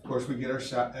 of course we get our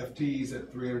FTEs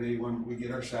at 381, we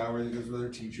get our salary that goes with our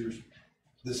teachers.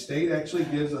 The state actually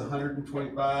gives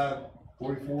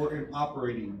 125.44 in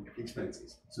operating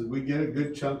expenses. So we get a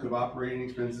good chunk of operating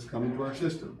expenses coming to our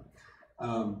system.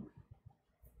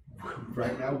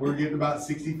 Right now we're getting about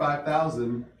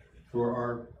 65,000 for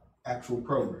our actual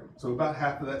program. So about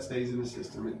half of that stays in the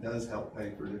system. It does help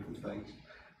pay for different things.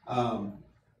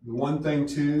 The one thing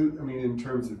too, I mean, in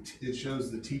terms of, it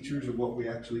shows the teachers of what we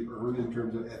actually earn in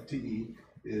terms of FTE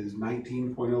is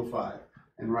 19.05.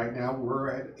 And right now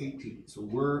we're at 18, so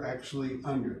we're actually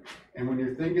under. And when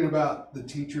you're thinking about the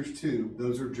teachers too,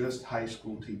 those are just high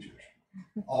school teachers.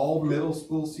 All middle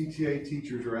school CTA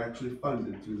teachers are actually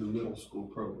funded through the middle school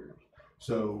program.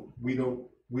 So we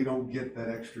don't get that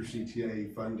extra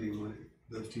CTA funding when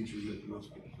those teachers at the middle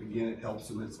school. Again, it helps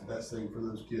them, it's the best thing for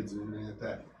those kids and everything like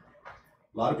that.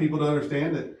 A lot of people don't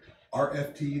understand that our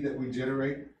FTE that we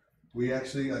generate, we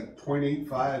actually like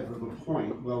 0.85 of a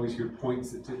point. We always hear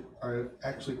points that are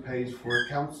actually pays for a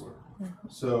counselor.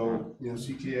 So,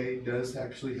 CTA does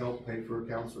actually help pay for a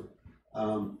counselor.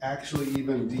 Actually,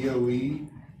 even DOE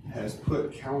has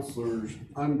put counselors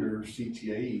under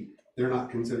CTAE. They're not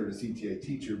considered a CTA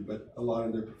teacher, but a lot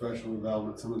of their professional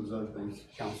development, some of those other things,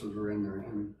 counselors are in there,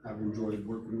 and I've enjoyed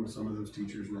working with some of those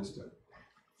teachers and that stuff.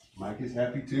 Mike is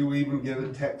happy too. We even get a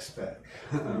tech spec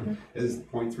is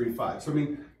 0.35. So I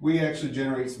mean, we actually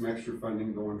generate some extra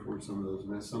funding going towards some of those,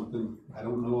 and that's something I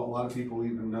don't know a lot of people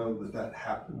even know that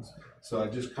happens. So I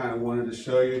just kind of wanted to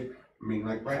show you. I mean,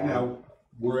 like right now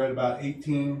we're at about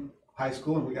 18 high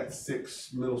school, and we got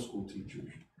 6 middle school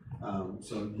teachers.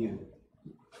 So again,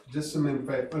 just some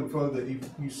info that you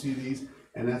see these,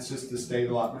 and that's just the state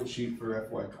allotment sheet for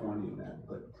FY20 and that.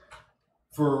 But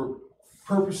for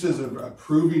purposes of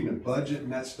approving the budget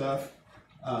and that stuff,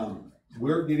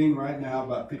 we're getting right now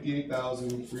about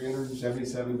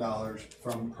 $58,377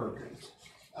 from Perkins.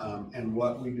 And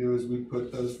what we do is we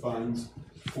put those funds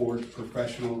towards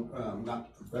professional,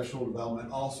 not professional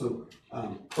development, also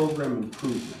program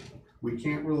improvement. We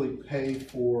can't really pay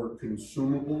for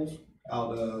consumables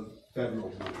out of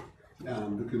federal money.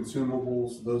 The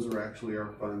consumables, those are actually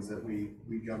our funds that we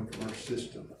come from our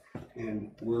system.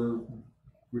 And we're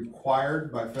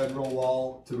required by federal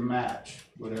law to match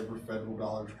whatever federal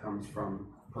dollars comes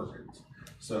from Perkins.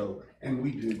 So, and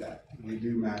we do that. We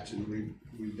do match, and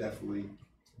we've definitely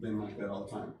been like that all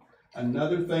the time.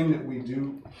 Another thing that we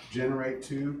do generate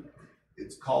too,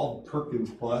 it's called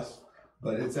Perkins Plus,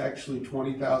 but it's actually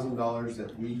 $20,000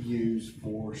 that we use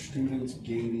for students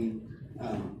gaining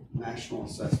national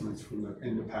assessments from the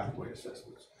into pathway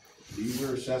assessments. These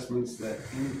are assessments that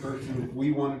any person, if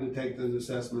we wanted to take those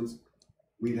assessments,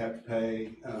 we'd have to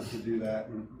pay to do that,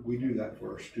 and we do that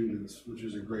for our students, which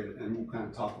is a great, and we'll kind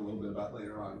of talk a little bit about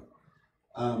later on.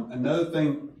 Another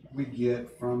thing we get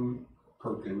from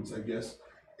Perkins, I guess,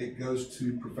 it goes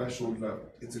to professional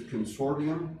development. It's a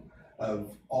consortium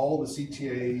of all the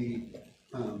CTA,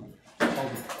 all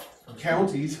the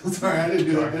counties, sorry, I didn't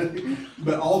do that,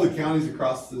 but all the counties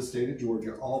across the state of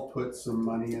Georgia all put some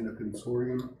money in a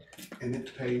consortium, and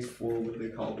it pays for what they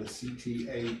call the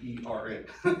CTAERN,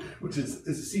 which is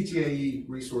a CTAE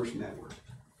resource network.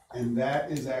 And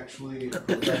that is actually a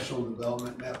professional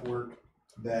development network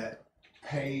that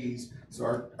pays, so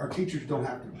our teachers don't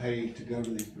have to pay to go to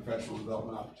these professional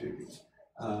development opportunities.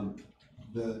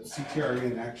 The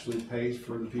CTRN actually pays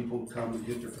for the people to come and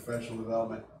get their professional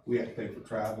development. We have to pay for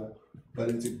travel, but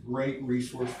it's a great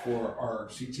resource for our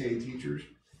CTA teachers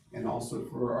and also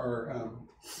for our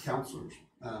counselors.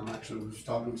 Actually, I was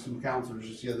talking to some counselors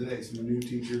just the other day. Some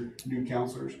new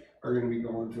counselors are going to be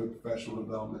going to a professional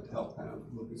development to help kind of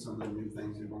look at some of the new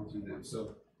things that are going through them.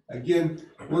 So again,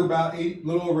 we're about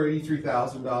little over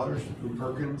 $83,000 from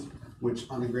Perkins, which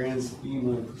on the grand scheme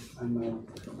of, I know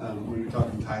when you're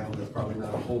talking title, that's probably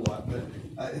not a whole lot, but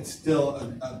it's still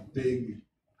a big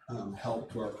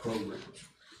help to our programs.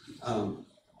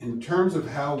 In terms of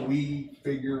how we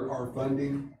figure our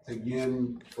funding,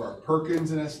 again, for our Perkins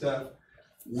and that stuff,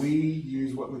 we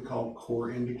use what we call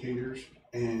core indicators,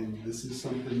 and this is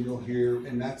something you'll hear,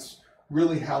 and that's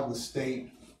really how the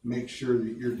state makes sure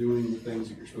that you're doing the things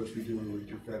that you're supposed to be doing with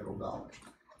your federal dollars.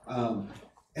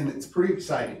 And it's pretty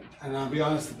exciting. And I'll be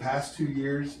honest, the past 2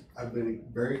 years, I've been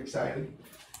very excited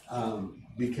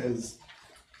because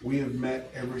we have met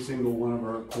every single one of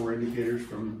our core indicators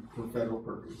for federal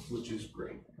Perkins, which is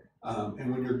great.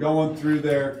 And when you're going through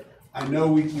there, I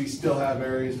know we still have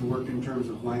areas to work in terms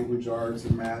of language arts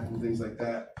and math and things like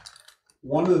that.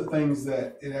 One of the things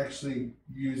that it actually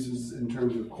uses in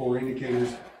terms of core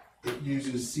indicators, it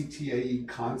uses CTAE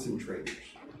concentrators.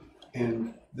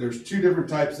 And there's two different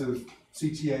types of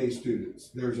CTA students.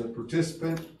 There's a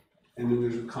participant and then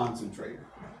there's a concentrator.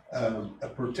 A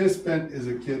participant is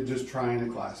a kid just trying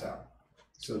a class out.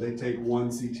 So they take one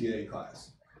CTA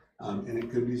class. And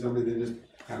it could be somebody that just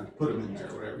kind of put them in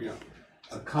there or whatever, you know.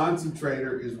 A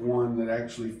concentrator is one that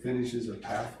actually finishes a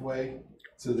pathway.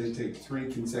 So they take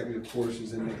 3 consecutive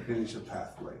courses and they finish a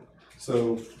pathway.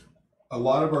 So a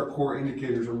lot of our core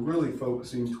indicators are really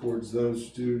focusing towards those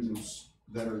students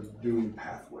that are doing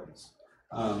pathways.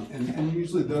 And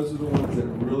usually those are the ones that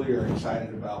really are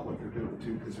excited about what they're doing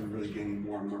too, because they're really gaining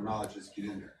more and more knowledge as they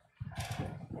get in there.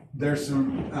 There's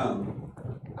some,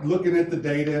 looking at the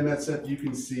data and that stuff, you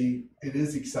can see it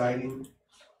is exciting.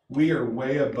 We are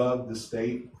way above the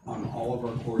state on all of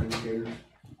our core indicators.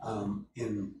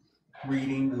 In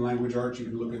reading and language arts, you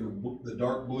can look in the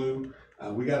dark blue.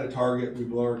 We got a target, we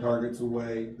blow our targets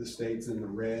away. The state's in the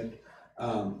red.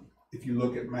 If you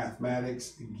look at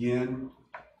mathematics, again,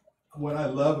 what I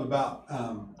love about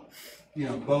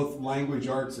both language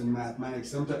arts and mathematics,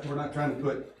 sometimes we're not trying to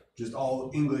put just all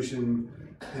English in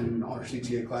all our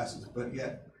CTA classes, but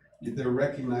yet they're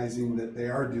recognizing that they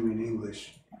are doing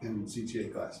English in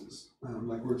CTA classes.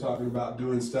 Like we're talking about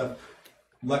doing stuff,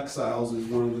 Lexiles is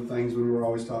one of the things we were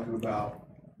always talking about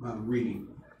reading.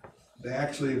 They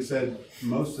actually have said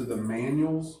most of the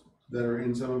manuals that are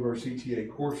in some of our CTA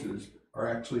courses are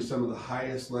actually some of the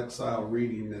highest Lexile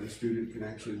reading that a student can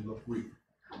actually read.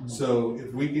 So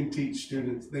if we can teach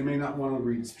students, they may not want to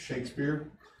read Shakespeare,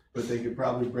 but they could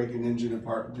probably break an engine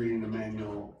apart reading a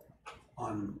manual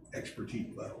on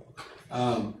expertise level.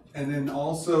 And then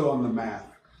also on the math,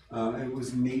 it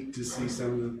was neat to see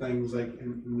some of the things like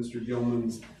in Mr.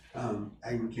 Gilman's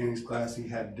ag mechanics class, he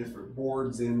had different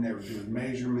boards in, they were doing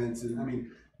measurements, and I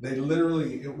mean, they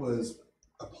literally, it was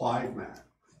applied math,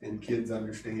 and kids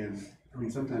understand. I mean,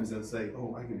 sometimes they'll say,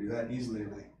 oh, I can do that easily,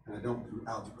 and I don't do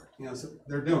algebra. So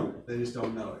they're doing it, they just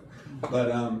don't know it.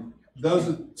 But those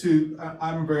are two,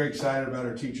 I'm very excited about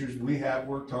our teachers. We have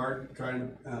worked hard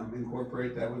trying to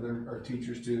incorporate that with our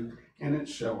teachers too, and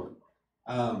it's showing.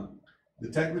 The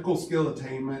technical skill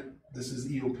attainment, this is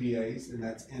EOPAs, and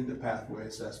that's end of pathway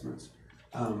assessments.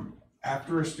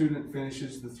 After a student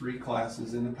finishes the 3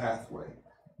 classes in the pathway,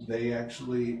 they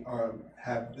actually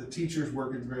have the teachers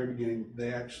work at the very beginning.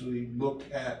 They actually look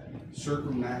at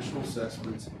certain national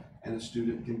assessments, and a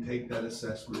student can take that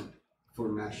assessment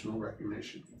for national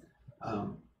recognition.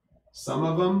 Some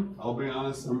of them, I'll be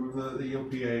honest, some of the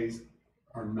EOPAs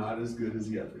are not as good as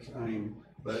the others. I mean,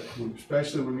 but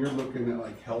especially when you're looking at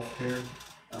like healthcare,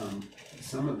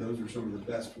 some of those are some of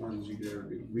the best ones you could ever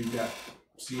do. We've got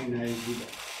CNA,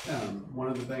 one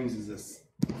of the things is this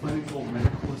clinical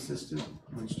medical assistant,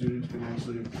 when students can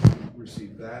actually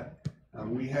receive that.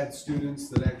 We had students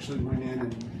that actually went in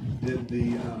and did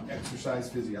the exercise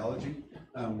physiology,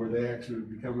 where they actually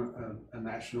become a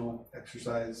national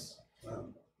exercise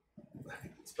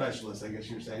specialist, I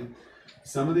guess you're saying.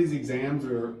 Some of these exams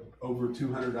are over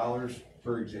 $200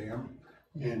 per exam,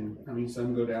 and I mean,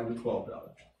 some go down to $12.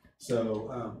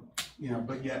 So,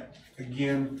 but yet,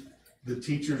 again, the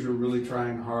teachers are really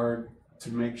trying hard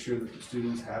to make sure that the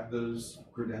students have those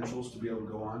credentials to be able to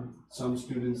go on. Some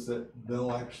students that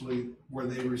they'll actually, where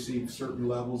they receive certain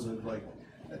levels of like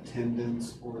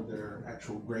attendance or their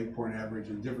actual grade point average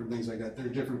and different things like that, there are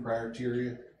different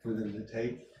criteria for them to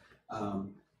take.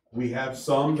 We have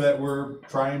some that we're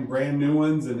trying brand new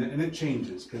ones, and it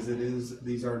changes because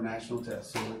these are national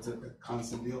tests, so it's a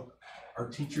constant deal. Our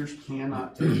teachers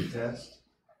cannot take the test.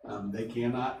 They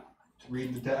cannot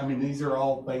read the test. I mean, these are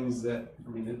all things that,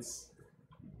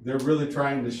 they're really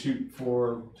trying to shoot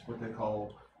for what they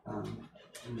call,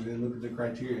 they look at the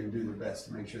criteria and do their best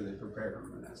to make sure they prepare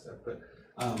them and that stuff. But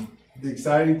the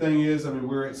exciting thing is,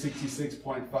 we're at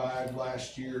 66.5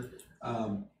 last year.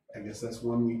 I guess that's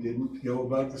one we didn't go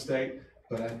above the state,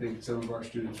 but I think some of our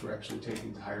students were actually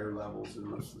taking to higher levels than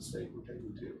most of the state were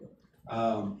taking to.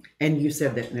 And you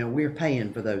said that now we're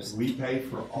paying for those. We pay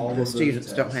for all the of those students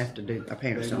tests. Don't have to do. Our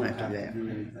parents They don't have to do that. do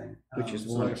anything, which is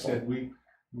so wonderful. Like I said,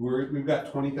 we've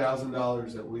got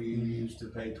 $20,000 that we use to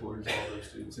pay towards all those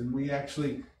students, and we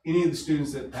actually any of the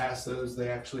students that passed those, they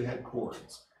actually had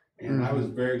cords, and I was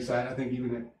very excited. I think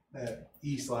even at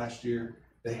East last year,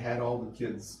 they had all the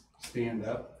kids stand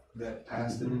up that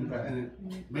passed it, and it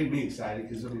made me excited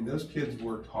because those kids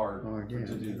worked hard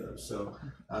to do those. So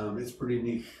it's pretty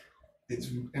neat.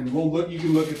 And we'll look. You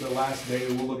can look at the last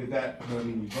data. We'll look at that. But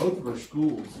both of our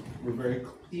schools were very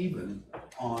even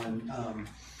on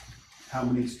how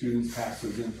many students passed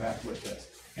those impact with us.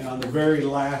 And on the very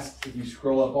last, if you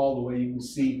scroll up all the way, you can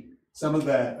see some of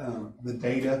that the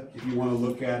data. If you want to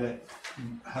look at it,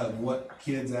 what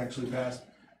kids actually passed.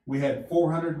 We had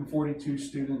 442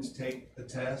 students take the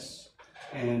test,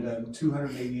 and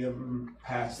 280 of them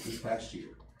passed this past year.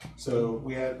 So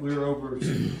we were over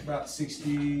about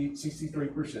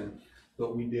 63%,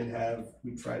 but we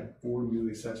tried 4 new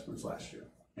assessments last year,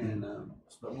 and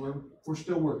but we're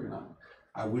still working on it.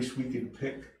 I wish we could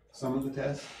pick some of the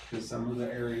tests because some of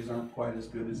the areas aren't quite as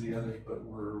good as the others, but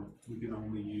we can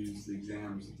only use the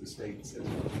exams that the state says.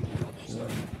 So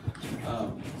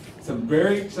some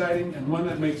very exciting, and one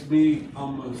that makes me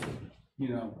almost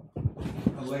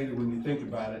elated when you think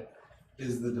about it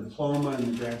is the diploma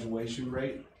and the graduation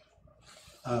rate.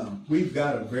 We've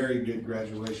got a very good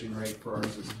graduation rate for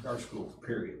our school,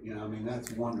 period.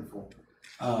 That's wonderful.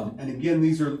 And again,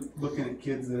 these are looking at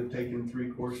kids that have taken 3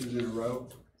 courses in a row.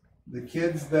 The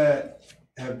kids that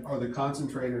are the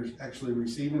concentrators actually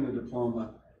receiving a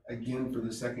diploma again for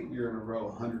the second year in a row.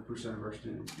 100% of our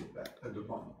students get a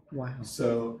diploma. Wow!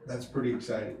 So that's pretty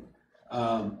exciting.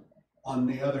 On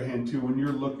the other hand, too, when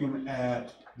you're looking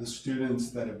at the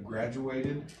students that have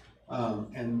graduated,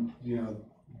 and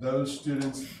those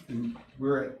students, the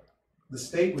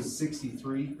state was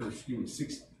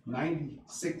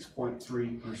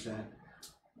 96.3%.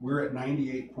 We're at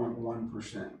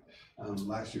 98.1%.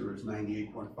 Last year it was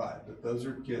 98.5%, but those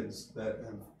are kids that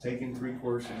have taken 3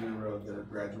 courses in a row that are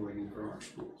graduating from our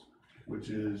schools, which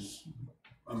is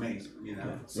amazing,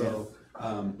 So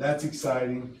that's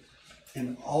exciting.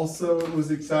 And also it was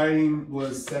exciting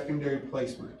was secondary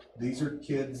placement. These are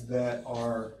kids that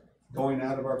are going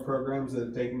out of our programs that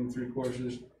have taken 3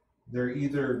 courses. They're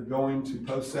either going to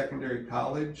post-secondary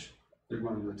college, they're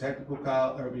going to a technical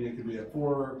college, it could be a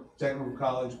 4 technical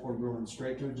college, or going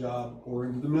straight to a job or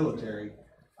into the military.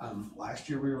 Last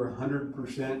year we were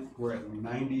 100%, we're at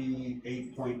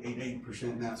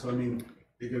 98.88% now. So it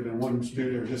could have been one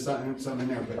student or just something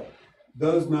there, but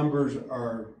those numbers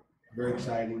are very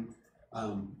exciting.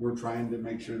 We're trying to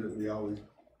make sure that we always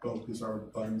focus our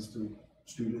funds to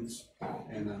students,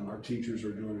 and our teachers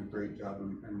are doing a great job,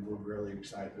 and we're really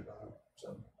excited about it.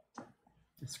 So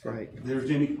that's great. If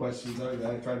there's any questions, I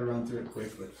try to run through it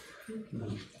quick, but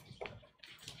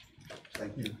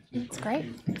thank you. It's great.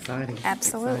 Exciting.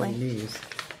 Absolutely. Exciting news.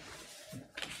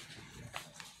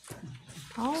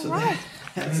 All right.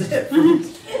 That's it. From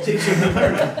teaching and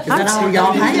learning. Is that all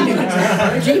y'all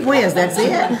have? Gee whiz, that's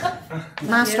it?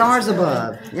 My stars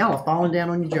above. Y'all are falling down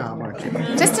on your job, aren't you?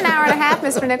 Just an hour and a half,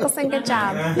 Mr. Nicholson. Good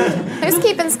job. Who's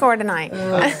keeping score tonight?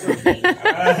 All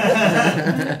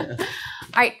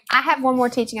right, I have one more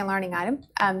teaching and learning item,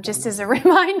 just as a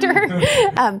reminder.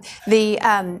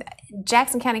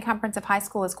 Jackson County Comprehensive High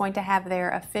School is going to have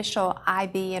their official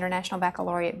IB International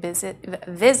Baccalaureate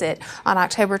visit on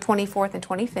October 24th and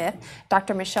 25th.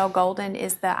 Dr. Michelle Golden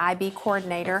is the IB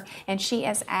coordinator, and she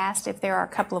has asked if there are a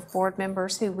couple of board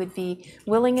members who would be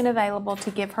willing and available to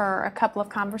give her a couple of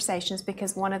conversations,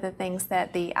 because one of the things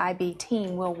that the IB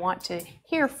team will want to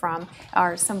hear from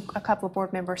are a couple of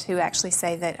board members who actually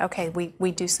say that, okay,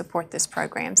 we do support this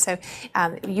program. So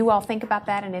you all think about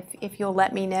that, and if you'll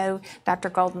let me know. Dr.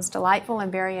 Golden's delightful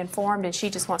and very informed, and she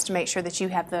just wants to make sure that you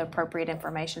have the appropriate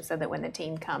information so that when the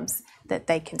team comes, that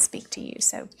they can speak to you.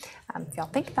 So if y'all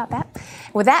think about that.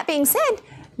 With that being said,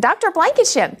 Dr.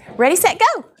 Blankenship, ready, set,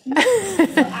 go. So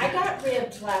I got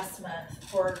ribbed last month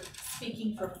for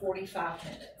speaking for 45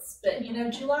 minutes, but you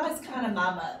know, July is kind of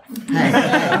my month. Hey.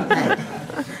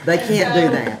 They can't do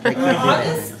that. They can't do that.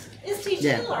 August is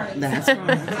teaching and learning. That's so right.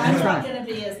 I'm That's not right. going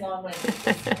to be as long-winded.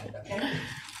 Okay.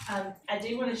 I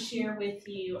do want to share with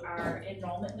you our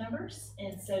enrollment numbers,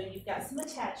 and so you've got some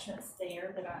attachments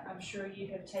there that I'm sure you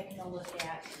have taken a look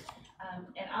at,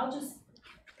 and I'll just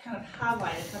kind of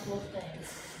highlight a couple of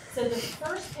things. So the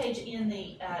first page in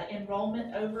the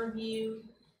enrollment overview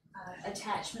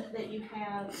attachment that you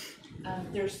have,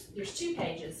 there's two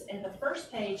pages, and the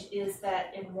first page is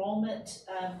that enrollment,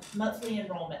 monthly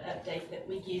enrollment update that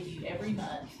we give you every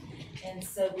month. And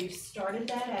so we've started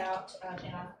that out,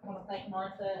 and I want to thank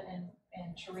Martha and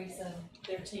Teresa and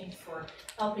their team for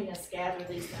helping us gather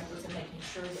these numbers and making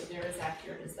sure that they're as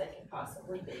accurate as they can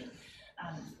possibly be.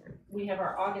 We have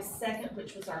our August 2nd,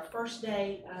 which was our first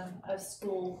day of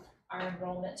school, our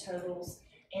enrollment totals,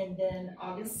 and then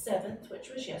August 7th, which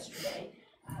was yesterday,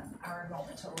 our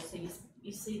enrollment totals. So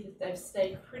you see that they've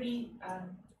stayed pretty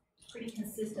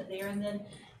consistent there. And then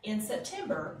in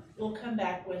September, we'll come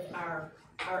back with our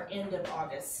end of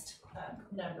August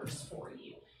numbers for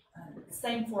you.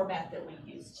 Same format that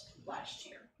we used last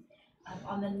year.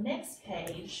 On the next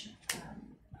page,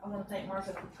 I want to thank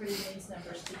Martha for putting these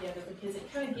numbers together, because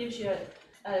it kind of gives you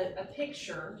a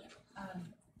picture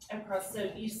across.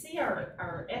 So you see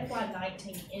our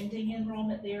FY19 ending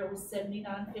enrollment there was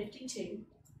 7952.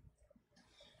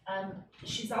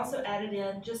 She's also added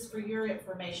in, just for your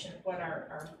information, what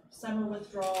our summer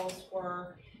withdrawals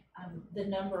were, the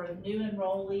number of new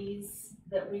enrollees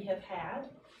that we have had,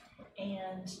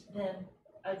 and then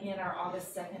again our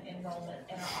August 2nd enrollment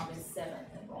and our August 7th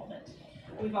enrollment.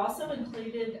 We've also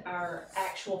included our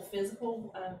actual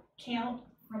physical count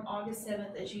from August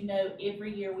 7th. As you know,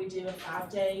 every year we do a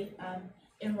 5-day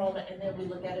enrollment, and then we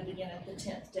look at it again at the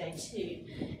 10th day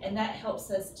too. And that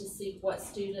helps us to see what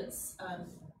students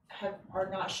are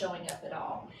not showing up at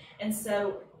all. And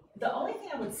so the only thing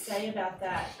I would say about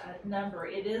that number,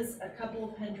 it is a couple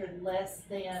of hundred less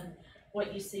than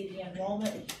what you see the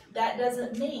enrollment. That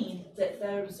doesn't mean that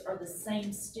those are the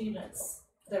same students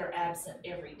that are absent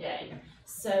every day.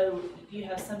 So you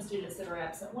have some students that are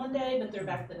absent one day, but they're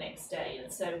back the next day.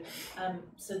 And so,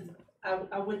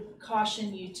 I would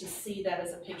caution you to see that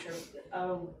as a picture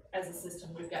of, as a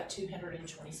system, we've got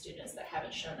 220 students that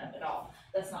haven't shown up at all.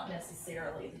 That's not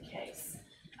necessarily the case.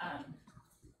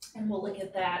 And we'll look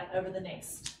at that over the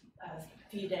next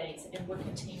few days, and we're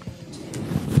continuing to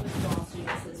withdraw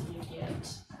students as we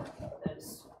get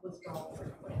those withdrawal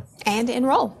requests. And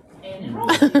enroll. And enroll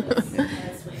students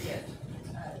as we get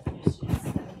new students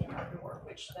coming in our door,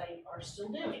 which they are still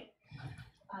doing.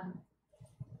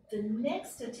 The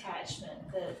next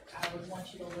attachment that I would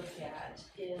want you to look at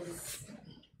is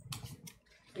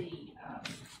the,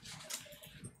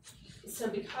 so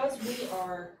because we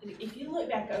are, if you look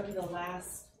back over the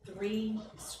last 3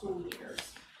 school years,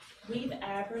 we've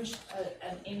averaged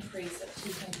an increase of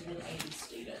 280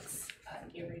 students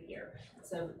every year.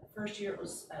 So first year it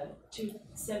was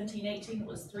 17-18, it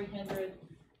was 300,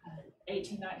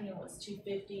 18-19 it was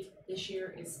 250. This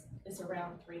year is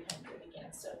around 300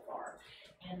 again so far.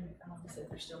 And like I said,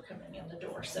 they're still coming in the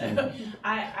door. So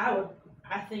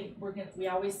I think we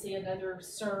always see another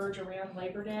surge around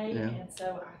Labor Day, and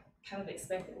so I kind of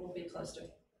expect that we'll be close to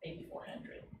maybe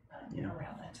 400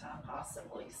 around that time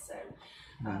possibly. So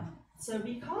so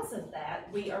because of that,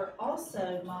 we are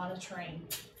also monitoring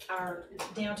our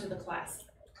down to the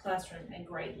classroom and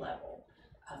grade level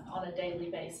on a daily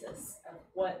basis of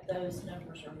what those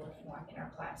numbers are looking like in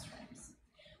our classrooms.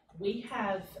 We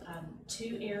have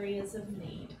 2 areas of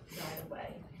need right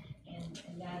away, and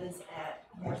that is at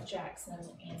North Jackson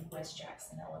and West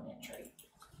Jackson Elementary.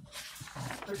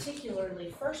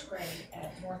 Particularly 1st grade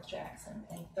at North Jackson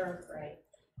and 3rd grade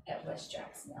at West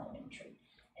Jackson Elementary.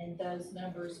 And those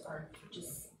numbers are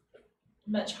just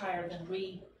much higher than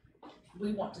we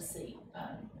want to see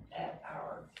at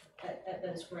our at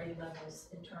those grade levels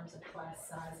in terms of class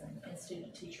size and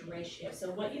student-teacher ratio.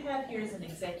 So what you have here is an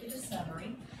executive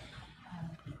summary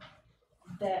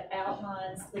that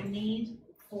outlines the need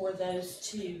for those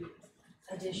 2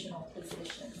 additional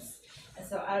positions. And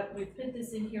so we put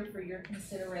this in here for your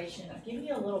consideration. I'll give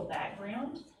you a little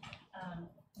background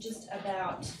just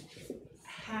about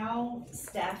how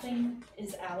staffing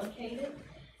is allocated.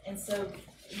 And so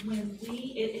when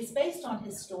it's based on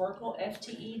historical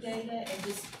FTE data, and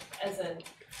just as a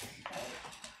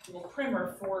little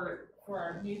primer for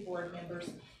our new board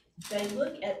members, they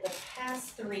look at the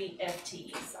past 3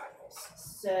 FTE cycles.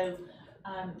 So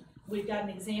we've got an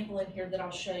example in here that I'll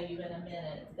show you in a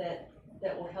minute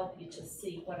that will help you to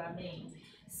see what I mean.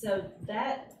 So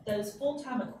those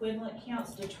full-time equivalent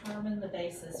counts determine the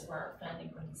basis for our funding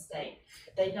from the state.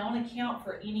 They don't account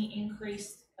for any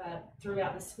increase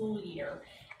throughout the school year.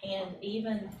 And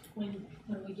even when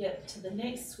we get to the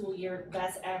next school year,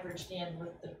 that's averaged in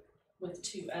with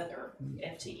 2 other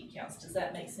FTE counts. Does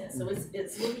that make sense? So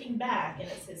it's looking back and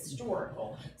it's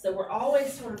historical. So we're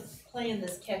always sort of playing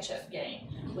this catch-up game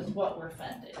with what we're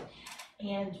funded.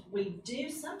 And we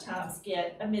do sometimes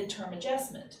get a midterm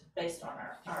adjustment based on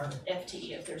our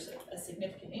FTE. If there's a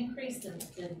significant increase,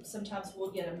 then sometimes we'll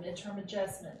get a midterm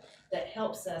adjustment that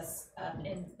helps us.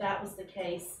 And that was the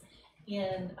case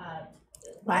in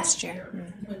last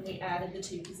year when we added the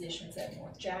 2 positions at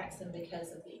North Jackson because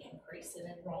of the increase in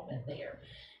enrollment there.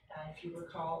 If you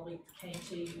recall, we came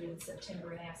to you in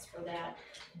September and asked for that.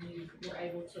 You were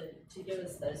able to give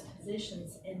us those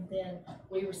positions, and then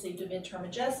we received a midterm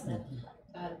adjustment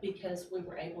because we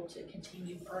were able to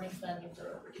continue earning funding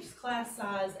through a reduced class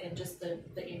size and just the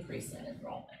increase in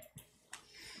enrollment.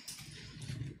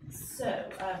 So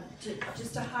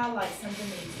just to highlight some of the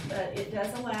needs, it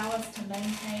does allow us to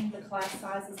maintain the class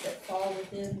sizes that fall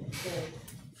within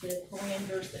the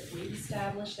parameters that we've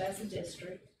established as a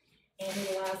district, and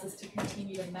it allows us to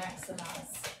continue to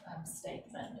maximize state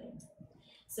funding.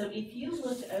 So if you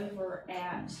look over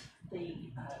at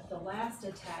the last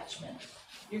attachment,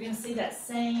 you're going to see that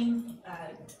same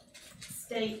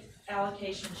state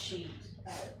allocation sheet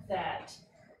that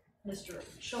Mr.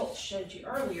 Schultz showed you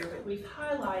earlier, but we've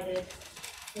highlighted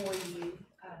for you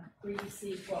where you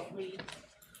see what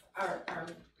our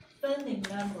funding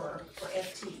number for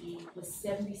FTE was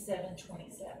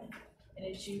 7727. And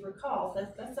as you recall,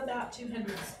 that's about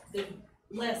 200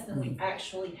 less than we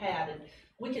actually had. And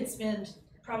we could spend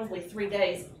probably 3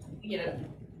 days,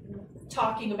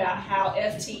 talking about how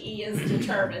FTE is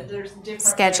determined. There's different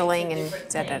scheduling and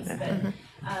different things,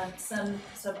 but some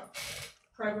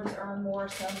programs earn more,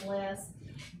 some less.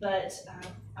 But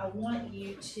I want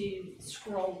you to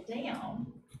scroll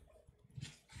down,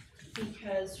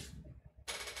 because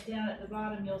down at the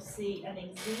bottom you'll see an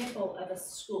example of a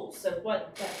school. So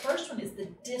what that first one is the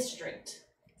district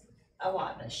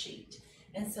allotment sheet.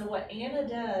 And so what Anna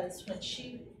does when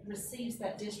she receives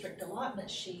that district allotment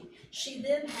sheet, she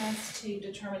then has to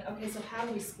determine, okay, so how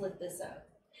do we split this up?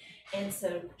 And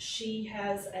so she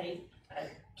has a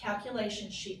calculation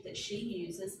sheet that she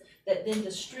uses that then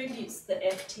distributes the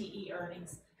FTE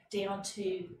earnings down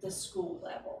to the school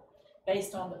level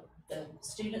based on the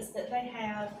students that they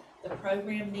have, the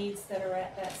program needs that are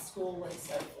at that school, and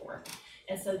so forth.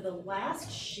 And so the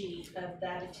last sheet of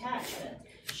that attachment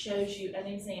shows you an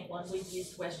example, and we've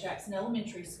used West Jackson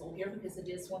Elementary School here because it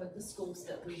is one of the schools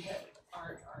that we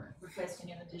are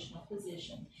requesting an additional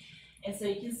position. And so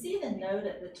you can see the note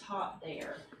at the top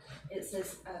there. It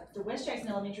says the West Jackson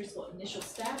Elementary School initial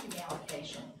staffing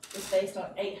allocation was based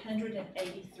on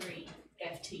 883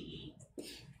 FTE.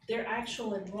 Their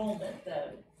actual enrollment,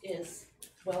 though, is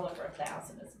well over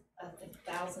 1,000. It's, I think,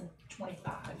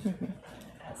 1,025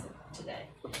 as of today.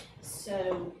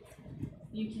 So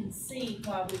you can see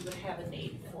why we would have a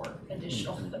need for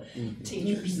additional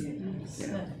teachers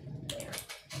there.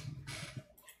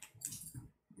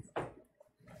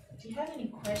 Do you have any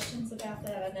questions about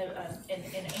that? I know,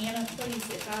 and Anna, please,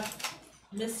 if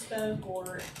I misspoke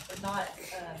or not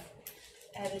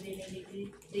added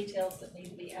any details that need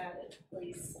to be added,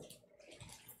 please.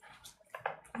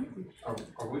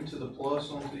 Are we to the plus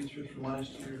on teachers from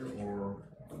last year, or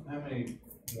how many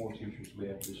more teachers do we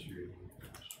have this year?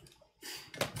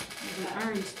 We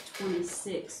earned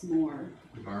 26 more.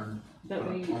 We've earned, But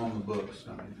we, on the books,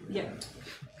 how many do we Yep. have?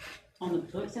 on the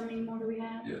books, how many more do we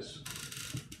have? Yes,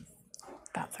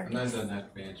 about and 30. that doesn't have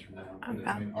to be answered now, but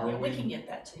I mean, are We we? can get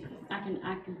that to you. I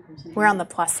can present. We're on the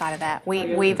plus side of that.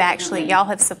 We've actually, y'all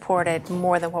have supported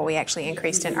more than what we actually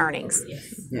increased in earnings.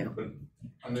 Yes. But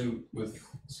I knew with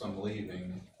some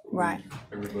leaving. Right.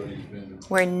 Everybody's been.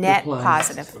 We're net Replaced.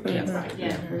 positive. Okay. Mhm. Right,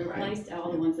 yeah, we replaced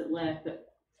all the ones that left,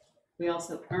 but We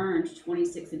also earned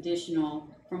 26 additional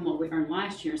from what we earned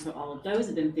last year, so all of those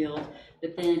have been filled.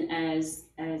 But then as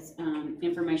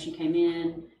information came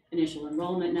in, initial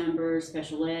enrollment numbers,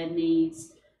 special ed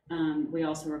needs, we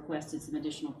also requested some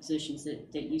additional positions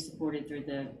that you supported through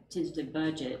the tentative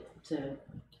budget to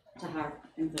hire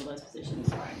and fill those positions.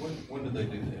 When did they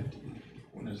do the FTE?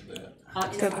 When is that?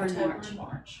 October and October March. and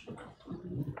March.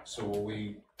 So will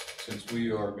we, since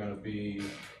we are gonna be,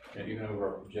 even over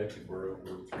our projected, we're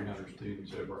over 300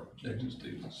 students over our projected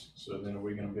students. So then are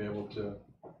we gonna be able to,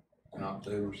 in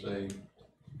October, say,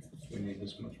 we need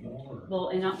this much more? Or? Well,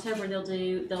 in October, they'll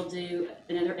do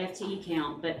another FTE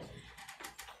count,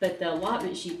 but the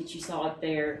allotment sheet that you saw up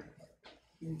there,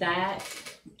 that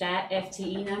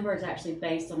FTE number is actually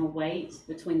based on a weight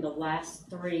between the last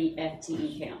 3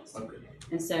 FTE counts. Okay.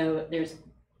 And so there's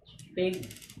big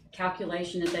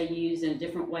calculation that they use and a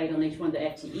different weight on each one of the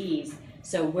FTEs.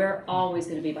 So we're always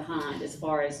gonna be behind as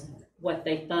far as what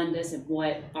they fund us and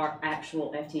what our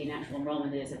actual FTE and actual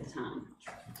enrollment is at the time.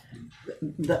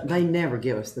 They never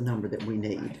give us the number that we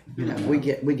need. You know, we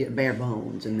get bare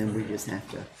bones, and then we just have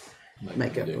to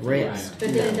make up the rest. But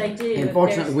you then know. they do. And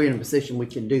fortunately, we're in a position we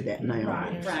can do that now.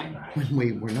 Right. When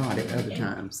we were not at other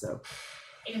times, so.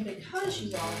 And because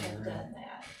you all have done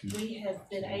that, we have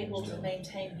been able to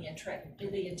maintain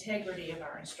the integrity of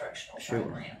our instructional Sure.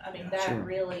 program. I mean, that Sure.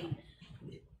 really,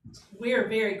 we're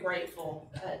very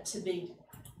grateful to be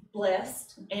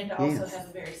blessed and also Yes. have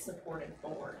a very supportive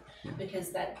board. Because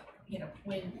that, you know,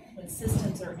 when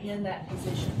systems are in that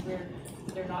position where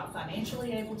they're not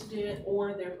financially able to do it,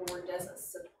 or their board doesn't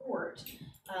support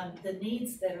the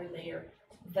needs that are there,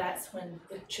 that's when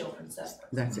the children suffer.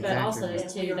 That's But exactly also, right.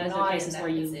 too, those are cases where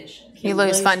you You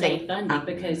lose state funding. funding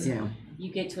because Yeah.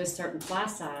 you get to a certain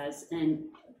class size and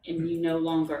you no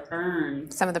longer earn.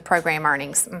 Some of the program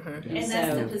earnings. Mhm. And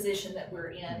that's the So- position that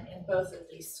we're in both of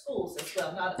these schools as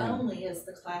well. Not only is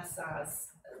the class size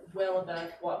well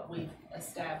above what we've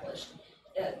established,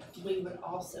 we're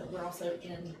also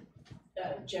in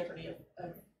jeopardy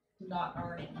of not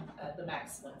earning the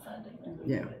maximum funding that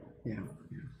we Yeah. would. Yeah.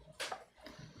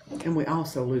 And we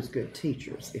also lose good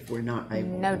teachers if we're not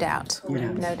able No to, doubt. you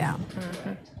know, No doubt.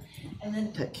 Mhm. And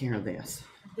then take care of this.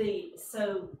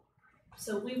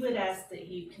 So we would ask that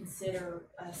you consider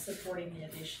supporting the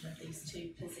addition of these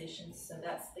 2 positions, so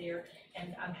that's there.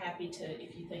 And I'm happy to,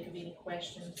 if you think of any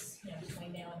questions, you know,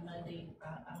 between now and Monday,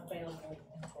 I'm available,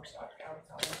 and of course, Dr. Howard's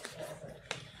always available.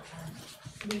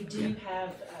 We do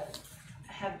have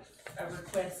a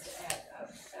request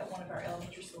at one of our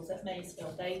elementary schools at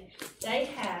Maysville. They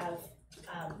have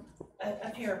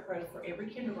a parapro for every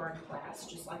kindergarten class,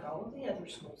 just like all of the other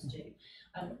schools do.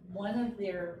 One of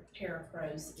their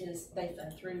parapros is they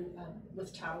fund through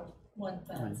with Title I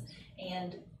funds,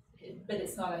 but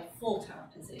it's not a full-time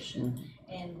position.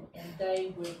 And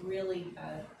they would really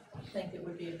think it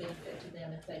would be a benefit to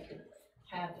them if they could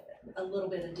have a little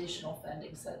bit additional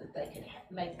funding so that they could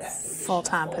make that position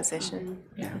Full-time position.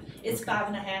 Yeah, it's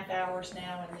 5.5 hours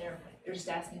now, and they're just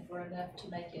asking for enough to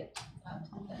make it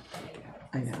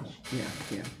I know,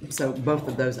 yeah. So both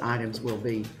of those items will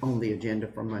be on the agenda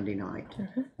for Monday night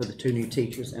for the 2 new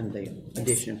teachers and the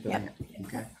addition for that,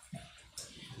 okay?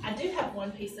 I do have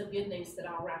one piece of good news that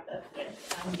I'll wrap up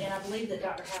with, and I believe that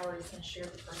Dr. Howard is going to share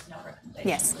the personnel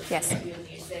recommendations with you in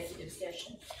the executive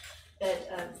session.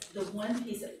 But the one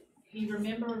piece that you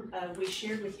remember, we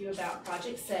shared with you about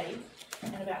Project SAVE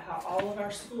and about how all of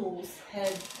our schools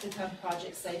had become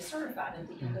Project SAVE certified at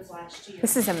the end of last year.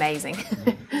 This is amazing.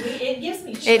 It gives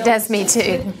me chills. It does me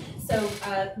too. So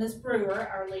Ms. Brewer,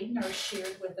 our lead nurse,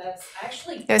 shared with us,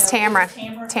 actually. It was Tamara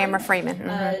Freeman.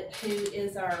 Who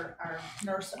is our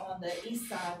nurse on the east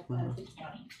side of the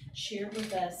county, shared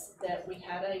with us that we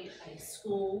had a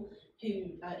school who,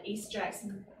 East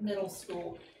Jackson Middle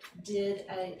School, did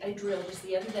a drill just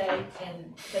the other day,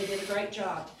 and they did a great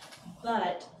job.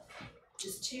 But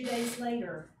just 2 days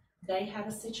later, they had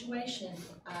a situation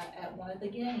at one of the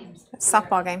games.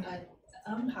 Softball game.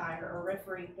 Umpire or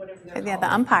referee, whatever they're called. Yeah,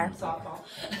 the umpire. Softball.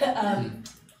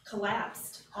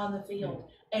 Collapsed on the field.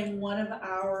 And one of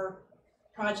our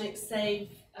Project SAVE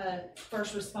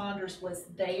first responders was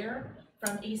there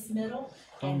from East Middle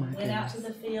and went out to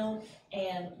the field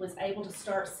and was able to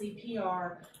start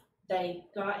CPR. They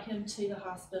got him to the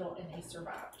hospital and he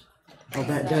survived. Oh,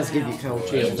 that does give you cold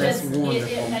chills. That's wonderful,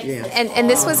 yeah. And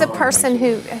this was a person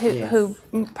who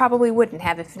probably wouldn't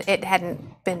have if it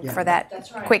hadn't been for that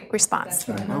That's right. quick response.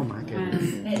 That's right. Oh, my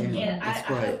goodness. And Yeah, I that's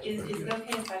great. hope, is it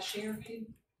okay if I share who?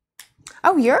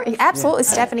 Oh, you're absolutely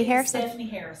Stephanie Harrison. Stephanie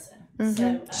Harrison.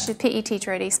 So, She's a PE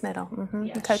teacher at East Middle.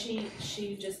 yeah, Coach.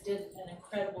 she just did an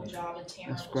incredible job, and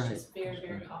Tamara That's was great. just very,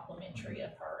 very complimentary of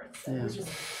her. And so Yeah.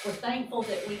 we're thankful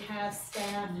that we have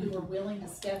staff who are willing to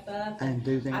step up. And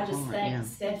do their I just part, thank yeah.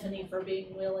 Stephanie for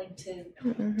being willing to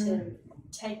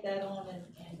take that on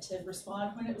and to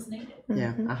respond when it was needed.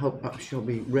 Yeah, I hope she'll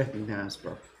be recognized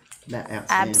for that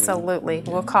outstanding. Absolutely.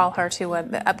 We'll call her to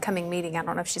the upcoming meeting. I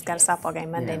don't know if she's got a softball game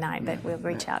Monday Yeah. night, but we'll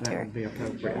reach out to That her. would be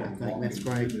appropriate, I think that's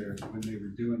Walking great. through there When they were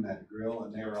doing that drill,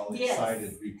 and they were all Yes.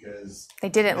 excited because. They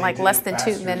did it in like did less it than 2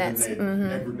 faster than minutes. they'd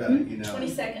Mhm. Ever done it, you know. 20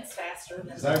 seconds faster than.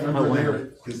 Cause I Oh, remember wow. they were,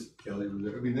 cause Kelly was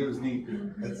there, I mean, that was neat,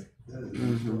 that is a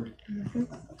neat story.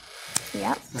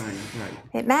 Yep. Exciting, great.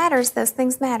 It matters. Those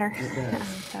things matter. It does.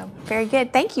 So, very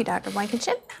good. Thank you, Dr.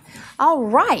 Blankenship. All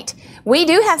right. We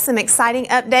do have some exciting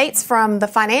updates from the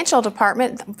financial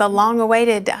department. The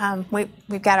long-awaited,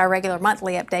 we've got our regular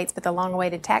monthly updates, but the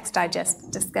long-awaited tax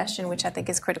digest discussion, which I think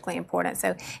is critically important.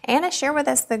 So, Anna, share with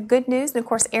us the good news. And, of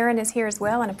course, Erin is here as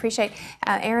well, and appreciate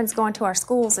Erin's going to our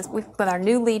schools with our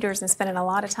new leaders and spending a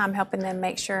lot of time helping them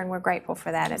make sure, and we're grateful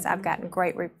for that, as I've gotten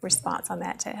great response on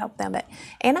that to help them. But,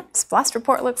 Anna, SPLOST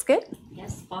report looks good.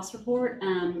 Yes, SPLOST report,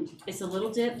 it's a little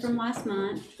dip from last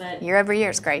month, but Year over year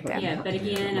is great, though. yeah, but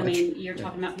again, I mean, you're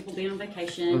talking about people being on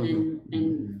vacation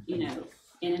and, you know,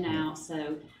 in and out,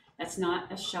 so that's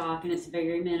not a shock and it's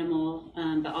very minimal.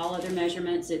 But all other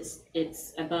measurements,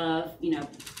 it's above, you know,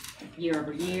 year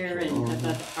over year, and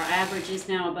above, our average is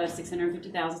now above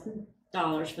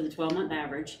 $650,000 for the 12-month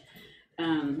average.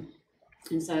 And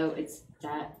so it's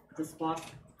that, the SPLOST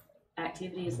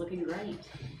activity is looking great.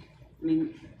 I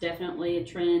mean, definitely a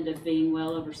trend of being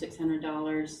well over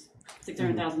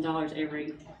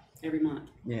 $600,000 every month.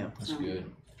 Yeah, That's good.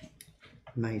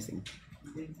 amazing.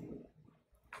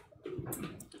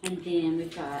 And then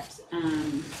we've got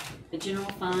the general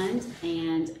fund,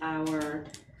 and our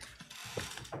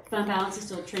fund balance is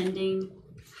still trending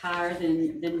higher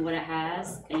than what it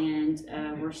has, and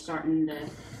we're starting the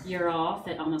year off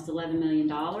at almost $11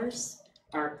 million,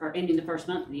 or ending the first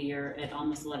month of the year at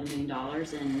almost $11 million,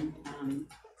 and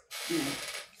you know,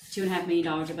 $2.5 million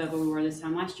above where we were this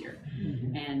time last year.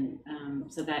 And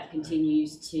so that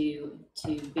continues to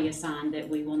be a sign that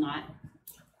we will not,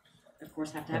 of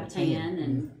course, have to have a tan,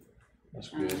 and That's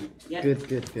good. yep.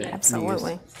 Good. Yeah,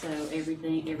 Absolutely. So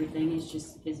everything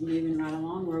is moving right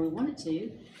along where we want it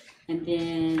to. And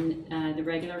then the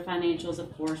regular financials,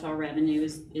 of course, our revenue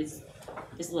is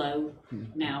low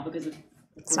now because of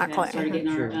It's not we collecting. started getting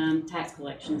our Sure. tax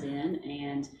collections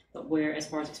in, but where, as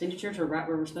far as expenditures, we're right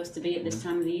where we're supposed to be at this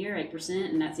time of the year, 8%,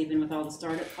 and that's even with all the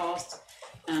startup costs,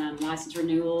 license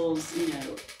renewals, you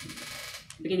know,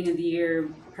 beginning of the year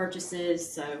purchases,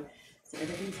 so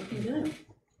everything's looking good.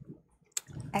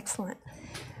 Excellent.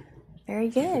 Very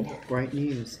good. Great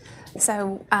news.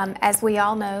 So, as we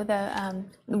all know, the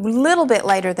little bit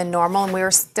later than normal, and we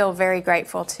were still very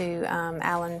grateful to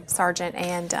Alan Sargent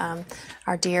and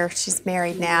our dear, she's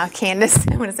married now, Candace.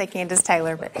 I want to say Candace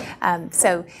Taylor, but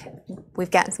so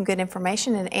we've gotten some good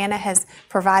information, and Anna has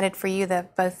provided for you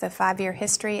both the 5-year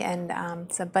history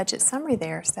and some budget summary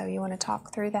there. So, you want to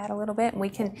talk through that a little bit? And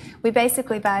we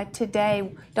basically by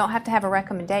today don't have to have a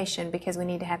recommendation because we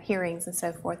need to have hearings and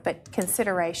so forth, but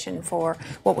consideration for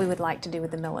what we would like to do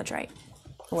with the millage rate.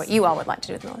 What you all would like to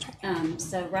do with the millage rate.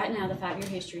 So right now, the 5-year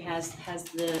history has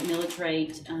the millage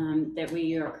rate that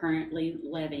we are currently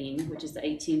levying, which is the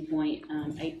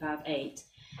 18.858.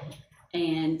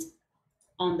 And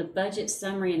on the budget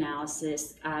summary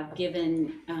analysis, I've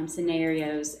given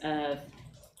scenarios of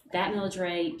that millage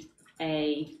rate,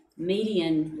 a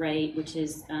median rate, which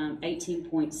is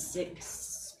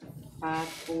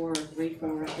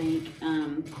 18.65434, I think.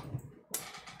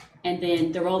 And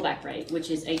then the rollback rate,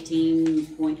 which is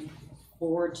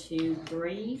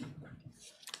 18.423.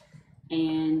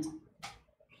 And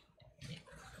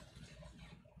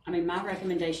I mean, my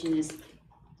recommendation is,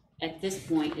 at this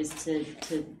point, is to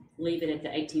leave it at the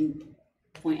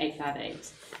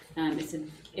 18.858. It's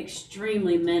an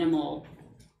extremely minimal,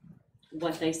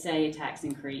 what they say, a tax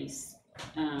increase,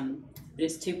 but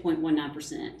it's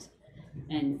 2.19%.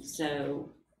 And so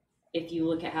if you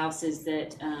look at houses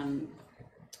that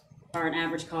are an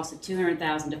average cost of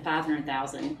 $200,000 to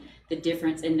 $500,000, the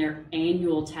difference in their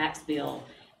annual tax bill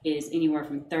is anywhere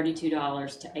from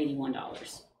 $32 to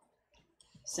 $81.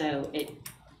 So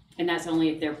and that's only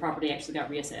if their property actually got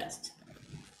reassessed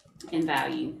in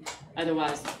value.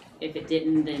 Otherwise, if it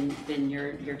didn't, then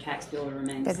your tax bill would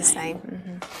remain the same.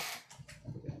 Mm-hmm.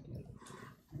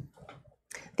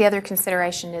 The other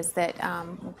consideration is that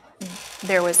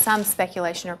there was some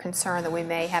speculation or concern that we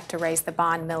may have to raise the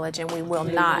bond millage, and we will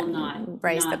not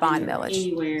raise the bond millage.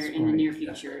 Anywhere in the near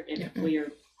future. If we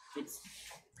are, it's,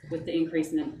 with the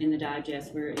increase in the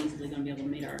digest, we're easily gonna be able to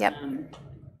meet our, Yep.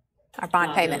 Our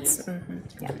bond payments.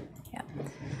 Yeah, yeah.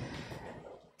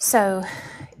 So,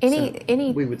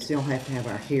 any, We would still have to have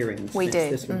our hearings. We do.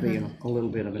 This would be a little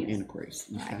bit of an increase,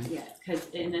 okay? yeah, because,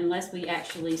 and unless we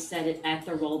actually set it at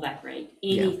the rollback rate,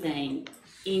 anything,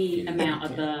 any amount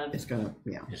above, It's gonna,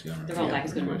 yeah, It's gonna. the rollback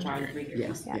is gonna require the 3 yeah,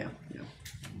 hearings. yeah, yeah.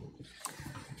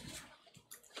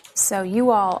 so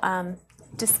you all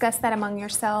discuss that among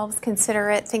yourselves,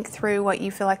 consider it, think through what you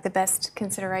feel like the best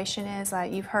consideration is.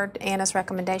 You've heard Anna's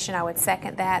recommendation, I would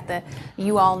second that.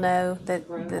 You all know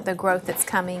the growth that's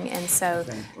coming, and so,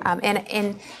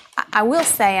 and I will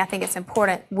say, I think it's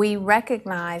important, we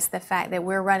recognize the fact that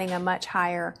we're running a much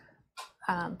higher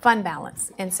fund balance.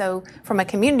 And so from a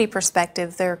community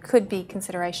perspective, there could be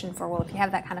consideration for, well, if you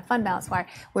have that kind of fund balance, why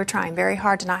we're trying very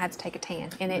hard to not have to take a TAN.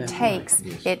 And it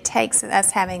takes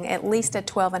us having at least a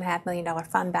 $12.5 million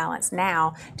fund balance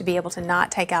now to be able to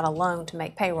not take out a loan to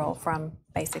make payroll from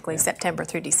basically September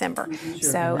through December. Sure,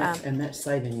 So and that's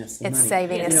saving us some money. it's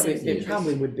saving You us. know, it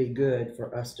probably would be good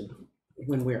for us to,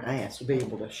 when we're asked, to be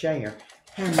able to share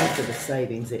how much of the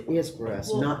savings it is for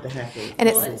us, not to have to. And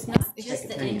Well, it's not just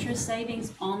the interest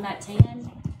savings on that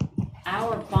 10,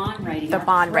 our bond rating. The our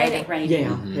bond credit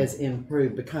Yeah, has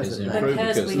improved because Has of that. improved.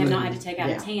 Because we because have of not the- had to take out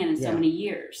a Yeah, 10 in so yeah. many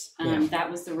years. Yeah.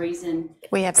 That was the reason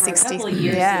We have for a 60. couple of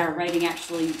years that Yeah. our rating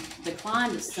actually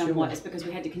declined somewhat. It's because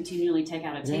we had to continually take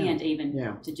out a 10 to even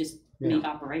Yeah. to just meet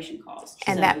operation costs.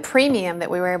 And So- that premium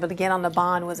that we were able to get on the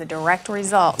bond was a direct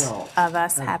result of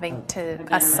us having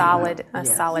a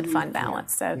solid fund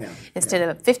balance. So Yeah. instead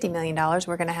of $50 million,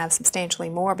 we're going to have substantially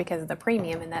more because of the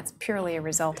premium, and that's purely a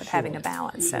result of having a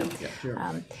balance. So Sure.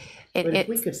 it, But if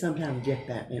we it, could sometime get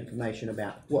that information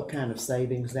about what kind of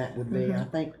savings that would be, I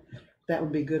think that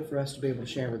would be good for us to be able to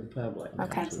share with the public.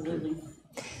 Okay. Absolutely.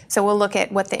 so we'll look at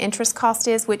what the interest cost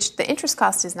is, which the interest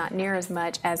cost is not near as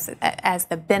much as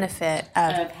the benefit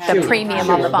of the having premium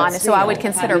a on the Sure, bond. but So I would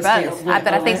still, consider still, both, yeah,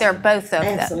 but I think they're both of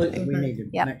the. Absolutely, we need to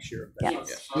Yep. make sure of Yep.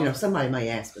 that. You know, somebody may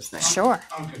ask us that. Sure.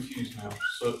 I'm confused now.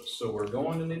 So we're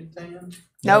going to need 10?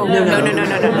 No, No,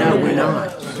 no. we're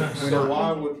not. So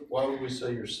why would we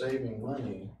say you're saving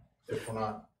money if we're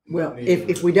not? Well,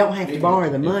 if we don't have to borrow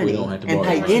the If we money don't have to and borrow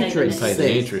pay the money, interest, Pay the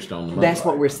see, interest on the money. that's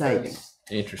what we're saving.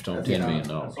 Interest on $10 million. It's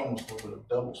almost a little bit of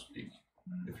double speak.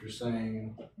 If you're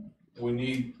saying, we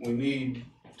need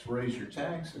to raise your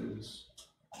taxes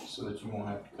so that you won't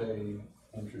have to pay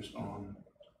interest on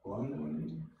the loan that we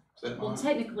need. Is that Well, not?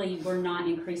 technically, we're not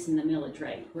increasing the millage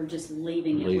rate. We're just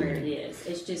leaving it where it is.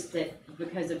 It's just that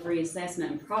because of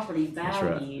reassessment and property That's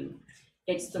right. value,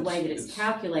 it's the way that it's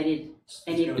calculated.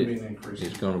 And It's gonna it, be an increase.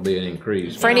 It's gonna be an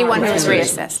increase. For anyone who's Right.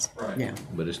 reassessed. Right, Yeah,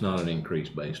 But it's not an increase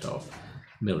based off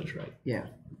millage rate. yeah.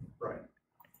 right.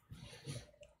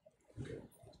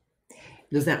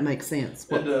 Does that make sense?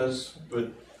 It does,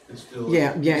 but it's still.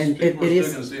 Yeah, and it People are is-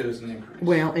 still gonna see it as an increase.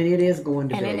 Well, and it is going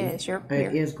to be. And it is,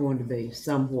 It is going to be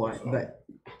somewhat, but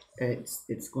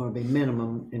it's going to be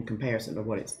minimum in comparison to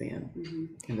what it's been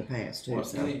in the past too, Well,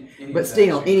 so. any But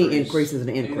still, tax any increase is an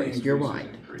any increase, you're is an right,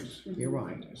 increase, you're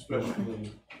right,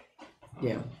 Especially.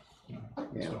 yeah,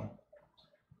 yeah. So,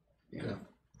 yeah.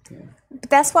 But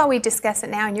that's why we discuss it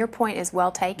now, and your point is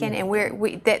well taken, and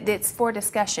it's for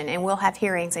discussion, and we'll have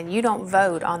hearings, and you don't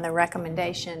vote on the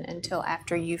recommendation until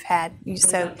after you've had,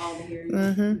 so, all the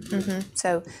hearings.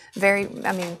 so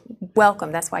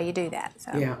welcome, that's why you do that,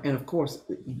 so. Yeah, and of course,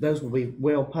 those will be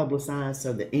well publicized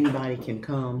so that anybody can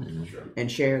come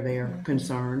and share their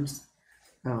concerns.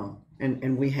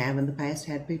 And we have in the past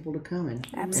had people to come and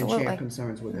Absolutely. share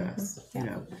concerns with us, you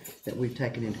know, that we've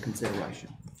taken into consideration.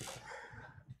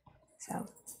 So,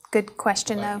 good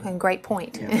question though, and great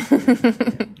point. Yeah.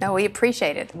 No, we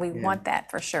appreciate it. We want that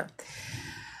for sure.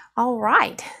 All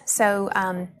right. So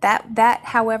that,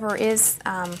 however, is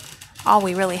all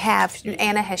we really have.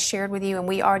 Anna has shared with you, and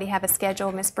we already have a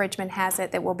schedule. Ms. Bridgman has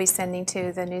it that we'll be sending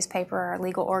to the newspaper, our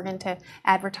legal organ, to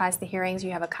advertise the hearings.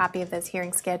 You have a copy of those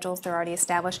hearing schedules. They're already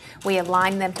established. We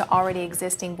align them to already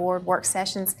existing board work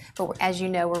sessions, but as you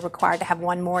know, we're required to have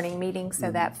one morning meeting,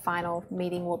 so that final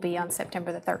meeting will be on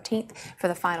September the 13th for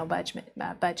the final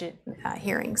budget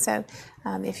hearing. So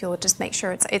if you'll just make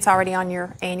sure it's already on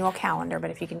your annual calendar, but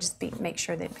if you can just make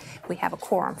sure that we have a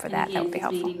quorum for that, that would be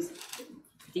helpful.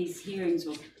 These hearings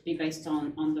will be based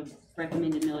on the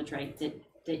recommended millage rate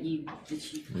that you,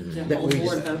 the That whole we board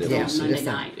just- voted yeah, on Monday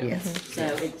decide, night. yes. So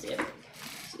it's,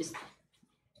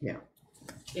 Yeah,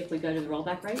 if we go to the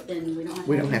rollback rate, then we don't have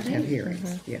to. we don't have to have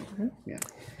hearings. hearings, yeah,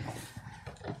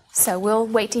 yeah. So we'll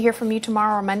wait to hear from you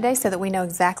tomorrow or Monday so that we know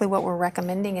exactly what we're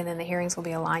recommending, and then the hearings will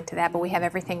be aligned to that. But we have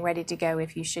everything ready to go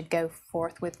if you should go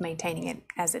forth with maintaining it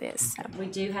as it is. So. We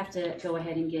do have to go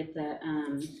ahead and get the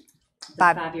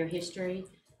 5-year history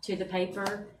to the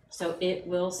paper, so it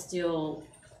will still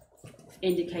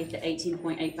indicate the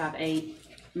 18.858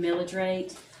 millage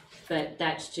rate, but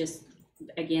that's just,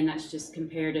 again, that's just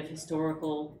comparative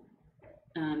historical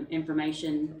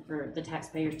information for the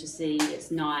taxpayers to see.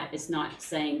 It's not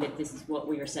saying that this is what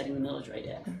we are setting the millage rate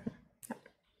at.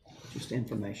 Just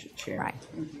information share. Right.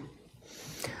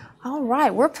 All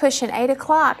right, we're pushing 8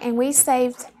 o'clock, and we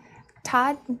saved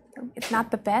Todd. It's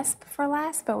not the best for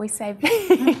last, but we saved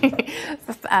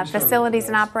facilities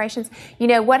and operations. You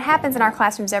know, what happens in our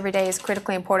classrooms every day is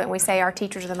critically important. We say our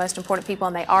teachers are the most important people,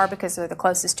 and they are because they're the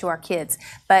closest to our kids.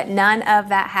 But none of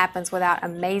that happens without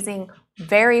amazing,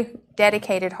 very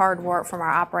dedicated hard work from our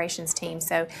operations team.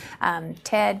 So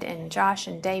Ted and Josh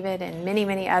and David and many,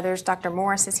 many others. Dr.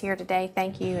 Morris is here today.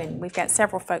 Thank you. And we've got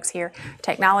several folks here.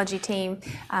 Technology team.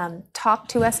 Talk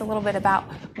to us a little bit about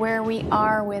where we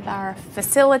are with our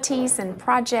facilities and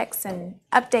projects and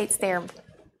updates there.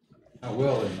 I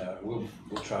will, and we'll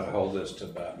try to hold this to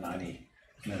about 90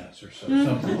 minutes or so,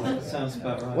 something like that. Sounds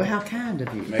about right. Well, how kind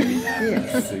of you. Maybe 90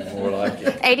 Yes. minutes, more like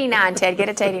it. 89, Ted. Get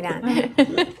it to 89.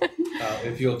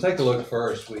 If you'll take a look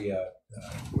first, we're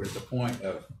at the point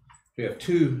of, we have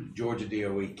 2 Georgia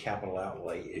DOE capital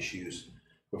outlay issues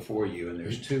before you, and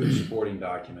there's 2 supporting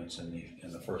documents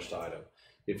in the first item.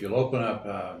 If you'll open up,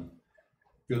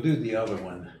 you'll do the other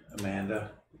one,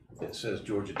 Amanda. It says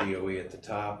Georgia DOE at the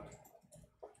top.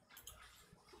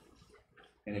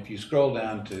 And if you scroll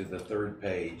down to the 3rd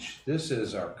page, this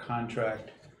is our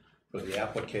contract for the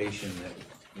application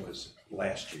that was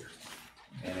last year.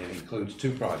 And it includes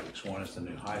 2 projects. One is the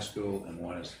new high school and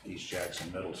one is East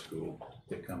Jackson Middle School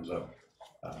that comes up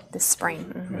this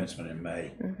spring. Commencement in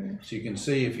May. So you can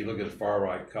see, if you look at the far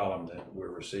right column, that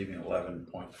we're receiving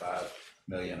 11.5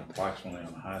 million approximately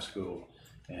on the high school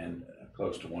and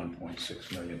close to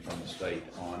 1.6 million from the state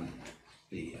on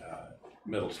the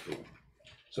middle school.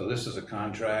 So this is a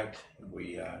contract.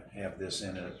 We have this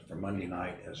in it for Monday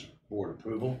night as board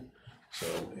approval. So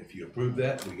if you approve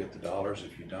that, we get the dollars.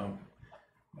 If you don't,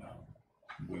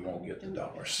 we won't get the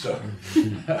dollars. So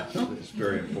it's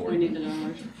very important. We need the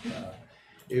dollars.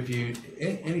 If you,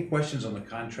 any questions on the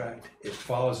contract, it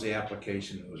follows the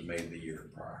application that was made the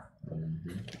year prior.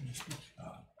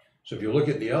 So if you look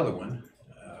at the other one,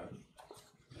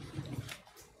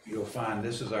 you'll find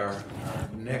this is our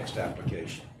next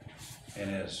application. And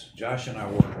as Josh and I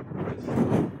work with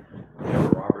Deborah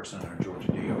Robertson, our Georgia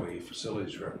DOE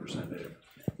facilities representative,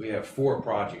 we have 4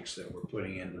 projects that we're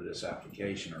putting into this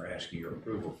application or asking your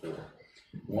approval for.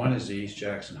 One is the East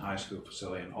Jackson High School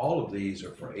facility, and all of these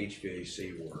are for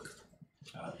HVAC work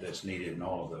that's needed in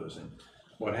all of those. And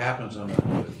what happens on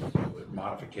with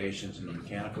modifications in the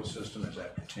mechanical system is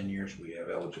after 10 years we have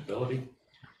eligibility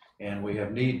and we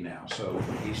have need now. So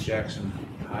East Jackson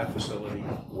High facility,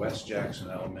 West Jackson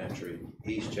Elementary,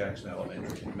 East Jackson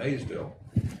Elementary, and Maysville.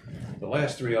 The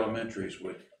last 3 elementaries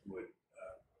would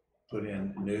put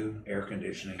in new air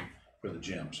conditioning for the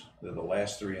gyms. They're the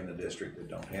last 3 in the district that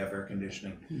don't have air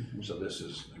conditioning, so this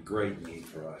is a great need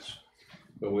for us.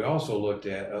 But we also looked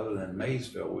at, other than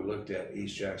Maysville, we looked at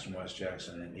East Jackson, West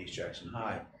Jackson, and East Jackson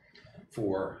High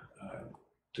for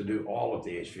to do all of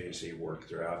the HVAC work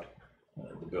throughout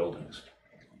the buildings.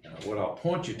 What I'll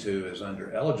point you to is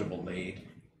under eligible need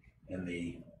in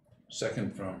the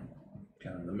second from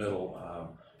kind of the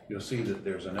middle, you'll see that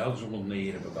there's an eligible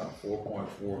need of about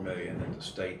 4.4 million that the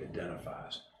state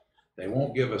identifies. They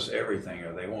won't give us everything,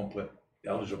 or they won't put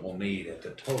eligible need at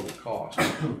the total cost,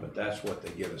 but that's what they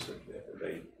give us.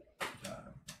 They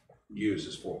use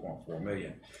as 4.4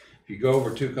 million. If you go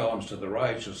over 2 columns to the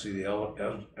right, you'll see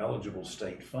the eligible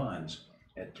state funds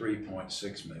at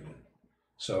 3.6 million.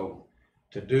 So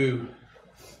to do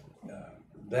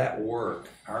that work,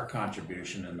 our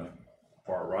contribution in the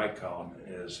far right column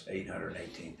is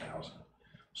 818,000.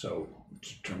 So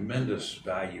it's tremendous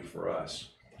value for us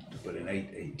to put in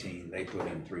 818. They put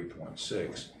in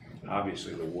 3.6.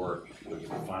 Obviously the work, if you look at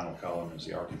the final column, is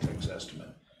the architect's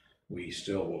estimate. We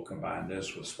still will combine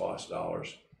this with SPOS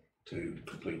dollars to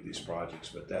complete these projects,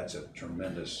 but that's a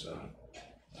tremendous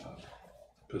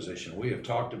position. We have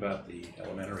talked about the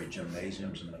elementary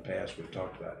gymnasiums in the past. We've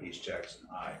talked about East Jackson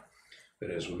High, but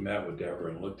as we met with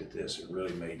Deborah and looked at this, it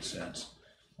really made sense.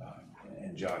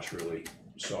 And Josh really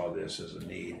saw this as a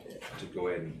need to go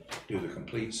ahead and do the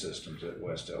complete systems at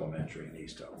West Elementary and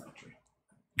East Elementary.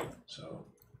 So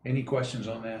any questions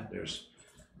on that? There's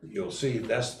you'll see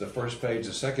that's the first page.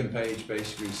 The second page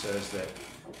basically says that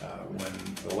when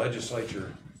the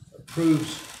legislature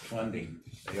approves funding,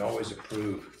 they always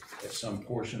approve at some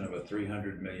portion of a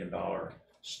 $300 million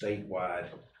statewide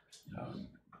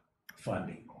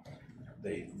funding.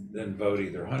 They then vote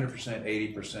either 100%,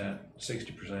 80%,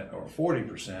 60%, or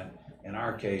 40%. In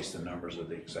our case, the numbers are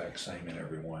the exact same in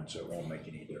every one, so it won't make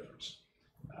any difference.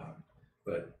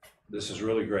 But this is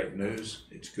really great news.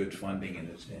 It's good funding, and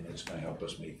it's going to help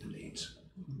us meet the needs.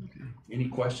 Okay. Any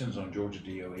questions on Georgia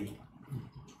DOE?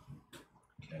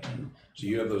 Okay. So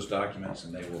you have those documents,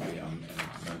 and they will be on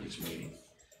Monday's meeting.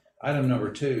 Item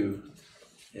number 2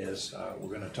 is we're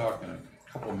going to talk in a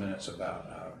couple of minutes about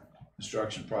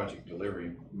construction project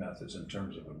delivery methods in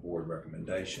terms of a board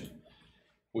recommendation.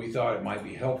 We thought it might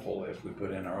be helpful if we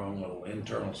put in our own little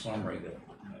internal summary that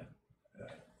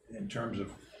in terms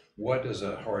of what does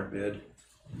a hard bid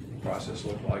process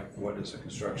look like, what does a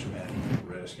construction management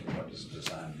risk, and what does a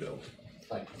design build.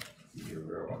 Thank you. You're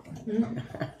very welcome.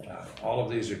 All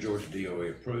of these are Georgia DOE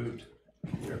approved.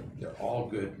 They're all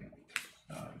good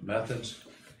methods.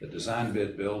 The design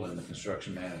bid build and the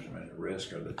construction management at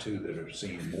risk are the two that are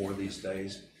seen more these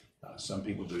days. Some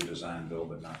people do design build,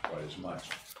 but not quite as much.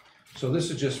 So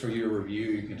this is just for your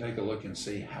review. You can take a look and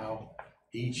see how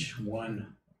each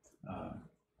one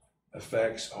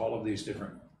affects all of these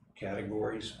different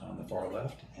categories on the far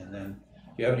left. And then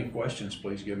if you have any questions,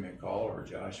 please give me a call or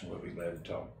Josh, and we'll be glad to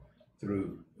talk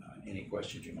through any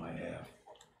questions you might have.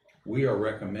 We are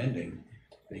recommending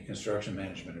the construction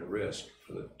management at risk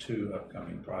for the 2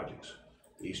 upcoming projects,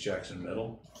 the East Jackson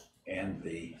Middle and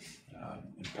the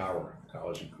Empower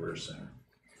College and Career Center.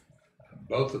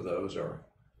 Both of those are,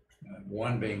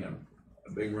 one being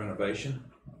a big renovation.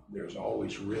 There's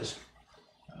always risk,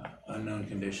 unknown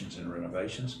conditions in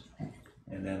renovations.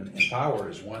 And then Empower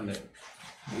is one that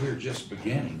we're just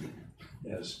beginning,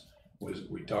 as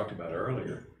we talked about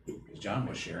earlier, as John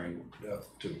was sharing,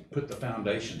 to put the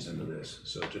foundations into this.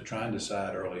 So to try and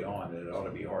decide early on that it ought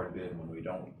to be hard bid when we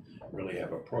don't really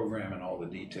have a program and all the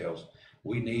details,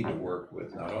 we need to work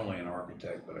with not only an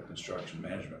architect, but a construction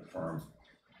management firm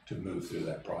to move through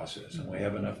that process. And we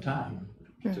have enough time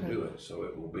to do it. So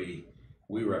it will be,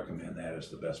 we recommend that as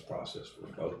the best process for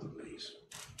both of these.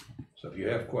 So if you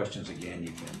have questions, again,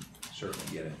 you can certainly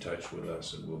get in touch with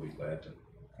us and we'll be glad to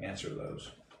answer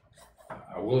those.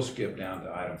 I will skip down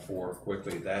to item 4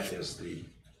 quickly. That is the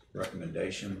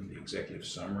recommendation, the executive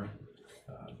summary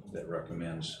that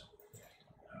recommends,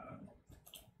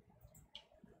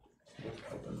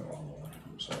 open the wrong one,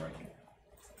 I'm sorry.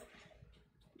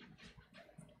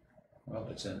 Well,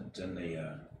 it's in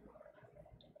the,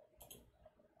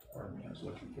 pardon me, I was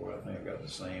looking for it. I think I got the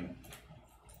same,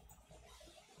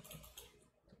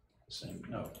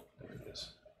 no, there it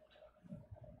is.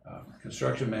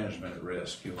 Construction management at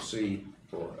risk. You'll see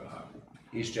for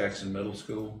East Jackson Middle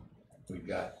School, we've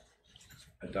got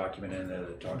a document in there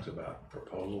that talks about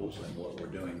proposals and what we're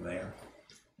doing there.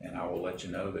 And I will let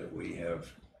you know that we have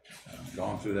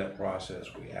gone through that process.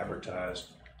 We advertised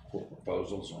for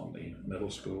proposals on the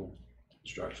middle school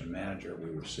construction manager. We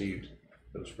received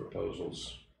those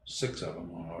proposals, 6 of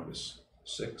them on August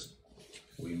 6th.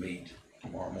 We meet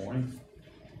tomorrow morning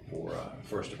for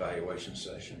first evaluation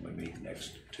session. We meet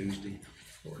next Tuesday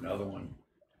for another one,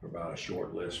 provide a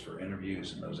short list for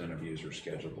interviews, and those interviews are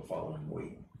scheduled the following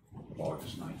week of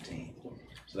August 19th.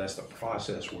 So that's the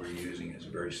process we're using. It's a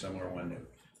very similar one that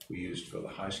we used for the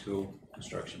high school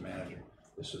construction manager.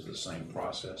 This is the same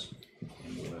process,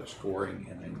 and we'll have scoring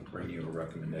and then bring you a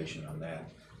recommendation on that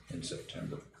in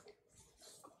September.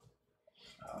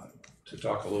 To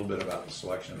talk a little bit about the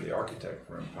selection of the architect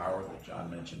for Empower that John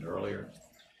mentioned earlier,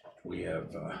 we have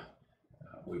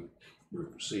we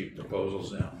received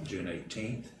proposals on June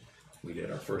 18th. We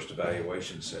did our first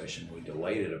evaluation session. We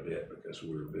delayed it a bit because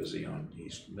we were busy on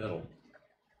East Middle,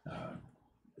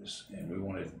 and we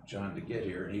wanted John to get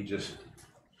here, and he just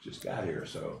got here,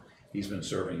 so he's been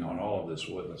serving on all of this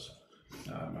with us.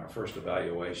 Our first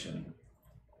evaluation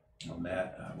on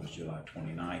that was July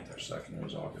 29th. Our second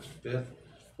was August 5th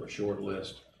for a short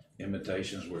list.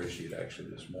 Invitations were issued actually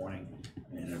this morning,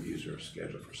 and interviews are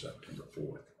scheduled for September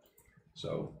 4th.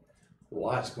 So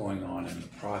lots going on in the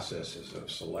processes of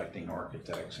selecting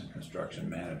architects and construction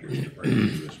managers to bring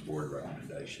to us board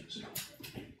recommendations.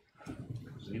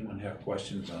 Does anyone have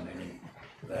questions on any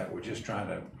of that? We're just trying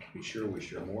to be sure we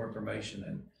share more information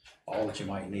and all that you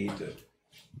might need to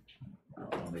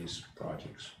on these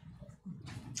projects.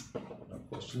 No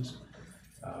questions?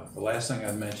 The last thing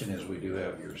I'd mention is we do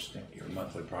have your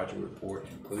monthly project report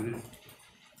included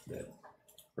that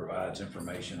provides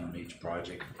information on each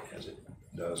project as it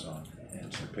does on,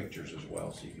 and some pictures as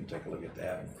well, so you can take a look at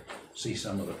that and see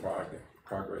some of the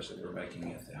progress that we're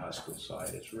making at the high school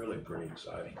site. It's really pretty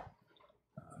exciting.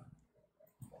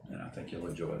 And I think you'll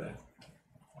enjoy that.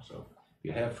 So if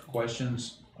you have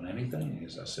questions on anything,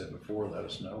 as I said before, let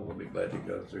us know. We'll be glad to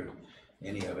go through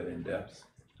any of it in depth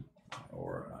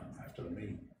or after the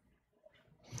meeting.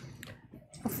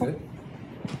 Good?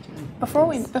 Before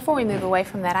we move away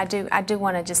from that, I do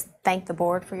want to just thank the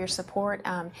board for your support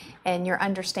and your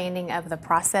understanding of the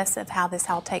process of how this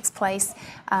all takes place.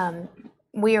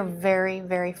 We are very,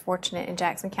 very fortunate in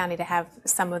Jackson County to have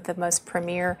some of the most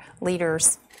premier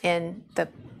leaders in the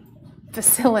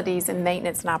facilities and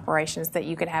maintenance and operations that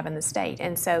you could have in the state.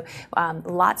 And so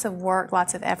lots of work,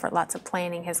 lots of effort, lots of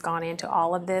planning has gone into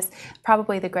all of this,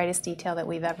 probably the greatest detail that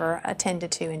we've ever attended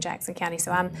to in Jackson County.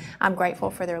 So I'm grateful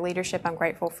for their leadership. I'm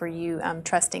grateful for you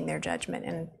trusting their judgment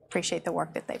and appreciate the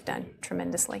work that they've done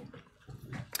tremendously.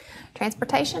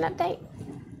 Transportation update?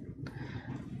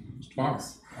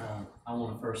 Yes, I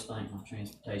want to first thank my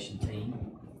transportation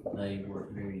team. They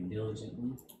worked very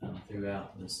diligently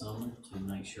throughout the summer to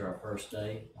make sure our first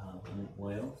day went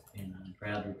well, and I'm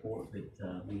proud to report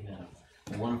that we had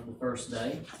a wonderful first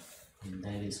day, and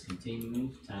that is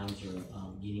continuing. Times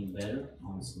are getting better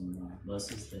on some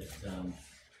buses that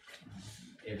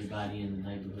everybody in the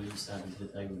neighborhood decided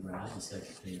that they would ride the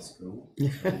second day of school.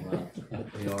 So,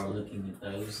 we are looking at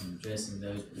those and addressing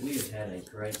those, but we have had a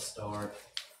great start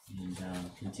and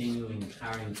continuing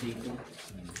hiring people.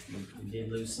 We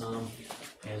did lose some,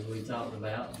 as we talked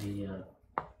about, the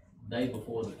day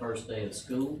before the first day of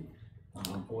school,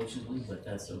 unfortunately, but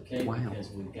that's okay. Wow.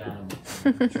 Because we've got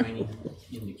them training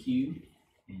in the queue,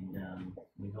 and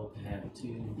we hope to have 2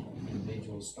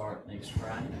 individuals start next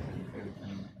Friday if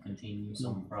everything continues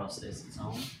on the process it's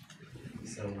on.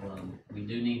 So we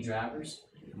do need drivers.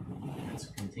 It's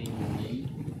a continual need.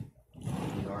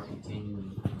 We are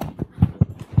continuing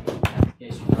the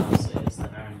application process, the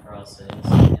hiring process,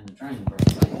 and the training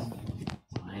process.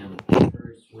 So I am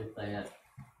encouraged with that,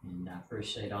 and I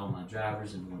appreciate all my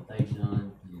drivers and what they've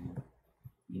done, and,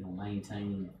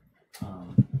 maintaining,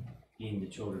 getting the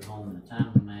children home in a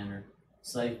timely manner,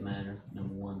 safe manner,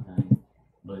 number one thing,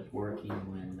 but working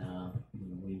when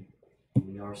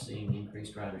we are seeing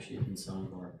increased ridership in some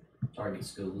of our target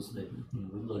schools that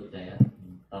we looked at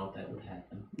and thought that would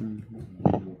happen. Mm-hmm.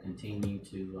 And we will continue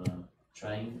to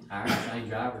train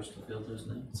drivers to fill those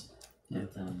needs.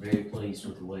 But I'm very pleased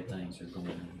with the way things are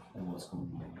going and what's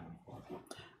going on.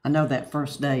 I know that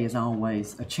first day is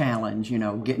always a challenge,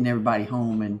 getting everybody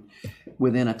home and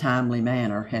within a timely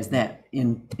manner. Has that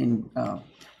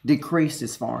decreased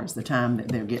as far as the time that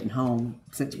they're getting home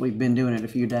since we've been doing it a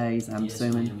few days, I'm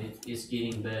assuming? Yes, ma'am. It's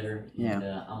getting better. Yeah. And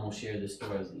I'm going to share this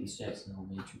story with East Jackson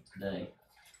Elementary today.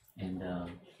 And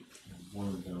one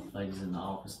of the ladies in the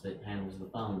office that handles the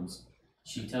phones,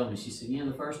 she told me, she said,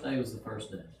 the first day was the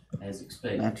first day, as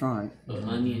expected. That's right. But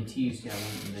Monday and Tuesday, I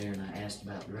went in there and I asked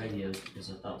about the radios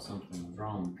because I thought something was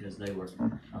wrong because they were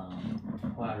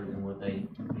quieter than what they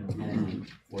normally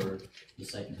were the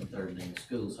second and third day of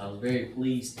school. So I was very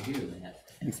pleased to hear that.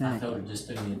 Exactly. I told her just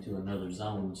tune me into another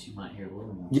zone and she might hear a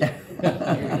little more. Yeah.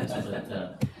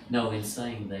 But no, in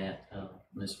saying that,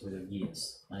 Ms. Widow,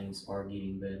 yes, things are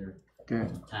getting better.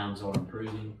 Good. Times are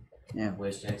improving. Yeah.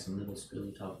 West Jackson Middle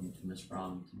School, talking to Ms.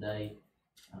 Brogdon today.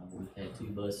 We've had 2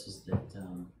 buses that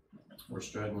were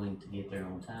struggling to get there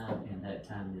on time, and that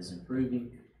time is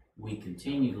improving. We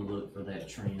continue to look for that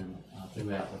trend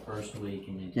throughout the first week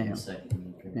and into the second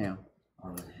week. Yeah.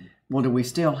 Well, do we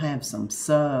still have some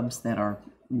subs that are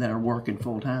working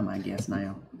full time? I guess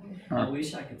now. I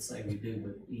wish I could say we do,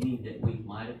 but any that we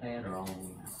might have had are all in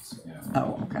the house. Yeah.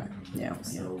 Oh, okay. Yeah.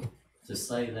 So to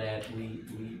say that we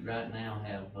right now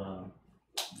have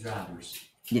drivers.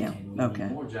 Yeah. And we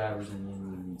need more drivers and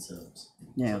then we need subs.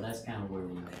 Yeah. So that's kind of where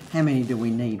we're at. How many do we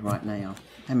need right now?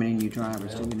 How many new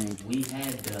drivers do we need? We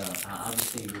had, I'll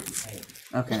just tell you what we had.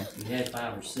 Okay. We had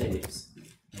 5 or 6,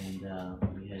 and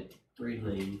we had 3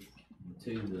 leave, and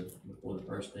 2 before the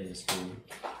first day of school.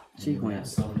 Gee, we have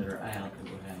some that are out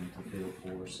that we're having to fill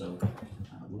for, so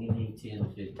we need 10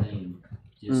 to 15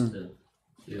 just to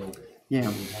fill. Yeah.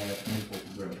 We have ample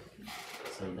growth.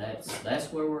 So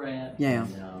that's where we're at. Yeah.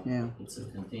 And, it's a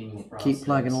continual process. Keep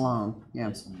plugging along. Yeah.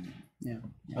 Yes, ma'am.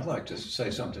 Yeah. I'd like to say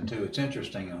something too. It's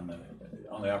interesting on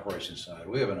the operations side.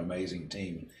 We have an amazing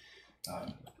team.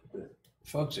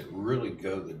 Folks that really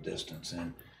go the distance,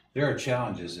 and there are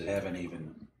challenges that haven't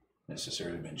even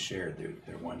necessarily been shared.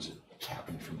 They're ones that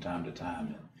happen from time to time.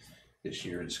 And this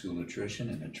year in school nutrition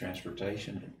and in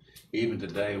transportation, and even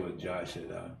today with Josh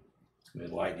we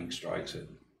had lightning strikes at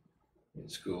at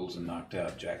schools and knocked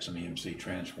out Jackson EMC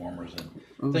transformers,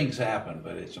 and things happen,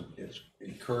 but it's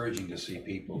encouraging to see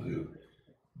people who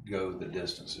go the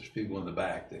distance. There's people in the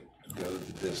back that go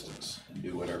the distance and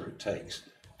do whatever it takes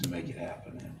to make it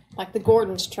happen. And Like the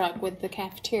Gordon's truck with the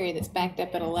cafeteria that's backed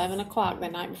up at 11 o'clock the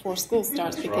night before school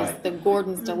starts That's because right. the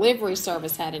Gordon's delivery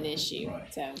service had an issue.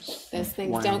 Right. So those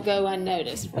things Wow. don't go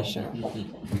unnoticed for sure.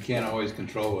 we can't always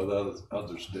control what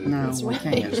others do. No, but we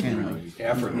can't, just can we? the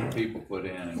effort that people put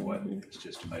in and what, it's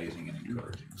just amazing and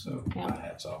encouraging. So Yeah. my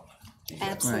hats off to you guys.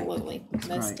 Absolutely, That's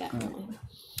most great, definitely.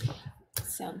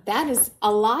 So that is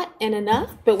a lot and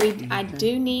enough, but I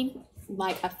do need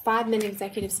like a 5-minute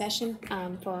executive session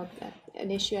for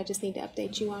an issue I just need to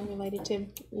update you on related to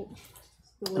the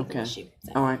legal Okay. issue.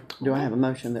 So, All right, do I have a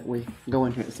motion that we go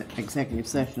into executive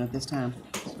session at this time?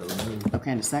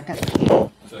 Okay, and a second? All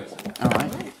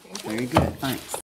right, very good, thanks.